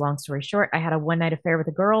 kids. Long story short, I had a one-night affair with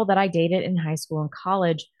a girl that I dated in high school and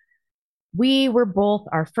college. We were both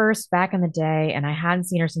our first back in the day, and I hadn't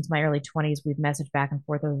seen her since my early 20s. We've messaged back and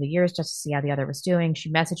forth over the years just to see how the other was doing. She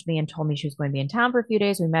messaged me and told me she was going to be in town for a few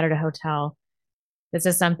days. We met at a hotel. This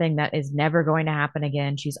is something that is never going to happen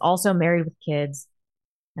again. She's also married with kids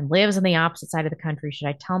and lives on the opposite side of the country. Should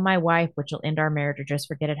I tell my wife, which will end our marriage, or just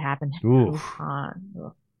forget it happened? I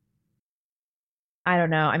don't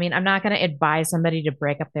know. I mean, I'm not going to advise somebody to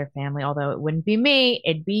break up their family, although it wouldn't be me.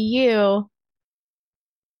 It'd be you.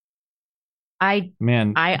 I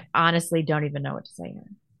honestly don't even know what to say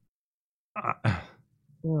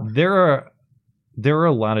here. There are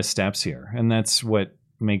a lot of steps here, and that's what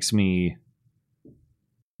makes me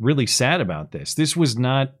really sad about this. This was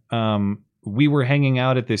not, we were hanging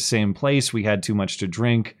out at this same place. We had too much to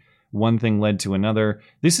drink. One thing led to another.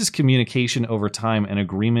 This is communication over time and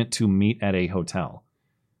agreement to meet at a hotel.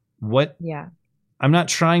 Yeah. I'm not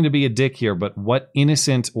trying to be a dick here, but what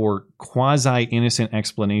innocent or quasi-innocent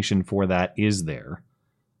explanation for that is there?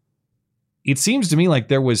 It seems to me like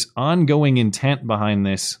there was ongoing intent behind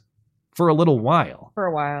this for a little while. For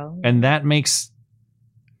a while. And that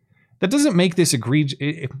doesn't make this egregious.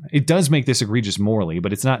 It does make this egregious morally,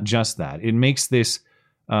 but it's not just that. It makes this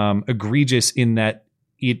egregious in that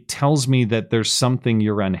it tells me that there's something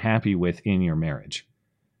you're unhappy with in your marriage.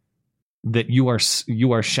 That you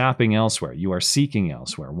are shopping elsewhere. You are seeking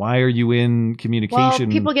elsewhere. Why are you in communication?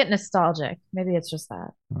 Well, people get nostalgic. Maybe it's just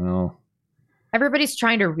that. Well, everybody's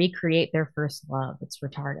trying to recreate their first love. It's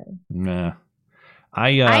retarded. Nah.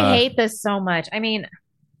 I hate this so much. I mean,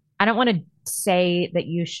 I don't want to say that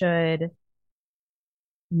you should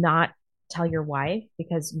not tell your wife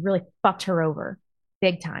because you really fucked her over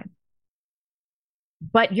big time.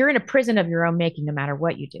 But you're in a prison of your own making no matter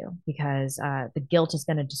what you do, because the guilt is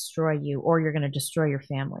going to destroy you, or you're going to destroy your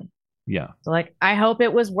family. Yeah. So, like, I hope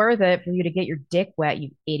it was worth it for you to get your dick wet, you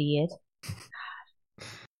idiot.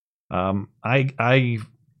 I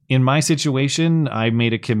in my situation, I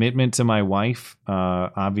made a commitment to my wife,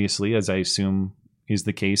 obviously, as I assume is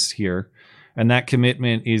the case here. And that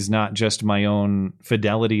commitment is not just my own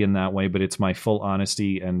fidelity in that way, but it's my full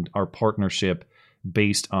honesty and our partnership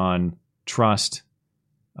based on trust.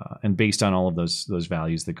 And based on all of those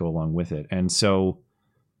values that go along with it. And so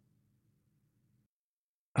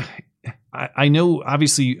I know,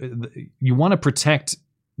 obviously, you want to protect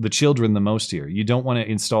the children the most here. You don't want to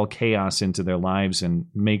install chaos into their lives and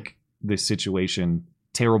make this situation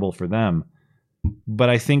terrible for them. But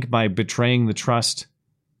I think by betraying the trust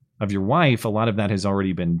of your wife, a lot of that has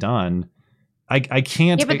already been done. I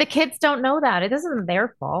can't... Yeah, but the kids don't know that. It isn't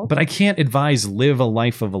their fault. But I can't advise live a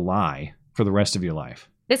life of a lie for the rest of your life.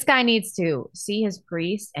 This guy needs to see his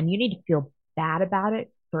priest, and you need to feel bad about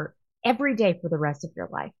it for every day for the rest of your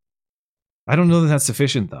life. I don't know that that's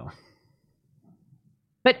sufficient, though.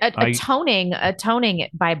 But atoning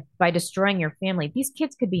it by destroying your family, these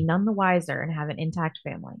kids could be none the wiser and have an intact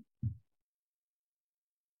family.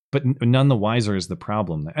 But none the wiser is the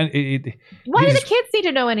problem. Why do the kids need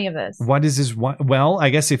to know any of this? What is his? Well, I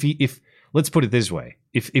guess if let's put it this way,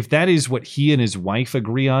 if that is what he and his wife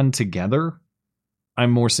agree on together,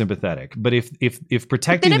 I'm more sympathetic. But if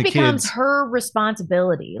protecting the kids, then it becomes her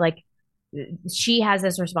responsibility. Like, she has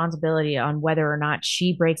this responsibility on whether or not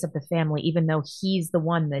she breaks up the family, even though he's the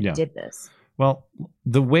one that did this. Well,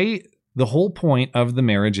 the whole point of the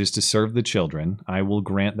marriage is to serve the children. I will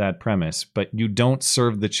grant that premise, but you don't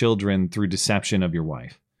serve the children through deception of your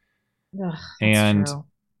wife. Ugh, and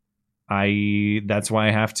true. That's why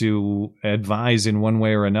I have to advise in one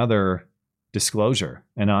way or another disclosure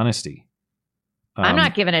and honesty. I'm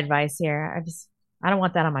not giving advice here. I don't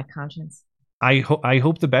want that on my conscience. I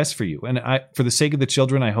hope the best for you. And for the sake of the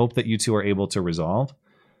children, I hope that you two are able to resolve.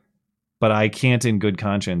 But I can't in good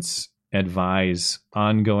conscience advise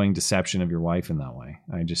ongoing deception of your wife in that way.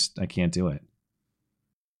 I can't do it.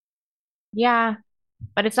 Yeah,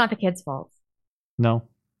 but it's not the kid's fault. No,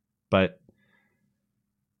 but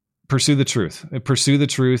pursue the truth. Pursue the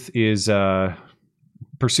truth is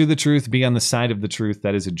pursue the truth. Be on the side of the truth.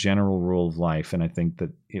 That is a general rule of life, and I think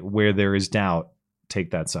that where there is doubt,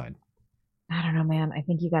 take that side. I don't know, man. I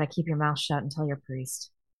think you got to keep your mouth shut and tell your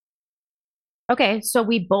priest. Okay, so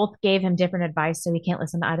we both gave him different advice, so he can't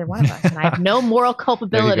listen to either one of us. And I have no moral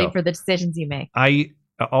culpability for the decisions you make.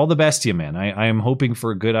 All the best to you, man. I am hoping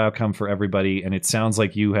for a good outcome for everybody, and it sounds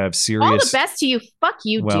like you have serious... All the best to you. Fuck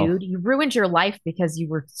you, dude. You ruined your life because you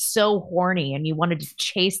were so horny and you wanted to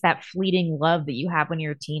chase that fleeting love that you have when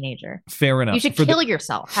you're a teenager. Fair enough. You should kill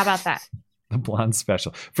yourself. How about that? The blonde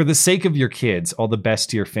special. For the sake of your kids, all the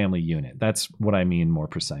best to your family unit. That's what I mean more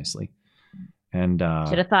precisely. And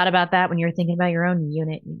should have thought about that when you were thinking about your own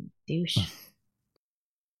unit, you douche.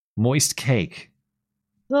 Moist cake.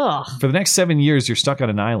 Ugh. For the next 7 years, you're stuck on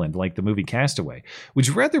an island like the movie Castaway. Would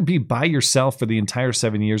you rather be by yourself for the entire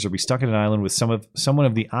 7 years or be stuck on an island with someone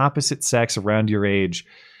of the opposite sex around your age,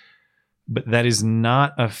 but that is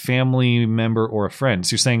not a family member or a friend?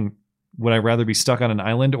 So you're saying, would I rather be stuck on an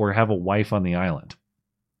island or have a wife on the island?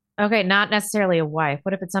 Okay, not necessarily a wife.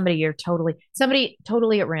 What if it's somebody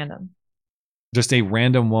totally at random? Just a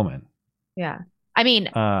random woman. Yeah. I mean,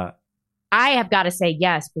 I have got to say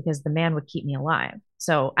yes because the man would keep me alive.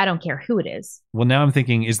 So I don't care who it is. Well, now I'm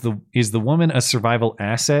thinking, is the woman a survival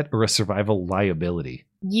asset or a survival liability?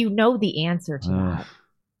 You know the answer to that.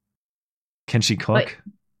 Can she cook?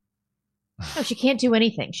 No, she can't do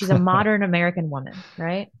anything. She's a modern American woman,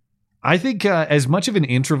 right? I think as much of an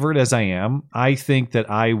introvert as I am, I think that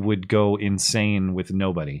I would go insane with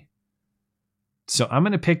nobody. So I'm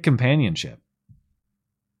going to pick companionship.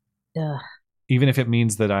 Ugh. Even if it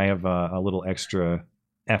means that I have a little extra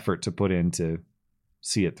effort to put in to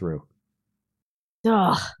see it through.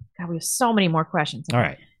 Ugh. God, we have so many more questions. All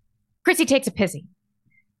right. Chrissy takes a pissy.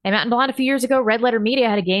 Hey, Matt and Blonde, a few years ago, Red Letter Media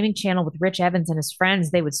had a gaming channel with Rich Evans and his friends.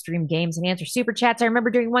 They would stream games and answer super chats. I remember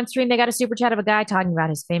during one stream, they got a super chat of a guy talking about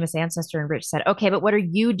his famous ancestor, and Rich said, okay, but what are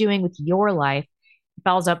you doing with your life? He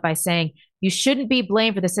follows up by saying, you shouldn't be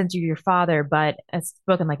blamed for the sins of your father, but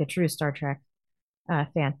spoken like a true Star Trek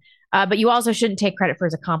fan. But you also shouldn't take credit for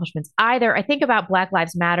his accomplishments either. I think about Black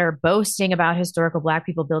Lives Matter boasting about historical Black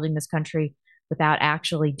people building this country without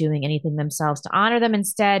actually doing anything themselves to honor them.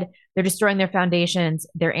 Instead, they're destroying their foundations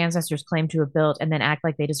their ancestors claim to have built and then act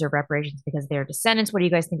like they deserve reparations because they're descendants. What do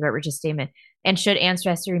you guys think about Rich's statement? And should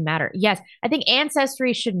ancestry matter? Yes, I think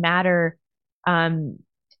ancestry should matter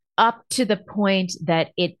up to the point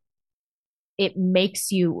that it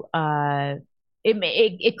makes you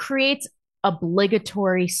it creates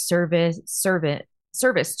obligatory service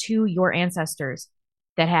to your ancestors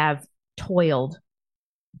that have toiled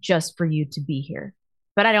just for you to be here.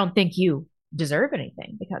 But I don't think you deserve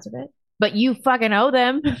anything because of it. But you fucking owe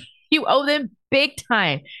them. You owe them big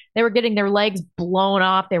time. They were getting their legs blown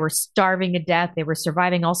off. They were starving to death. They were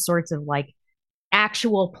surviving all sorts of like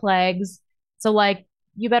actual plagues. So like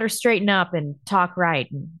you better straighten up and talk right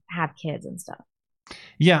and have kids and stuff.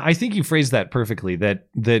 Yeah, I think you phrased that perfectly. That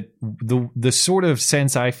the sort of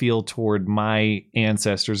sense I feel toward my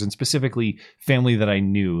ancestors and specifically family that I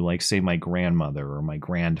knew, like say my grandmother or my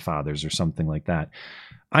grandfathers or something like that.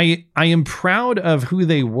 I am proud of who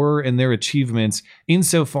they were and their achievements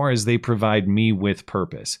insofar as they provide me with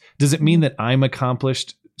purpose. Does it mean that I'm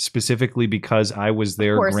accomplished specifically because I was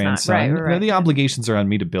their grandson? Right. The obligations are on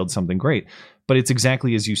me to build something great. But it's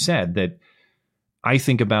exactly as you said, that I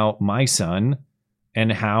think about my son and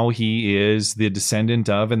how he is the descendant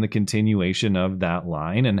of and the continuation of that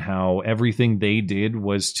line, and how everything they did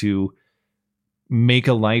was to make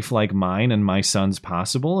a life like mine and my son's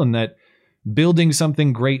possible, and that building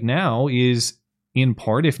something great now is in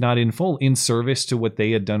part, if not in full, in service to what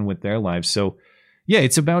they had done with their lives. So yeah,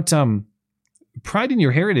 it's about pride in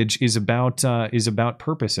your heritage is about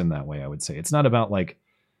purpose in that way, I would say. It's not about like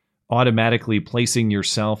automatically placing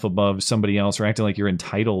yourself above somebody else or acting like you're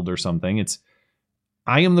entitled or something.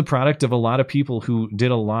 I am the product of a lot of people who did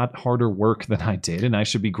a lot harder work than I did, and I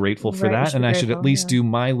should be grateful for that. And I should at least do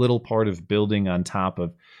my little part of building on top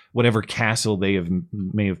of whatever castle they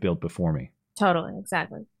may have built before me. Totally,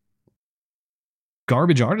 exactly.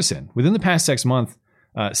 Garbage artisan. Within the past 6 months,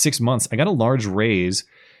 I got a large raise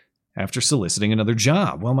after soliciting another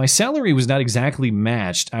job. While my salary was not exactly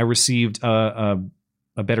matched, I received a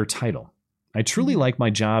better title. I truly like my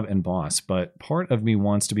job and boss, but part of me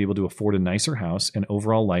wants to be able to afford a nicer house and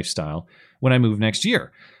overall lifestyle when I move next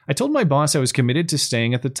year. I told my boss I was committed to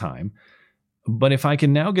staying at the time, But if I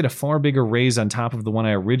can now get a far bigger raise on top of the one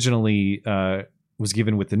I originally was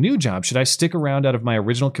given with the new job, should I stick around out of my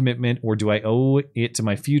original commitment, or do I owe it to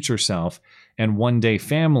my future self and one day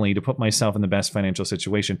family to put myself in the best financial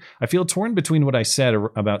situation? I feel torn between what I said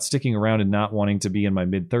about sticking around and not wanting to be in my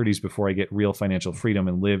mid-30s before I get real financial freedom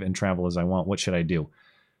and live and travel as I want. What should I do?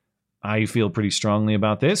 I feel pretty strongly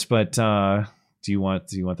about this, but do you want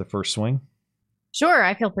the first swing? Sure,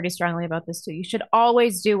 I feel pretty strongly about this too. You should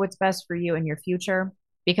always do what's best for you in your future,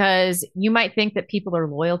 because you might think that people are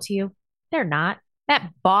loyal to you. They're not. That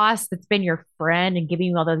boss that's been your friend and giving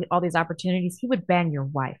you all these opportunities, he would bang your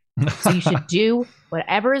wife. So you should do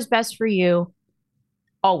whatever is best for you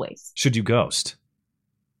always. Should you ghost?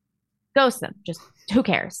 Ghost them. Just who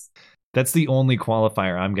cares? That's the only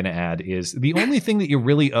qualifier I'm going to add, is the only thing that you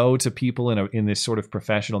really owe to people in this sort of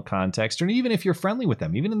professional context, or even if you're friendly with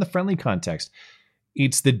them, even in the friendly context,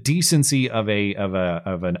 it's the decency of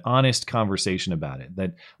an honest conversation about it.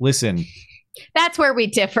 That, listen, that's where we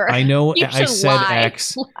differ. I know I said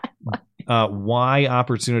X. Y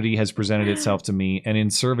opportunity has presented itself to me, and in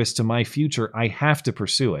service to my future, I have to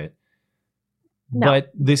pursue it. No,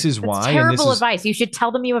 but this is why. Terrible advice. You should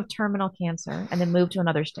tell them you have terminal cancer and then move to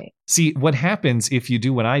another state. See, what happens if you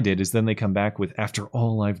do what I did is then they come back with, after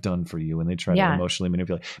all I've done for you, and they try to emotionally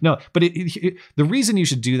manipulate. No, but the reason you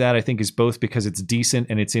should do that, I think, is both because it's decent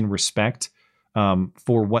and it's in respect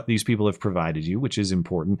for what these people have provided you, which is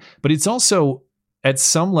important. But it's also at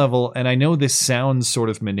some level, and I know this sounds sort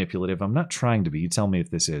of manipulative. I'm not trying to be. You tell me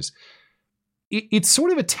if this is. It's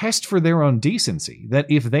sort of a test for their own decency, that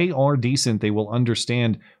if they are decent, they will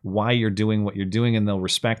understand why you're doing what you're doing, and they'll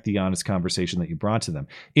respect the honest conversation that you brought to them.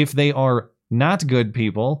 If they are not good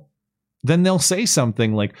people, then they'll say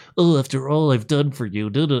something like, oh, after all I've done for you,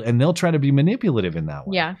 and they'll try to be manipulative in that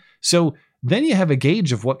way. Yeah. So then you have a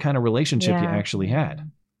gauge of what kind of relationship you actually had.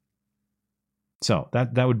 So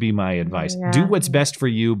that would be my advice. Yeah. Do what's best for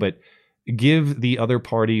you, but give the other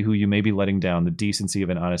party who you may be letting down the decency of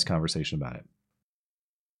an honest conversation about it.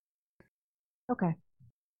 Okay.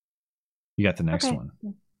 You got the next one.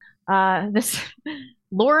 This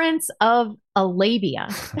Lawrence of Alabia.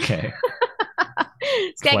 Okay.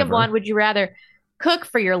 Skag and Blonde, would you rather cook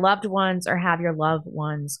for your loved ones or have your loved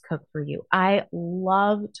ones cook for you? I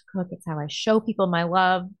love to cook. It's how I show people my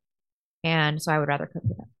love. And so I would rather cook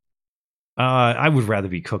for them. I would rather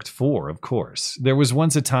be cooked for, of course. There was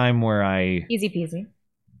once a time where Easy peasy.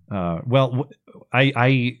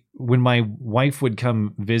 When my wife would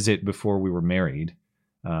come visit before we were married,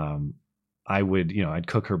 I'd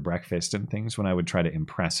cook her breakfast and things when I would try to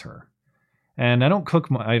impress her. And I don't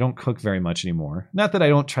cook very much anymore. Not that I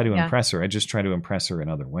don't try to impress her. I just try to impress her in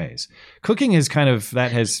other ways. Cooking is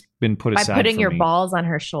that has been put aside. By putting your balls on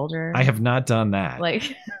her shoulder. I have not done that.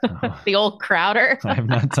 Like the old Crowder. I have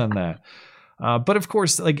not done that. But of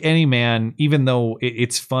course, like any man, even though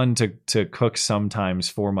it's fun to cook sometimes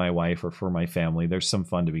for my wife or for my family, there's some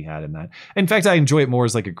fun to be had in that. In fact, I enjoy it more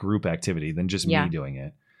as like a group activity than just me doing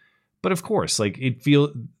it. But of course, like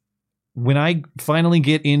when I finally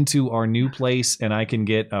get into our new place and I can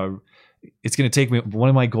get it's going to take me, one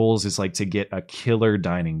of my goals is like to get a killer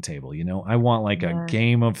dining table. I want like a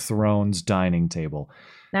Game of Thrones dining table.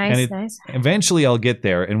 Nice. Eventually I'll get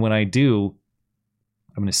there. And when I do,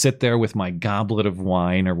 I'm going to sit there with my goblet of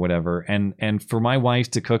wine or whatever. And for my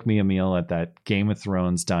wife to cook me a meal at that Game of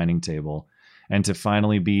Thrones dining table and to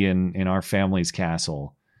finally be in our family's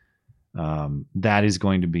castle, that is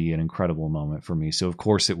going to be an incredible moment for me. So of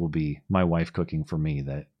course it will be my wife cooking for me.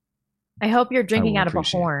 That I hope you're drinking out of a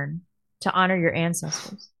horn to honor your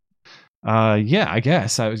ancestors. Yeah, I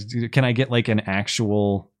guess. Can I get like an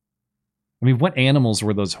actual? I mean, what animals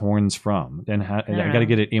were those horns from? And I got to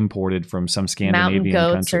get it imported from some Scandinavian mountain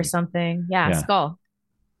goats country or something. Yeah, skull.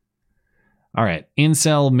 All right,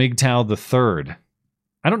 Incel MGTOW the Third.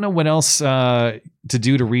 I don't know what else to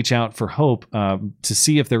do to reach out for hope, to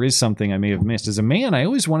see if there is something I may have missed. As a man, I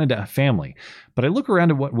always wanted a family, but I look around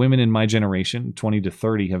at what women in my generation, 20 to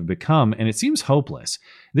 30, have become, and it seems hopeless.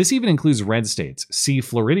 This even includes red states. See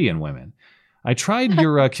Floridian women. I tried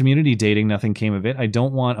your community dating. Nothing came of it. I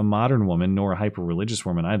don't want a modern woman, nor a hyper-religious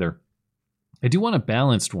woman either. I do want a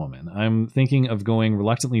balanced woman. I'm thinking of going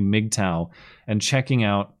reluctantly MGTOW and checking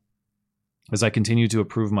out as I continue to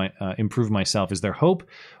improve myself. Is there hope?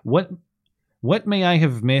 What may I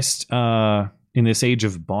have missed in this age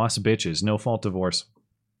of boss bitches, no-fault divorce,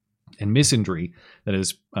 and misandry that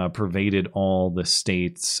has pervaded all the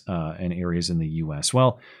states and areas in the U.S.?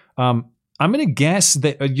 Well, I'm going to guess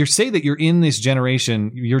that you say that you're in this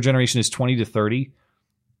generation. Your generation is 20 to 30.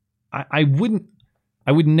 I wouldn't.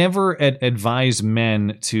 I would never advise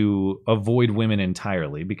men to avoid women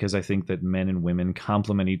entirely, because I think that men and women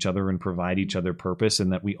complement each other and provide each other purpose,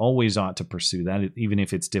 and that we always ought to pursue that, even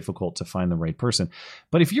if it's difficult to find the right person.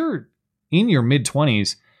 But if you're in your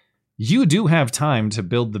mid-20s, you do have time to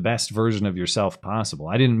build the best version of yourself possible.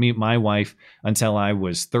 I didn't meet my wife until I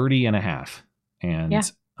was 30 and a half. And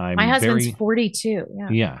my husband's 42.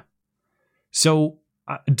 Yeah. So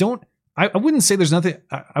I wouldn't say there's nothing.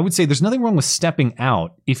 I would say there's nothing wrong with stepping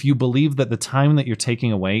out if you believe that the time that you're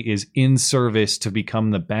taking away is in service to become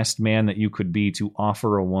the best man that you could be to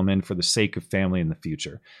offer a woman for the sake of family in the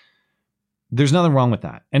future. There's nothing wrong with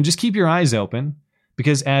that. And just keep your eyes open,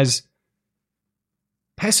 because as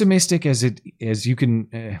pessimistic as you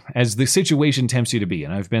can, as the situation tempts you to be,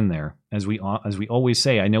 and I've been there, as we always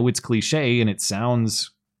say, I know it's cliche and it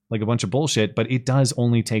sounds like a bunch of bullshit, but it does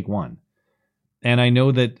only take one. And I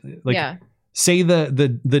know that, say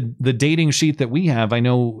the dating sheet that we have, I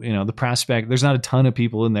know, the prospect, there's not a ton of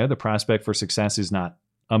people in there. The prospect for success is not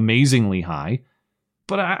amazingly high,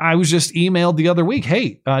 but I was just emailed the other week,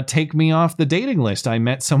 hey, take me off the dating list. I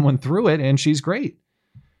met someone through it and she's great.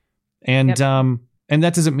 And, and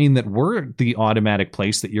that doesn't mean that we're the automatic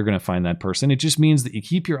place that you're going to find that person. It just means that you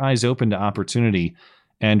keep your eyes open to opportunity.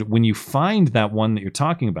 And when you find that one that you're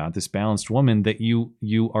talking about, this balanced woman, that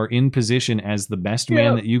you are in position as the best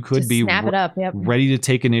man that you could be, ready to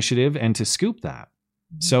take initiative and to scoop that.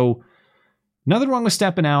 Mm-hmm. So nothing wrong with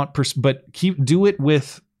stepping out, but do it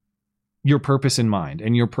with your purpose in mind.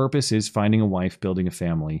 And your purpose is finding a wife, building a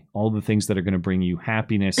family, all the things that are going to bring you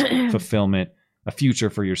happiness, fulfillment, a future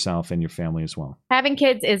for yourself and your family as well. Having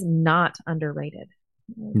kids is not underrated.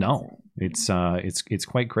 No, it's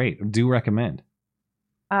quite great. Do recommend.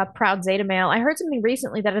 Proud Zeta male. I heard something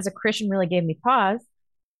recently that as a Christian really gave me pause.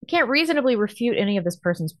 I can't reasonably refute any of this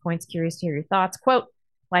person's points. Curious to hear your thoughts. Quote,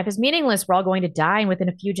 life is meaningless. We're all going to die, and within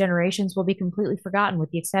a few generations we'll be completely forgotten,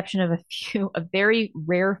 with the exception of a very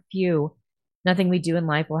rare few. Nothing we do in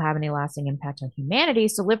life will have any lasting impact on humanity.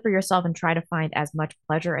 So live for yourself and try to find as much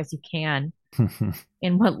pleasure as you can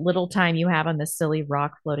in what little time you have on this silly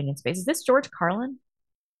rock floating in space. Is this George Carlin?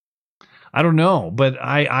 I don't know, but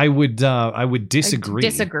I would disagree. I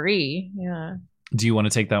disagree. Yeah. Do you want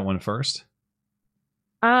to take that one first?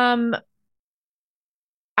 I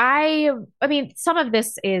mean, some of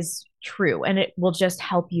this is true, and it will just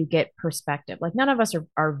help you get perspective. Like, none of us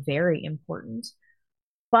are very important,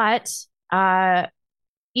 but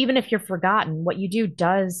even if you're forgotten, what you do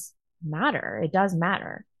does matter. It does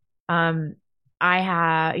matter. We're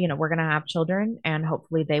going to have children, and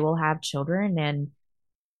hopefully they will have children,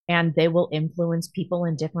 and they will influence people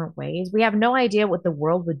in different ways. We have no idea what the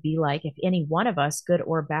world would be like if any one of us, good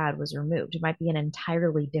or bad, was removed. It might be an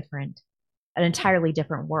entirely different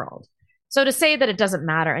world. So to say that it doesn't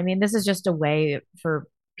matter, I mean, this is just a way for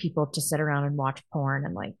people to sit around and watch porn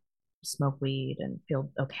and like smoke weed and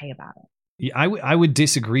feel okay about it. Yeah, I would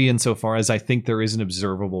disagree insofar as I think there is an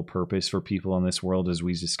observable purpose for people in this world, as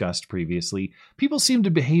we discussed previously. People seem to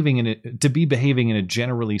be behaving in a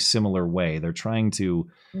generally similar way. They're trying to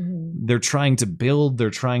build, they're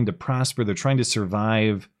trying to prosper, they're trying to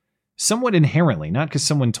survive somewhat inherently, not because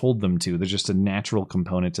someone told them to. There's just a natural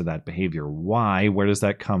component to that behavior. Why? Where does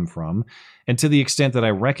that come from? And to the extent that I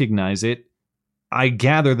recognize it, I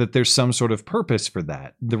gather that there's some sort of purpose for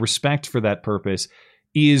that. The respect for that purpose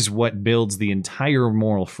is what builds the entire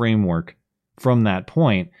moral framework from that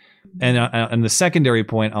point. And the secondary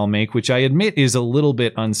point I'll make, which I admit is a little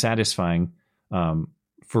bit unsatisfying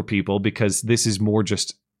for people, because this is more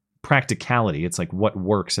just practicality. It's like what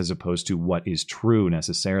works as opposed to what is true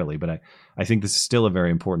necessarily. But I think this is still a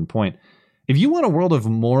very important point. If you want a world of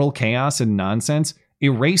moral chaos and nonsense,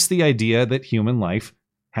 erase the idea that human life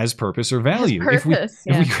has purpose or value. If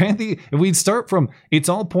we start from it's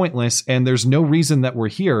all pointless and there's no reason that we're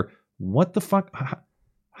here, what the fuck?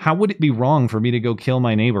 How would it be wrong for me to go kill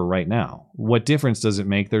my neighbor right now? What difference does it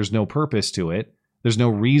make? There's no purpose to it. There's no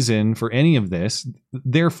reason for any of this.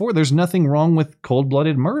 Therefore, there's nothing wrong with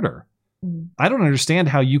cold-blooded murder. I don't understand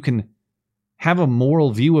how you can have a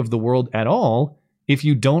moral view of the world at all if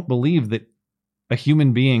you don't believe that a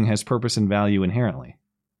human being has purpose and value inherently.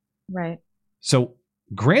 Right. So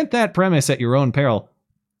grant that premise at your own peril.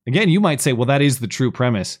 Again, you might say, well, that is the true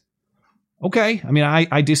premise. Okay. I mean,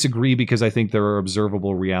 I disagree because I think there are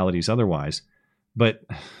observable realities otherwise. But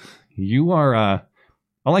you are...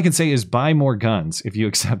 all I can say is buy more guns if you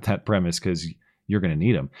accept that premise, because you're going to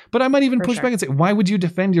need them. But I might even push back and say, why would you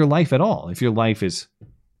defend your life at all if your life is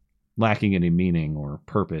lacking any meaning or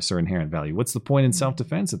purpose or inherent value? What's the point in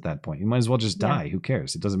self-defense at that point? You might as well just die. Who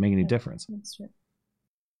cares? It doesn't make any difference. That's true.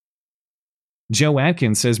 Joe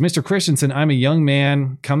Atkins says, Mr. Christensen, I'm a young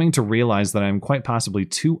man coming to realize that I'm quite possibly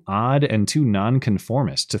too odd and too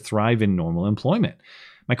nonconformist to thrive in normal employment.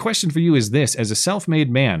 My question for you is this: as a self-made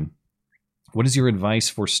man, what is your advice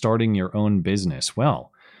for starting your own business?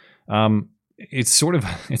 Well, it's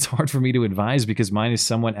hard for me to advise because mine is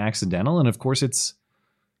somewhat accidental. And of course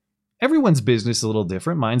everyone's business is a little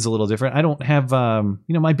different. Mine's a little different. I don't have,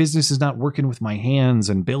 my business is not working with my hands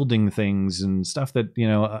and building things and stuff that,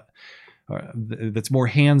 that's more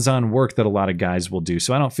hands-on work that a lot of guys will do.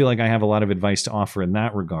 So I don't feel like I have a lot of advice to offer in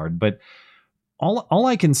that regard. But all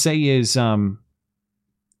I can say is,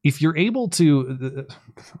 if you're able to,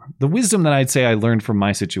 the wisdom that I'd say I learned from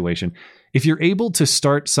my situation, if you're able to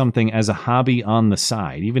start something as a hobby on the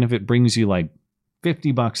side, even if it brings you like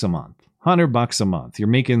 $50 a month, $100 a month, you're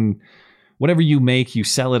making whatever you make, you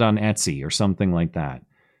sell it on Etsy or something like that.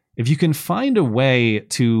 If you can find a way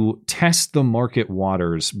to test the market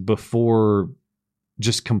waters before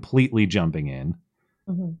just completely jumping in,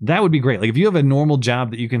 that would be great. Like if you have a normal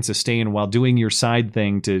job that you can sustain while doing your side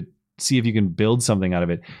thing to see if you can build something out of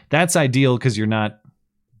it, that's ideal because you're not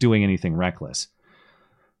doing anything reckless.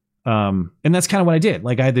 And that's kind of what I did.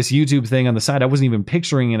 Like I had this YouTube thing on the side. I wasn't even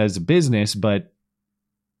picturing it as a business, but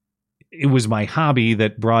it was my hobby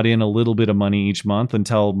that brought in a little bit of money each month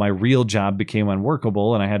until my real job became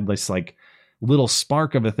unworkable. And I had this like little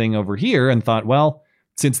spark of a thing over here and thought, well,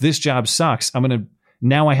 since this job sucks,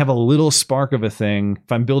 now I have a little spark of a thing.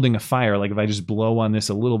 If I'm building a fire, like if I just blow on this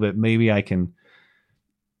a little bit, maybe I can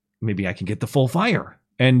get the full fire.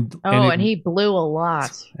 And he blew a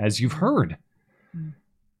lot, as you've heard.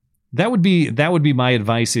 That would be my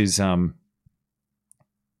advice is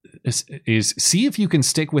see if you can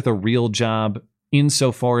stick with a real job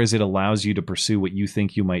insofar as it allows you to pursue what you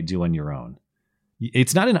think you might do on your own.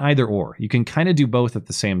 It's not an either or. You can kind of do both at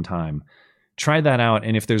the same time. Try that out.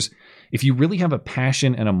 And if you really have a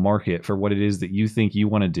passion and a market for what it is that you think you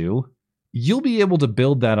want to do, you'll be able to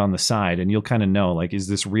build that on the side and you'll kind of know, like, is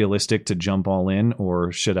this realistic to jump all in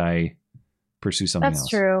or should I pursue something else? That's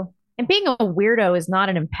true. And being a weirdo is not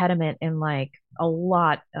an impediment in like a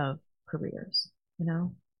lot of careers,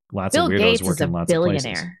 Lots Bill of weirdos Gates working is a lots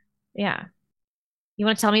billionaire. of places. Yeah. You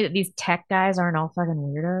want to tell me that these tech guys aren't all fucking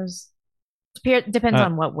weirdos? Depends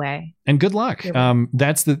on what way. And good luck.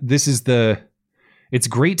 It's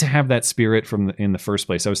great to have that spirit in the first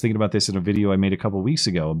place. I was thinking about this in a video I made a couple of weeks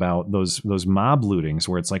ago about those mob lootings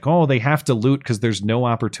where it's like, oh, they have to loot because there's no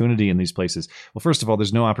opportunity in these places. Well, first of all,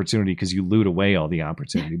 there's no opportunity because you loot away all the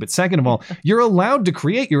opportunity. But second of all, you're allowed to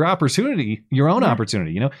create your opportunity, your own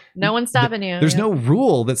opportunity. No one's stopping you. There's no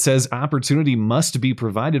rule that says opportunity must be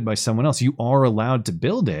provided by someone else. You are allowed to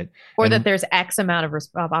build it. Or that there's X amount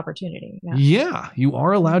of opportunity. Yeah, you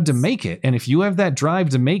are allowed to make it. And if you have that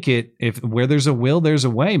drive to make it, where there's a will, there's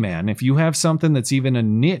a way, man. If you have something that's even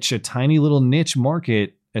a tiny little niche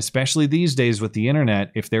market, especially these days with the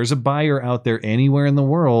internet, if there's a buyer out there anywhere in the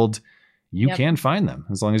world, you can find them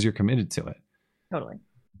as long as you're committed to it. Totally.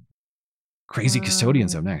 Crazy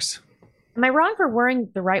Custodians up next. Am I wrong for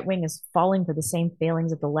worrying the right wing is falling for the same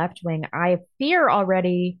failings of the left wing? I fear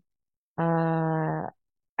already. I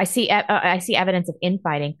see evidence of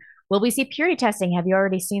infighting. Will we see purity testing? Have you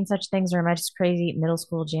already seen such things, or am I just crazy middle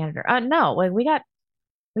school janitor? No, we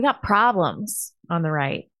got problems on the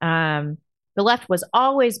right. The left was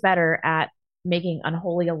always better at making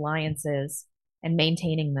unholy alliances and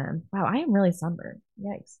maintaining them. Wow, I am really sunburned.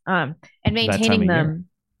 Yikes. And maintaining them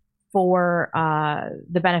for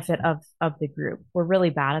the benefit of the group. We're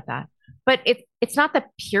really bad at that. But it's not the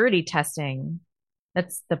purity testing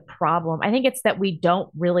that's the problem. I think it's that we don't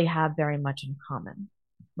really have very much in common,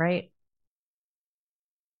 right?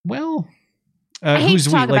 Well, I hate to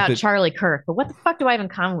talk about Charlie Kirk, but what the fuck do I have in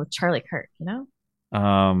common with Charlie Kirk,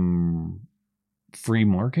 free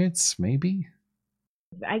markets, maybe?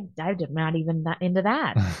 I'm not even into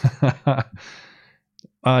that.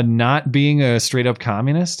 Not being a straight up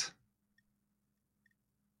communist?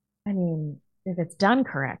 I mean, if it's done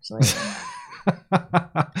correctly.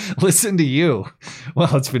 Listen to you.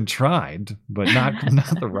 Well, it's been tried, but not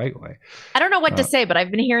the right way. I don't know what to say, but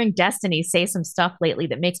I've been hearing Destiny say some stuff lately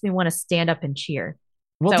that makes me want to stand up and cheer.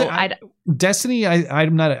 Well, so Destiny, I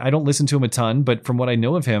don't listen to him a ton, but from what I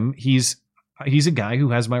know of him, he's a guy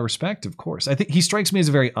who has my respect, of course. I think he strikes me as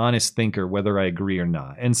a very honest thinker, whether I agree or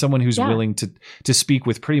not, and someone who's willing to speak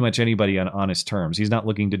with pretty much anybody on honest terms. He's not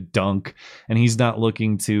looking to dunk, and he's not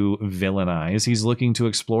looking to villainize. He's looking to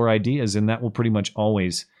explore ideas, and that will pretty much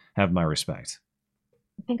always have my respect.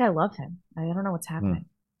 I think I love him. I don't know what's happening.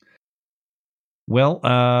 Well,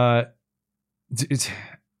 I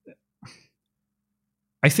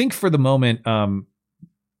think for the moment,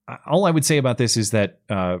 all I would say about this is that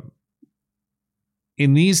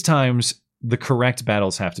in these times, the correct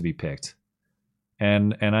battles have to be picked.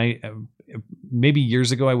 And I maybe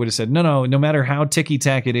years ago I would have said, no matter how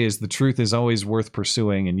ticky-tack it is, the truth is always worth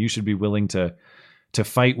pursuing, and you should be willing to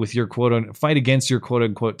fight with your fight against your quote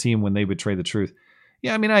unquote team when they betray the truth.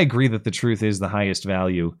 Yeah, I mean, I agree that the truth is the highest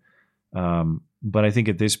value. But I think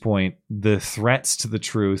at this point, the threats to the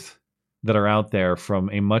truth that are out there from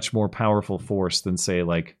a much more powerful force than, say,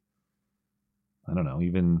 like, I don't know,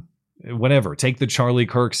 even whatever, take the Charlie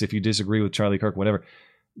Kirks if you disagree with Charlie Kirk, whatever,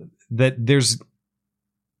 that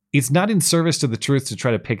it's not in service to the truth to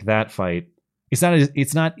try to pick that fight. It's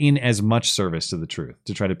not in as much service to the truth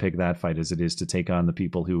to try to pick that fight as it is to take on the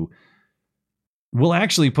people who will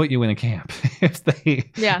actually put you in a camp if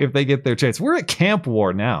they get their chance. We're at camp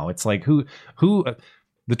war now. It's like who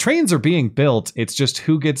the trains are being built. It's just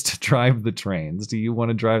who gets to drive the trains. Do you want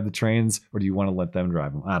to drive the trains or do you want to let them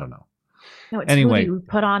drive them? I don't know. No, it's anyway, who do you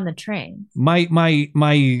put on the train? My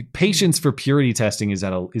patience for purity testing is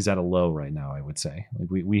at a low right now, I would say. Like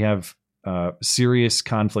we have serious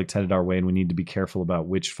conflict headed our way, and we need to be careful about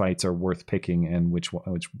which fights are worth picking and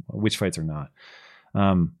which fights are not.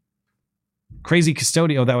 Crazy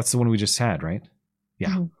Custodio, that was the one we just had, right? Yeah.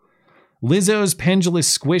 Mm-hmm. Lizzo's pendulous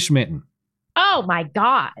squish mitten. Oh my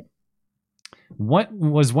God. What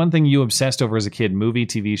was one thing you obsessed over as a kid? Movie,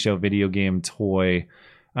 TV show, video game, toy?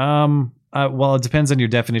 Well, it depends on your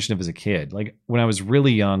definition of as a kid. Like when I was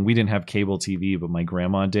really young, we didn't have cable TV, but my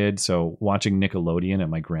grandma did. So watching Nickelodeon at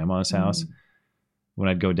my grandma's house, when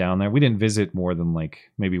I'd go down there, we didn't visit more than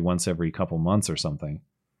like maybe once every couple months or something.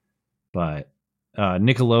 But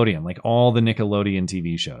Nickelodeon, like all the Nickelodeon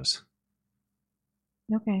TV shows.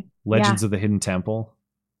 Okay. Legends of the Hidden Temple.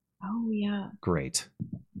 Oh yeah. Great.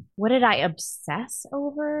 What did I obsess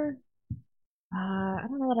over? I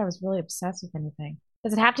don't know that I was really obsessed with anything.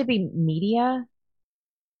 Does it have to be media?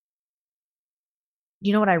 Do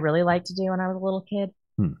you know what I really liked to do when I was a little kid?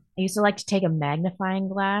 I used to like to take a magnifying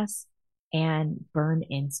glass and burn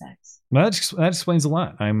insects. Well, that explains a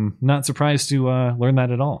lot. I'm not surprised to learn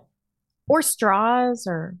that at all. Or straws,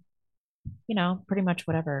 or, pretty much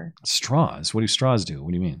whatever. Straws? What do straws do?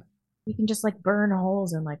 What do you mean? You can just like burn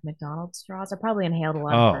holes in like McDonald's straws. I probably inhaled a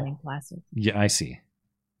lot of burning plastic. Yeah, I see.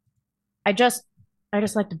 I just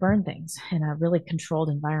like to burn things in a really controlled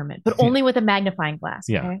environment, but only with a magnifying glass.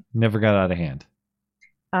 Yeah, okay? Never got out of hand.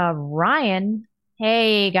 Ryan,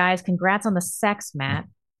 hey guys, congrats on the sex, Matt.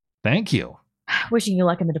 Thank you. Wishing you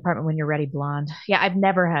luck in the department when you're ready, blonde. Yeah, I've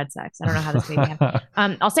never had sex. I don't know how this baby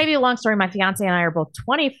happened. I'll save you a long story. My fiance and I are both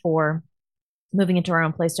 24, moving into our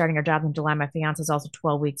own place, starting our job in July. My fiance is also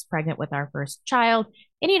 12 weeks pregnant with our first child.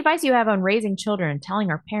 Any advice you have on raising children and telling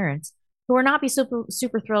our parents who will not be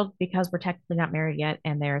super thrilled because we're technically not married yet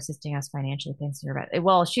and they're assisting us financially thanks to your vet.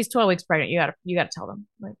 Well, she's 12 weeks pregnant. You gotta tell them,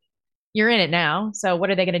 like, you're in it now. So what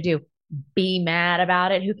are they going to do? Be mad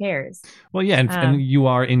about it? Who cares? Well, yeah. And you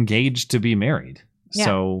are engaged to be married. Yeah.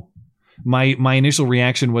 So my initial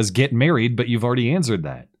reaction was get married, but you've already answered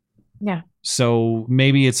that. Yeah. So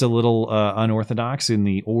maybe it's a little unorthodox in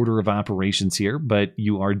the order of operations here, but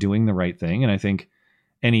you are doing the right thing. And I think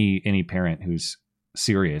any parent who's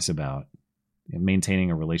serious about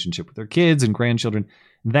maintaining a relationship with their kids and grandchildren,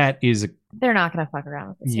 they're not going to fuck around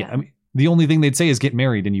with this. Yeah. I mean, the only thing they'd say is get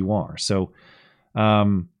married, and you are. So,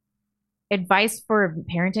 advice for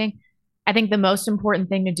parenting. I think the most important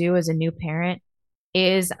thing to do as a new parent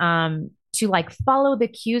is to like follow the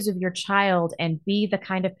cues of your child and be the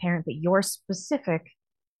kind of parent that your specific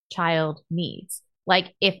child needs.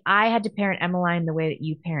 Like if I had to parent Emmeline the way that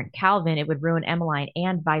you parent Calvin, it would ruin Emmeline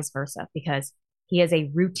and vice versa, because he is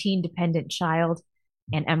a routine dependent child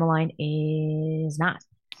and Emmeline is not.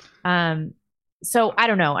 So I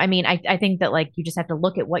don't know. I mean, I think that like you just have to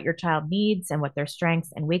look at what your child needs and what their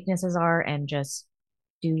strengths and weaknesses are and just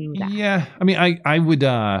do that. Yeah. I mean, I would,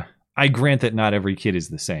 I grant that not every kid is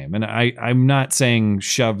the same. And I'm not saying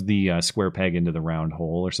shove the square peg into the round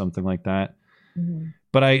hole or something like that. Mm-hmm.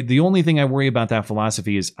 But the only thing I worry about that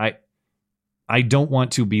philosophy is I don't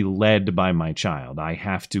want to be led by my child. I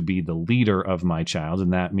have to be the leader of my child.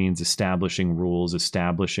 And that means establishing rules,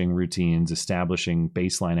 establishing routines, establishing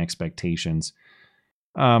baseline expectations.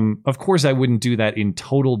 Of course, I wouldn't do that in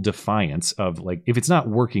total defiance of like, if it's not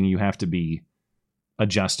working, you have to be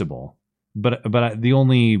adjustable. But the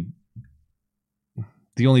only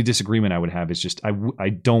disagreement I would have is just I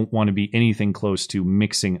don't want to be anything close to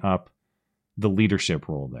mixing up the leadership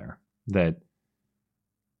role there. That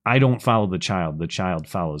I don't follow the child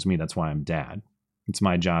follows me. That's why I'm dad. It's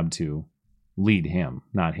my job to lead him,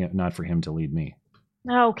 not for him to lead me.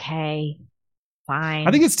 Okay, fine.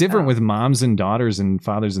 I think it's different with moms and daughters and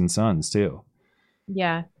fathers and sons too.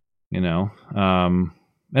 Yeah. You know,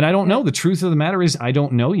 and I don't know. The truth of the matter is I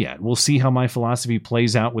don't know yet. We'll see how my philosophy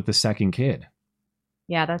plays out with the second kid.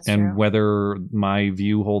 Yeah, that's true. And whether my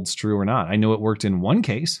view holds true or not. I know it worked in one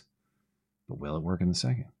case, but will it work in the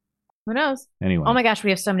second? Who knows? Anyway. Oh my gosh, we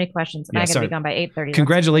have so many questions. And I got to be gone by 8:30.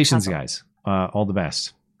 Congratulations, guys. All the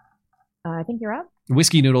best. I think you're up.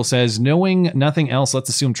 Whiskey Noodle says, knowing nothing else, let's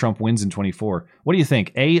assume Trump wins in 24. What do you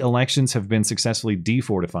think? A, elections have been successfully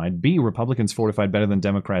defortified. B, Republicans fortified better than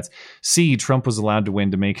Democrats. C, Trump was allowed to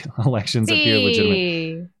win to make elections appear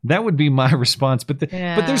legitimate. That would be my response. But but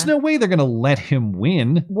there's no way they're going to let him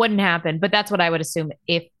win. Wouldn't happen. But that's what I would assume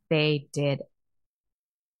if they did.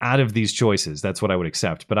 Out of these choices, that's what I would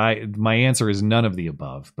accept. But my answer is none of the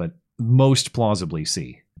above, but most plausibly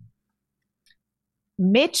C.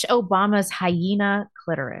 Mitch Obama's hyena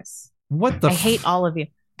clitoris. What the? I hate all of you.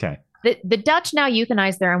 Okay. The Dutch now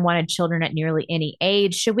euthanize their unwanted children at nearly any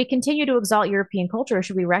age. Should we continue to exalt European culture, or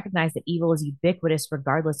should we recognize that evil is ubiquitous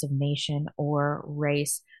regardless of nation or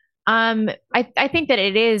race? I think that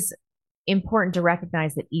it is important to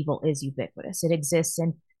recognize that evil is ubiquitous. It exists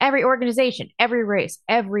in every organization, every race,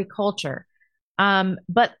 every culture.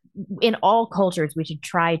 But in all cultures, we should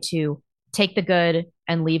try to take the good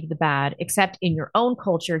and leave the bad, except in your own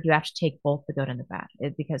culture, you have to take both the good and the bad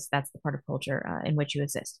because that's the part of culture in which you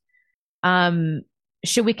exist.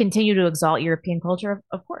 Should we continue to exalt European culture?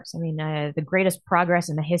 Of course. I mean, the greatest progress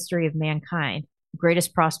in the history of mankind,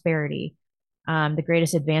 greatest prosperity, the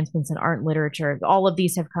greatest advancements in art and literature, all of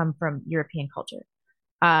these have come from European culture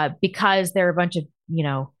because they're a bunch of,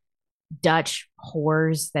 Dutch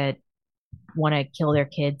whores that want to kill their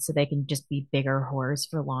kids so they can just be bigger whores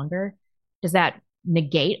for longer. Does that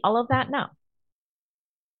negate all of that? No.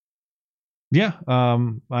 Yeah.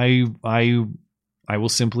 I will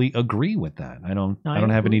simply agree with that. I don't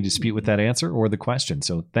have any dispute with that answer or the question.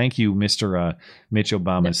 So thank you, Mr. Mitch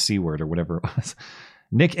Obama's C word or whatever it was.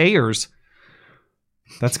 Nick Ayers.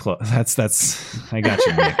 That's close. That's I got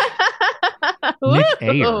you, Nick. Nick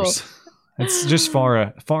Ayers. That's just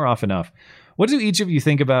far off enough. What do each of you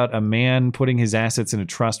think about a man putting his assets in a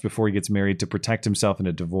trust before he gets married to protect himself in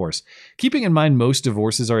a divorce? Keeping in mind most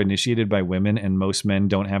divorces are initiated by women and most men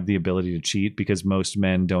don't have the ability to cheat because most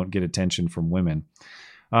men don't get attention from women.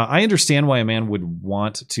 I understand why a man would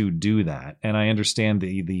want to do that, and I understand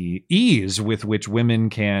the ease with which women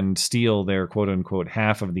can steal their quote-unquote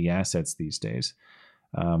half of the assets these days.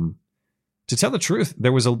 To tell the truth,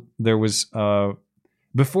 there was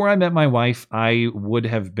before I met my wife, I would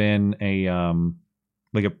have been a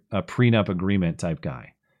prenup agreement type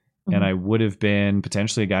guy. Mm-hmm. And I would have been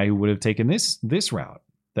potentially a guy who would have taken this route,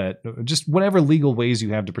 that just whatever legal ways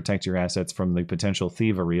you have to protect your assets from the potential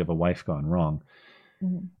thievery of a wife gone wrong.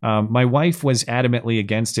 Mm-hmm. My wife was adamantly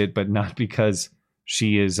against it, but not because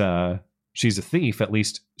she's a thief. At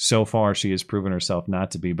least so far, she has proven herself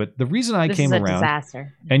not to be. But the reason I came around,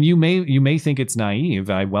 disaster. And you may think it's naive.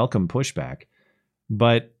 I welcome pushback.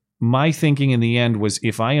 But my thinking in the end was,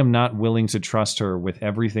 if I am not willing to trust her with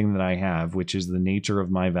everything that I have, which is the nature of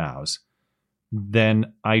my vows,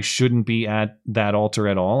 then I shouldn't be at that altar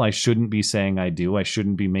at all. I shouldn't be saying I do. I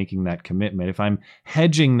shouldn't be making that commitment. If I'm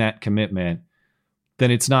hedging that commitment, then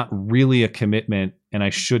it's not really a commitment, and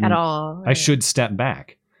I shouldn't at all. Right. I should step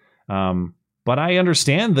back. But I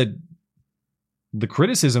understand the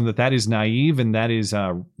criticism that is naive and that is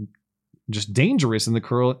just dangerous in the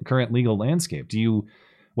current legal landscape.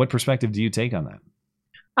 What perspective do you take on that?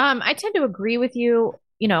 I tend to agree with you.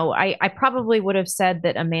 I probably would have said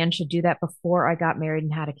that a man should do that before I got married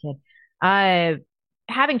and had a kid.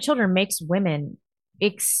 Having children makes women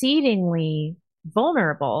exceedingly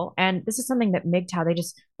vulnerable. And this is something that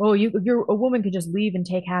MGTOW, you're a woman could just leave and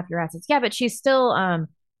take half your assets. Yeah, but she's still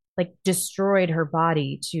destroyed her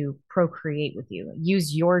body to procreate with you,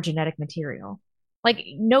 use your genetic material. Like,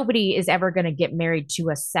 nobody is ever going to get married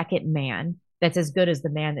to a second man that's as good as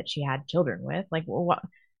the man that she had children with. Like,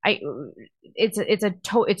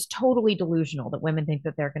 it's totally delusional that women think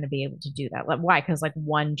that they're going to be able to do that. Like, why? Because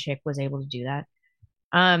one chick was able to do that.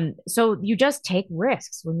 So you just take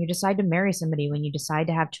risks when you decide to marry somebody, when you decide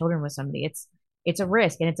to have children with somebody. It's a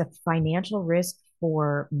risk, and it's a financial risk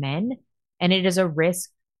for men, and it is a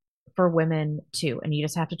risk for women too. And you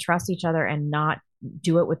just have to trust each other and not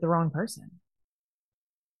do it with the wrong person.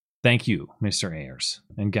 Thank you, Mr. Ayers,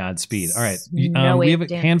 and Godspeed. All right. We have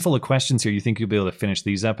a handful of questions here. You think you'll be able to finish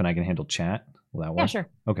these up and I can handle chat? Will that work? Yeah, sure.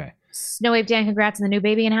 Okay. Snow Wave Dan, congrats on the new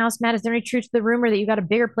baby in house. Matt, is there any truth to the rumor that you got a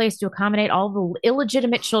bigger place to accommodate all the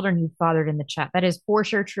illegitimate children you fathered in the chat? That is for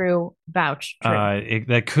sure true. Vouch. True.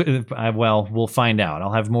 That could. Well, we'll find out.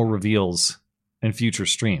 I'll have more reveals and future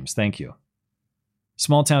streams. Thank you.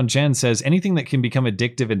 Small Town Jen says anything that can become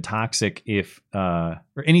addictive and toxic or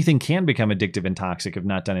anything can become addictive and toxic if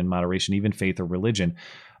not done in moderation, even faith or religion.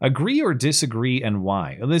 Agree or disagree, and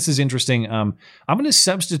why? Well, this is interesting. I'm going to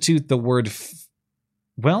substitute the word.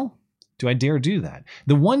 Well, do I dare do that?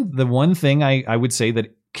 The one thing I would say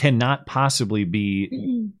that cannot possibly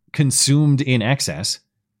be consumed in excess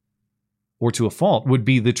or to a fault would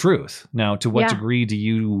be the truth. Now, to what degree do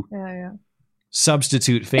you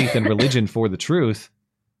substitute faith and religion for the truth?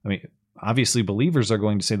 I mean, obviously believers are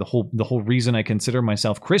going to say the whole reason I consider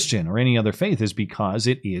myself Christian or any other faith is because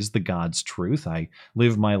it is the God's truth. I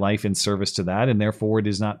live my life in service to that, and therefore it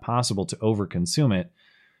is not possible to overconsume it.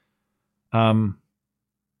 I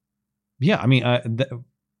mean,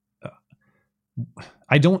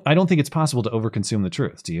 I don't think it's possible to overconsume the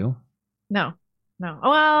truth. Do you? No.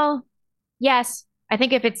 Well, yes. I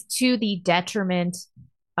think if it's to the detriment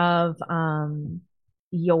of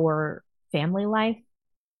your family life,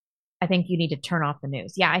 I think you need to turn off the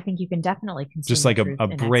news. Yeah, I think you can definitely consume just like a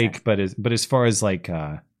break, excess. but as far as like,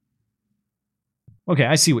 okay,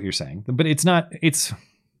 I see what you're saying, but it's not. It's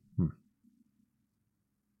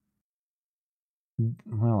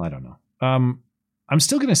well, I don't know. I'm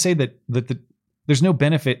still going to say that there's no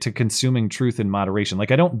benefit to consuming truth in moderation. Like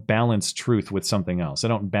I don't balance truth with something else. I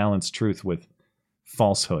don't balance truth with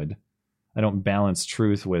falsehood. I don't balance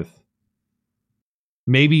truth with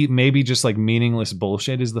maybe just like meaningless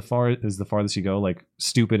bullshit is the farthest you go, like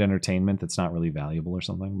stupid entertainment that's not really valuable or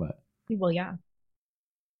something. But well, yeah.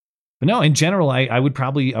 But no, in general, I would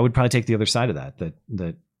probably take the other side of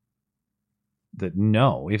that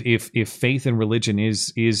no, if faith and religion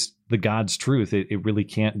is the God's truth, it really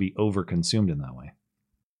can't be overconsumed in that way.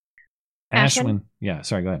 Ashwin, yeah,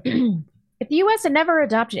 sorry, go ahead. If the U.S. had never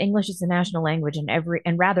adopted English as a national language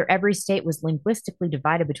and rather every state was linguistically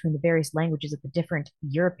divided between the various languages of the different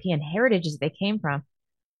European heritages they came from,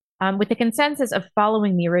 with the consensus of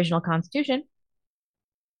following the original Constitution,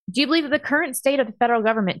 do you believe that the current state of the federal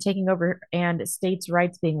government taking over and states'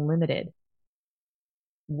 rights being limited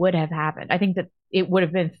would have happened? I think that it would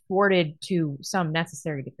have been thwarted to some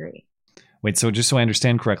necessary degree. Wait, so just so I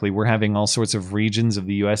understand correctly, we're having all sorts of regions of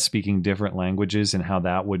the U.S. speaking different languages and how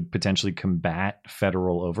that would potentially combat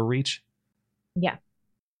federal overreach? Yeah.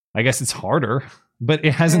 I guess it's harder, but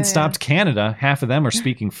it hasn't stopped Canada. Half of them are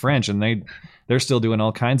speaking French, and they're still doing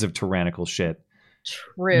all kinds of tyrannical shit.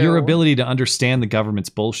 True. Your ability to understand the government's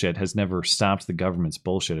bullshit has never stopped the government's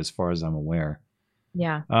bullshit, as far as I'm aware.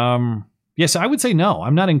 Yeah. Yes, I would say no.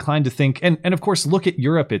 I'm not inclined to think, and of course, look at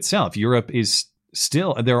Europe itself. Europe is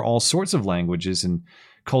still, there are all sorts of languages and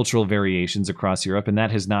cultural variations across Europe, and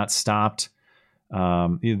that has not stopped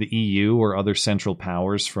the EU or other central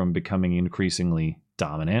powers from becoming increasingly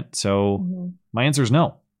dominant. So my answer is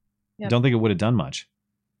no. Yep. I don't think it would have done much.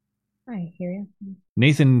 I hear you.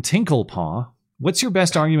 Nathan Tinklepaw, what's your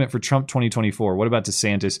best argument for Trump 2024? What about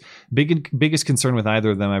DeSantis? Biggest concern with either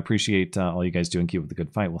of them. I appreciate all you guys do and keep up the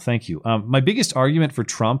good fight. Well, thank you. My biggest argument for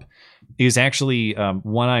Trump is actually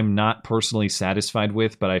one I'm not personally satisfied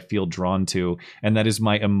with, but I feel drawn to, and that is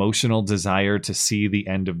my emotional desire to see the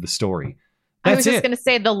end of the story. That's I was just going to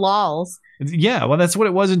say the lols. Yeah, well, that's what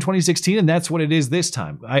it was in 2016, and that's what it is this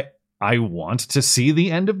time. I want to see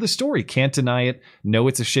the end of the story. Can't deny it. No,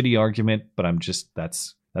 it's a shitty argument, but I'm just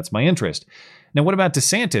that's my interest. Now, what about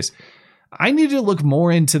DeSantis? I need to look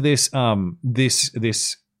more into this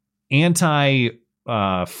this anti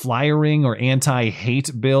flyering or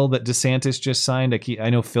anti-hate bill that DeSantis just signed. I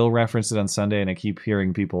know Phil referenced it on Sunday, and I keep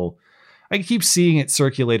seeing it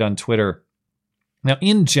circulate on Twitter. Now,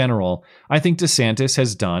 in general, I think DeSantis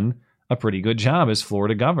has done a pretty good job as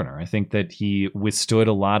Florida governor. I think that he withstood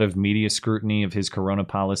a lot of media scrutiny of his corona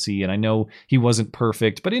policy, and I know he wasn't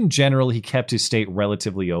perfect, but in general, he kept his state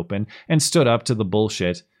relatively open and stood up to the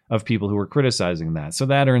bullshit of people who were criticizing that. So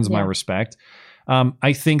that earns my respect.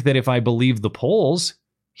 I think that if I believe the polls,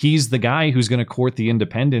 he's the guy who's going to court the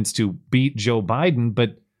independents to beat Joe Biden,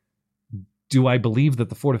 but do I believe that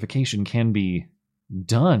the fortification can be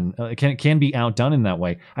done, can be outdone in that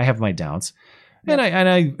way? I have my doubts. And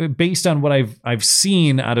I, based on what I've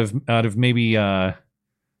seen out of maybe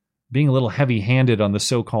being a little heavy-handed on the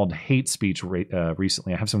so-called hate speech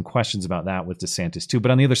recently, I have some questions about that with DeSantis too. But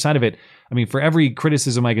on the other side of it, I mean, for every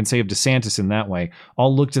criticism I can say of DeSantis in that way,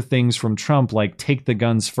 I'll look to things from Trump like take the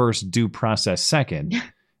guns first, due process second.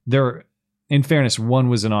 There, in fairness, one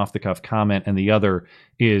was an off-the-cuff comment, and the other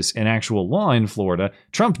is an actual law in Florida.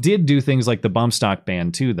 Trump did do things like the bump stock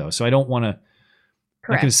ban too, though, so I don't want to.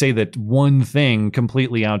 I'm not going to say that one thing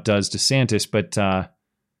completely outdoes DeSantis, but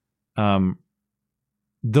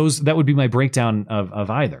that would be my breakdown of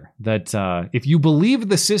either. That if you believe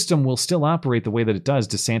the system will still operate the way that it does,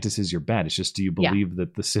 DeSantis is your bet. It's just, do you believe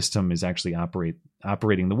that the system is actually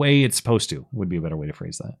operating the way it's supposed to? Would be a better way to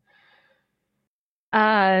phrase that.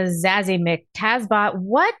 Zazzy McTazbot,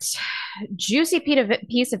 what juicy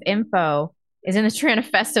piece of info is in the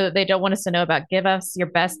Tranifesto that they don't want us to know about? Give us your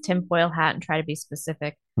best tinfoil hat and try to be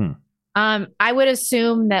specific. I would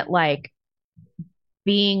assume that like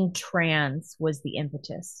being trans was the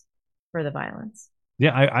impetus for the violence.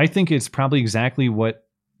 Yeah, I think it's probably exactly what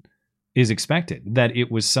is expected, that it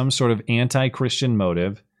was some sort of anti-Christian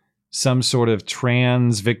motive, some sort of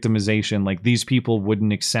trans victimization, like these people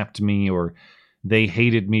wouldn't accept me or they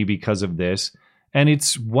hated me because of this. And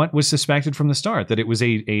it's what was suspected from the start, that it was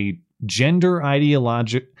a gender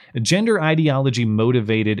ideology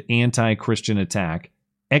motivated anti-Christian attack,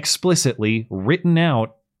 explicitly written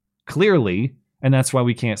out clearly, and that's why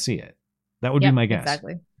we can't see it. That would be my guess.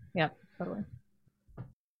 Exactly. Yeah, totally.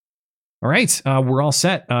 All right, we're all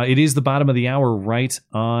set. It is the bottom of the hour, right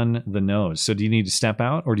on the nose. So do you need to step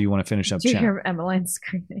out, or do you want to finish up chat? Do you hear Emmeline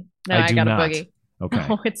screaming? No, I got a boogie. Okay.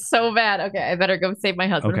 Oh, it's so bad. Okay, I better go save my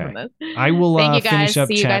husband from this. I will Thank you guys. Finish up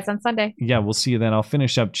See chat. you guys on Sunday. Yeah, we'll see you then. I'll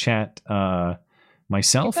finish up chat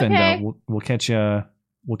myself, It's okay. and we'll catch you.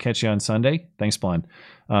 We'll catch you on Sunday. Thanks, Blonde,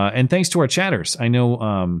 and thanks to our chatters. I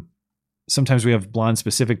know sometimes we have Blonde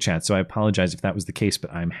specific chats, so I apologize if that was the case,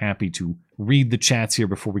 but I'm happy to read the chats here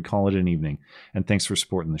before we call it an evening. And thanks for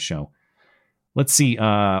supporting the show. Let's see.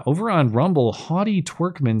 Over on Rumble, Haughty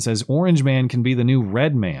Twerkman says Orange Man can be the new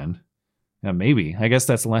Red Man. Maybe. I guess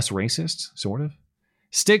that's less racist, sort of.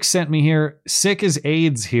 Stick sent me here. Sick as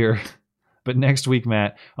AIDS here. But next week,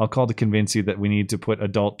 Matt, I'll call to convince you that we need to put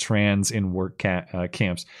adult trans in work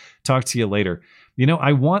camps. Talk to you later. You know,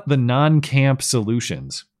 I want the non-camp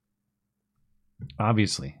solutions.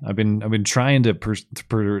 Obviously, I've been trying to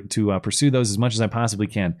pursue those as much as I possibly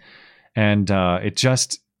can, and it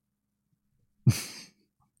just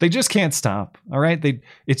they just can't stop. All right,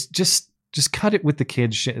 it's just cut it with the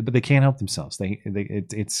kids shit, but they can't help themselves.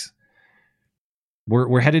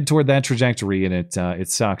 We're headed toward that trajectory, and it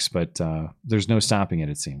sucks, but there's no stopping it.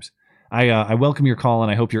 It seems. I welcome your call,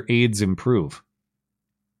 and I hope your aids improve.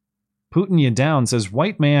 Putin you down says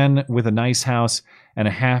white man with a nice house and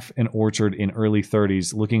a half an orchard in early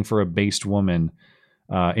 30s looking for a based woman.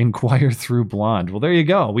 Inquire through Blonde. Well, there you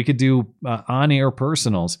go. We could do on-air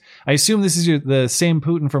personals. I assume this is the same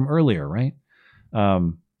Putin from earlier, right?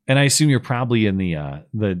 And I assume you're probably in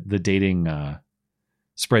the dating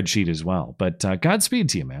spreadsheet as well. But Godspeed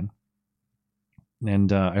to you, man.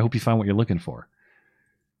 And I hope you find what you're looking for.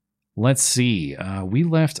 Let's see. We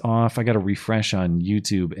left off. I got to refresh on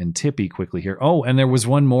YouTube and Tippy quickly here. Oh, and there was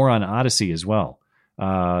one more on Odyssey as well.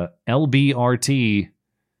 LBRT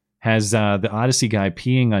has the Odyssey guy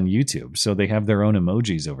peeing on YouTube. So they have their own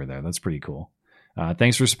emojis over there. That's pretty cool.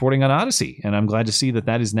 Thanks for supporting on Odyssey. And I'm glad to see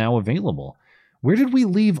that is now available. Where did we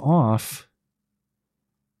leave off?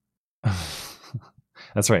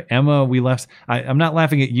 That's right. Emma, we left. I'm not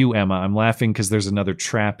laughing at you, Emma. I'm laughing because there's another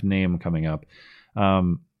trap name coming up.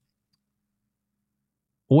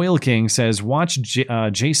 Oil King says, watch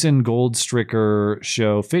Jason Goldstricker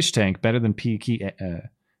show Fish Tank better than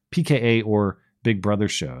PKA or Big Brother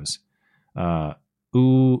shows. I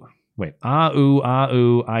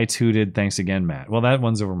tooted. Thanks again, Matt. Well, that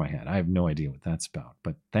one's over my head. I have no idea what that's about,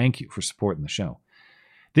 but thank you for supporting the show.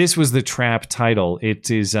 This was the trap title. It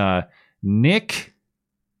is Nick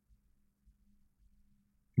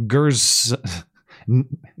Gersuck.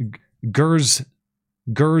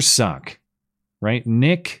 Right?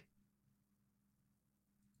 Nick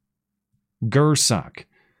Gersuck.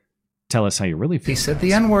 Tell us how you really feel. He said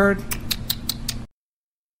the N-word.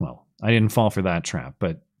 Well, I didn't fall for that trap,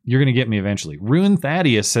 but you're going to get me eventually. Rune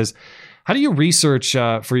Thaddeus says, how do you research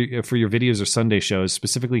for your videos or Sunday shows?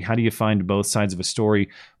 Specifically, how do you find both sides of a story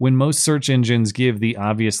when most search engines give the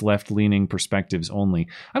obvious left-leaning perspectives only?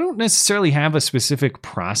 I don't necessarily have a specific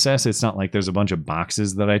process. It's not like there's a bunch of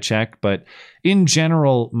boxes that I check, but in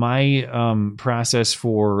general, my process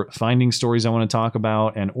for finding stories I want to talk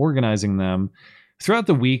about and organizing them throughout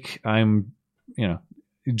the week, I'm,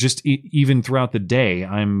 just even throughout the day,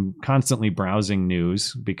 I'm constantly browsing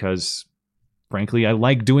news because frankly, I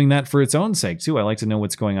like doing that for its own sake, too. I like to know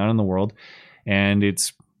what's going on in the world. And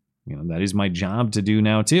it's, that is my job to do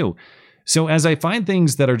now, too. So as I find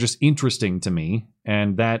things that are just interesting to me,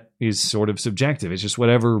 and that is sort of subjective, it's just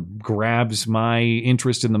whatever grabs my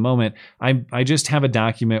interest in the moment, I just have a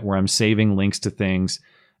document where I'm saving links to things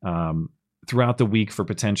throughout the week for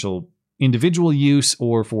potential individual use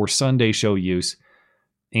or for Sunday show use.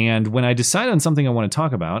 And when I decide on something I want to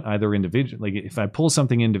talk about, either individually, like if I pull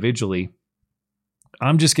something individually,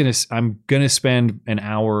 I'm gonna spend an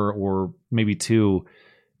hour or maybe 2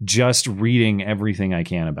 just reading everything I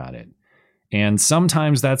can about it. And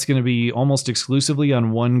sometimes that's going to be almost exclusively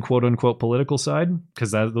on one quote unquote political side,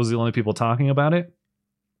 because those are the only people talking about it.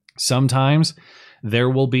 Sometimes there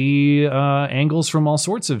will be angles from all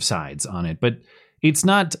sorts of sides on it, but it's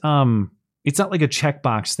not like a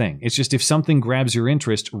checkbox thing. It's just if something grabs your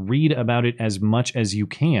interest, read about it as much as you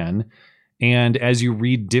can. And as you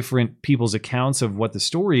read different people's accounts of what the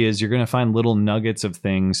story is, you're going to find little nuggets of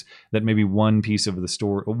things that maybe one piece of the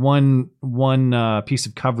story, one piece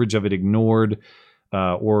of coverage of it ignored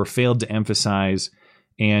or failed to emphasize.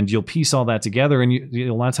 And you'll piece all that together. And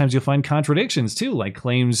a lot of times you'll find contradictions too, like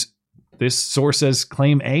claims. This source says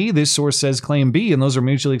claim A, this source says claim B, and those are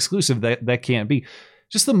mutually exclusive. That can't be.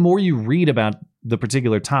 Just the more you read about the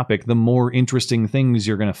particular topic, the more interesting things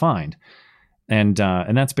you're going to find. And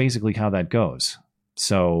that's basically how that goes.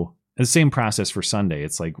 So the same process for Sunday.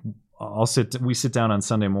 It's like we sit down on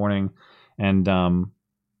Sunday morning and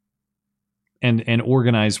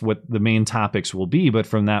organize what the main topics will be. But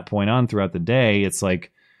from that point on throughout the day, it's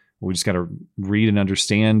like we just got to read and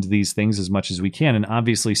understand these things as much as we can. And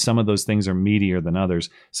obviously some of those things are meatier than others.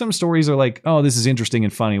 Some stories are like, oh, this is interesting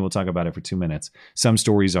and funny. We'll talk about it for 2 minutes. Some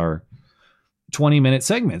stories are 20-minute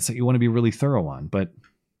segments that you want to be really thorough on. But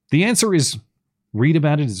the answer is read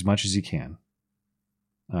about it as much as you can.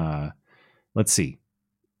 Let's see.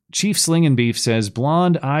 Chief Slingin' Beef says,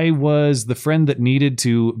 Blonde, I was the friend that needed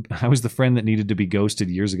to be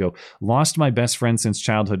ghosted years ago. Lost my best friend since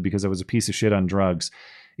childhood because I was a piece of shit on drugs.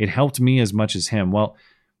 It helped me as much as him. Well,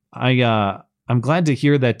 I'm glad to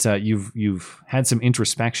hear that you've had some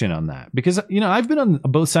introspection on that, because I've been on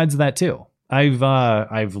both sides of that too.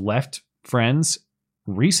 I've left friends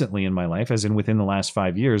recently in my life, as in within the last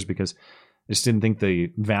 5 years, because I just didn't think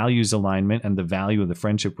the values alignment and the value of the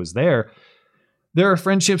friendship was there. There are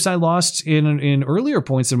friendships I lost in earlier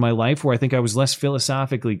points in my life where I think I was less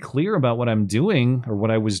philosophically clear about what I'm doing or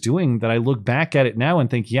what I was doing, that I look back at it now and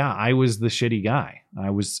think, yeah, I was the shitty guy.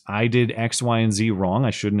 I did X, Y, and Z wrong. I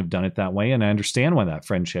shouldn't have done it that way. And I understand why that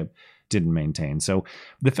friendship didn't maintain. So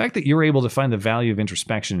the fact that you're able to find the value of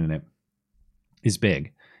introspection in it is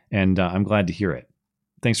big. And I'm glad to hear it.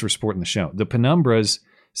 Thanks for supporting the show. The Penumbras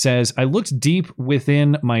says, I looked deep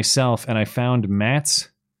within myself and I found Matt's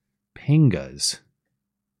Pingas.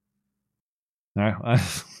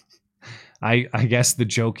 I guess the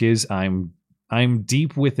joke is I'm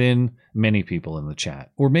deep within many people in the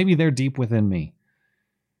chat, or maybe they're deep within me.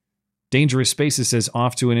 Dangerous Spaces says,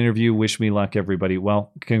 off to an interview. Wish me luck, everybody.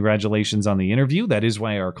 Well, congratulations on the interview. That is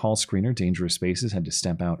why our call screener, Dangerous Spaces, had to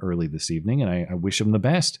step out early this evening, and I wish him the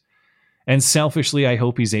best. And selfishly, I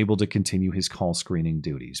hope he's able to continue his call screening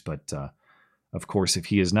duties. But of course, if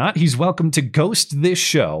he is not, he's welcome to ghost this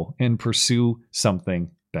show and pursue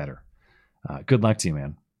something better. Good luck to you,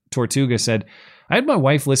 man. Tortuga said, I had my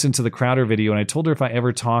wife listen to the Crowder video, and I told her if I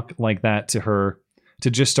ever talk like that to her, to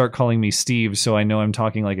just start calling me Steve, so I know I'm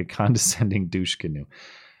talking like a condescending douche canoe.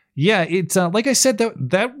 Yeah, it's like I said,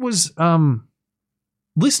 that was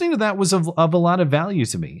listening to that was of a lot of value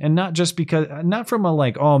to me, and not just because, not from a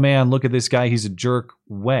like, oh man, look at this guy, he's a jerk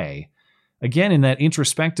way. Again, in that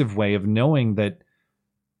introspective way of knowing that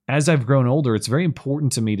as I've grown older, it's very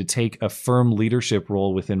important to me to take a firm leadership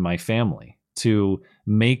role within my family, to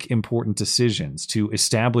make important decisions, to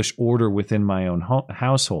establish order within my own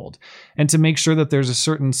household, and to make sure that there's a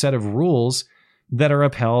certain set of rules that are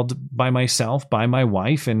upheld by myself, by my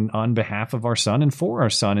wife, and on behalf of our son and for our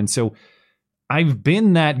son. And so I've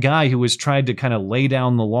been that guy who has tried to kind of lay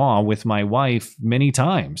down the law with my wife many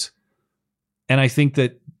times. And I think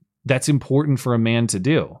that that's important for a man to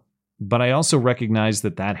do. But I also recognize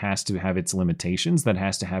that that has to have its limitations, that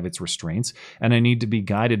has to have its restraints, and I need to be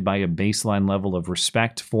guided by a baseline level of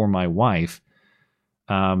respect for my wife.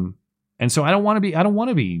 And so I don't want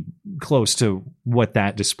to be close to what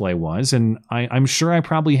that display was, and I'm sure I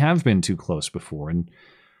probably have been too close before. And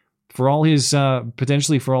for all his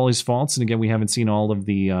potentially for all his faults, and again, we haven't seen all of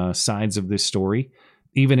the sides of this story.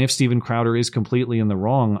 Even if Steven Crowder is completely in the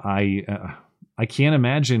wrong, I can't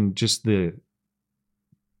imagine just the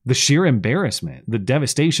sheer embarrassment, the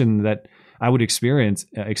devastation that I would experience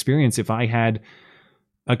if I had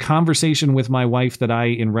a conversation with my wife that I,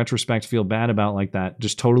 in retrospect, feel bad about like that,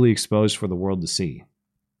 just totally exposed for the world to see.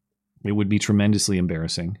 It would be tremendously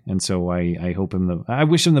embarrassing. And so I hope I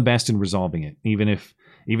wish him the best in resolving it, even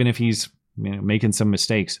if he's making some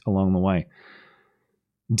mistakes along the way.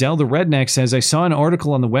 Del the Redneck says, I saw an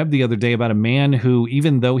article on the web the other day about a man who,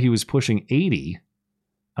 even though he was pushing 80,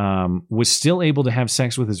 was still able to have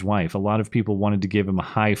sex with his wife. A lot of people wanted to give him a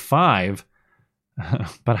high five,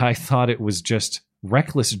 but I thought it was just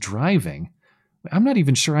reckless driving. I'm not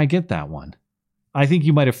even sure I get that one. I think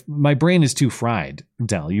you might have, my brain is too fried,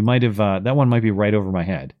 Del. You might have, that one might be right over my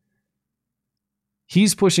head.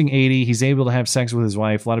 He's pushing 80. He's able to have sex with his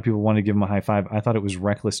wife. A lot of people want to give him a high five. I thought it was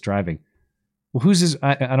reckless driving. Well, who's his,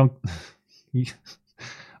 I don't,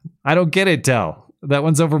 I don't get it, Del. That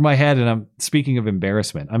one's over my head. And I'm speaking of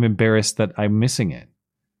embarrassment. I'm embarrassed that I'm missing it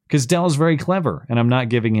because Del is very clever and I'm not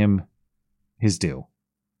giving him his due.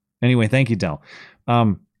 Anyway, thank you, Del.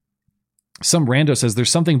 Some rando says there's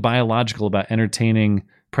something biological about entertaining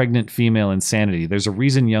pregnant female insanity. There's a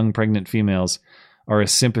reason young pregnant females are a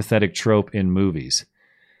sympathetic trope in movies.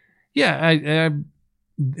 Yeah,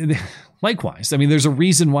 likewise. I mean, there's a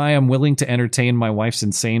reason why I'm willing to entertain my wife's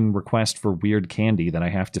insane request for weird candy that I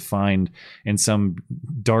have to find in some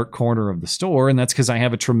dark corner of the store. And that's because I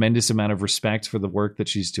have a tremendous amount of respect for the work that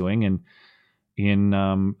she's doing and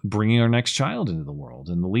in bringing our next child into the world.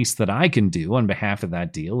 And the least that I can do on behalf of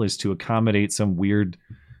that deal is to accommodate some weird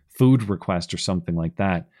food request or something like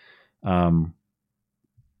that.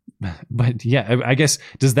 But yeah, I guess,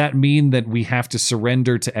 does that mean that we have to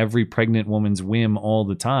surrender to every pregnant woman's whim all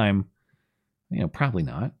the time? You know, probably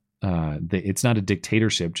not. It's not a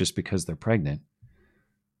dictatorship just because they're pregnant.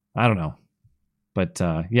 I don't know. But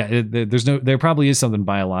yeah, there probably is something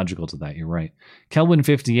biological to that. You're right.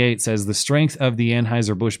 Kelvin58 says the strength of the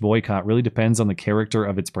Anheuser-Busch boycott really depends on the character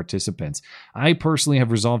of its participants. I personally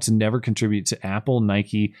have resolved to never contribute to Apple,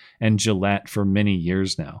 Nike, and Gillette for many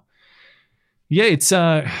years now. Yeah, it's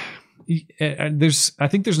I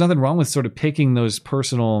think there's nothing wrong with sort of picking those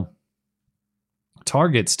personal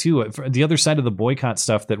targets too. The other side of the boycott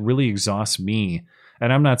stuff that really exhausts me,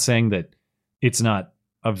 and I'm not saying that it's not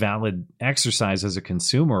a valid exercise as a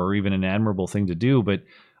consumer or even an admirable thing to do, but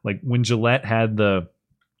like when Gillette had the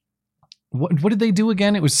what did they do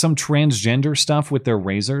again? It was some transgender stuff with their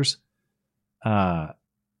razors. And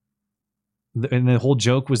the whole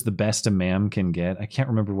joke was the best a man can get. I can't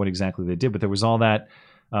remember what exactly they did, but there was all that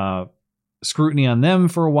scrutiny on them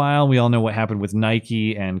for a while. We all know what happened with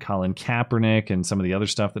Nike and Colin Kaepernick and some of the other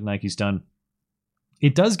stuff that Nike's done.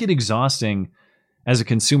 It does get exhausting as a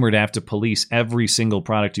consumer to have to police every single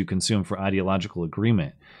product you consume for ideological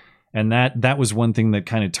agreement. And that was one thing that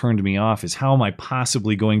kind of turned me off, is how am I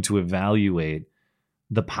possibly going to evaluate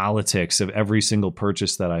the politics of every single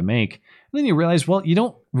purchase that I make? And then you realize, well, you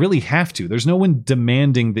don't really have to. There's no one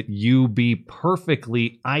demanding that you be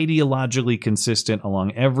perfectly ideologically consistent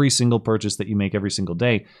along every single purchase that you make every single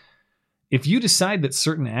day. If you decide that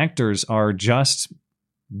certain actors are just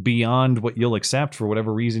beyond what you'll accept for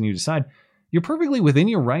whatever reason you decide, you're perfectly within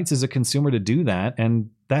your rights as a consumer to do that, and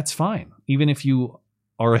that's fine. Even if you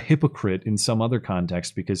are a hypocrite in some other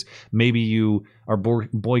context because maybe you are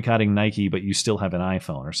boycotting Nike, but you still have an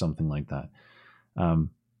iPhone or something like that.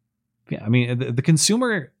 Yeah, I mean, the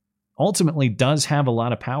consumer ultimately does have a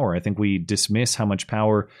lot of power. I think we dismiss how much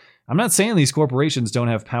power. I'm not saying these corporations don't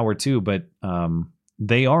have power too, but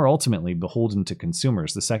they are ultimately beholden to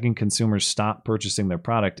consumers. The second consumers stop purchasing their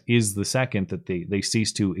product is the second that they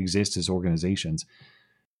cease to exist as organizations.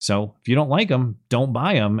 So if you don't like them, don't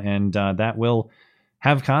buy them, and that will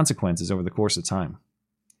have consequences over the course of time.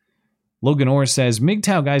 Logan Orr says,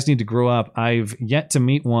 MGTOW guys need to grow up. I've yet to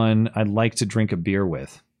meet one I'd like to drink a beer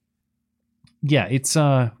with. Yeah, it's,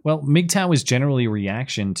 well, MGTOW is generally a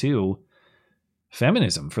reaction to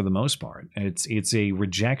feminism for the most part. It's a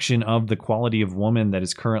rejection of the quality of woman that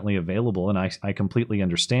is currently available, and I completely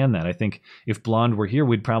understand that. I think if Blonde were here,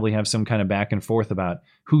 we'd probably have some kind of back and forth about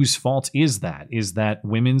whose fault is that? Is that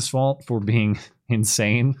women's fault for being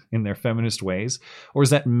insane in their feminist ways? Or is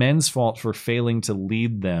that men's fault for failing to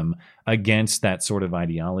lead them against that sort of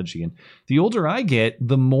ideology? And the older I get,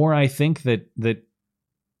 the more I think that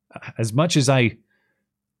as much as I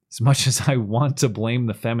want to blame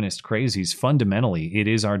the feminist crazies, fundamentally, it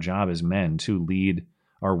is our job as men to lead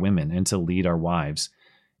our women and to lead our wives.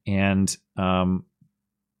 And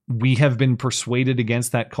we have been persuaded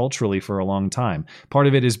against that culturally for a long time. Part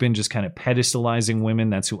of it has been just kind of pedestalizing women.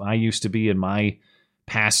 That's who I used to be in my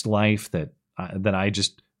past life, that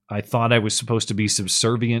I thought I was supposed to be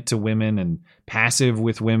subservient to women and passive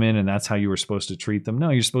with women, and that's how you were supposed to treat them. No,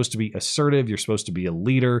 you're supposed to be assertive. You're supposed to be a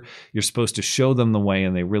leader. You're supposed to show them the way,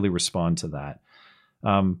 and they really respond to that.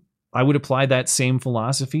 I would apply that same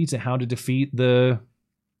philosophy to how to defeat the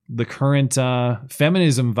current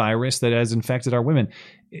feminism virus that has infected our women.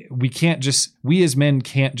 We as men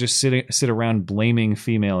can't just sit around blaming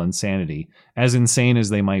female insanity, as insane as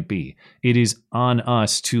they might be. It is on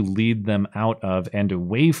us to lead them out of and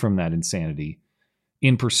away from that insanity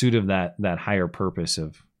in pursuit of that higher purpose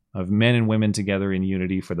of men and women together in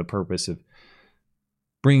unity for the purpose of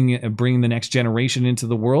bringing the next generation into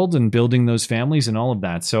the world and building those families and all of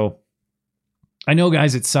that. So I know,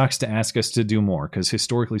 guys, it sucks to ask us to do more because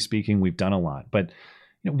historically speaking, we've done a lot, but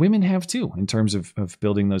women have too in terms of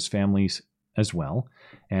building those families as well.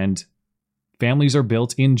 And families are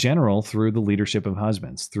built in general through the leadership of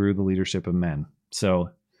husbands, through the leadership of men.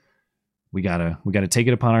 So we gotta take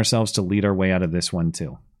it upon ourselves to lead our way out of this one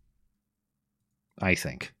too, I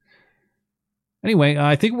think. Anyway,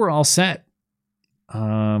 I think we're all set.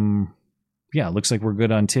 Yeah, it looks like we're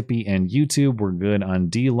good on Tippy and YouTube. We're good on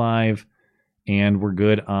DLive, and we're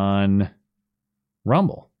good on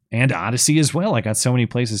Rumble and Odyssey as well. I got so many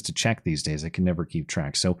places to check these days. I can never keep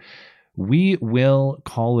track. So we will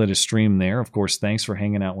call it a stream there. Of course, thanks for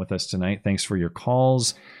hanging out with us tonight. Thanks for your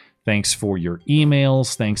calls. Thanks for your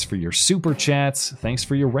emails. Thanks for your super chats. Thanks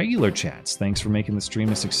for your regular chats. Thanks for making the stream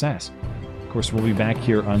a success. Of course, we'll be back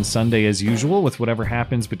here on Sunday as usual with whatever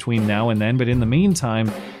happens between now and then. But in the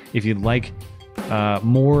meantime, if you'd like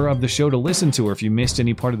more of the show to listen to, or if you missed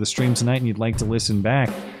any part of the stream tonight and you'd like to listen back,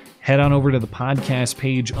 head on over to the podcast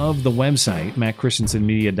page of the website,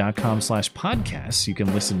 mattchristiansenmedia.com/podcasts. You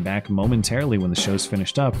can listen back momentarily when the show's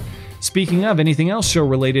finished up. Speaking of anything else show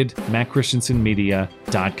related,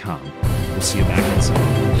 mattchristiansenmedia.com. We'll see you back on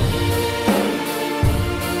Sunday.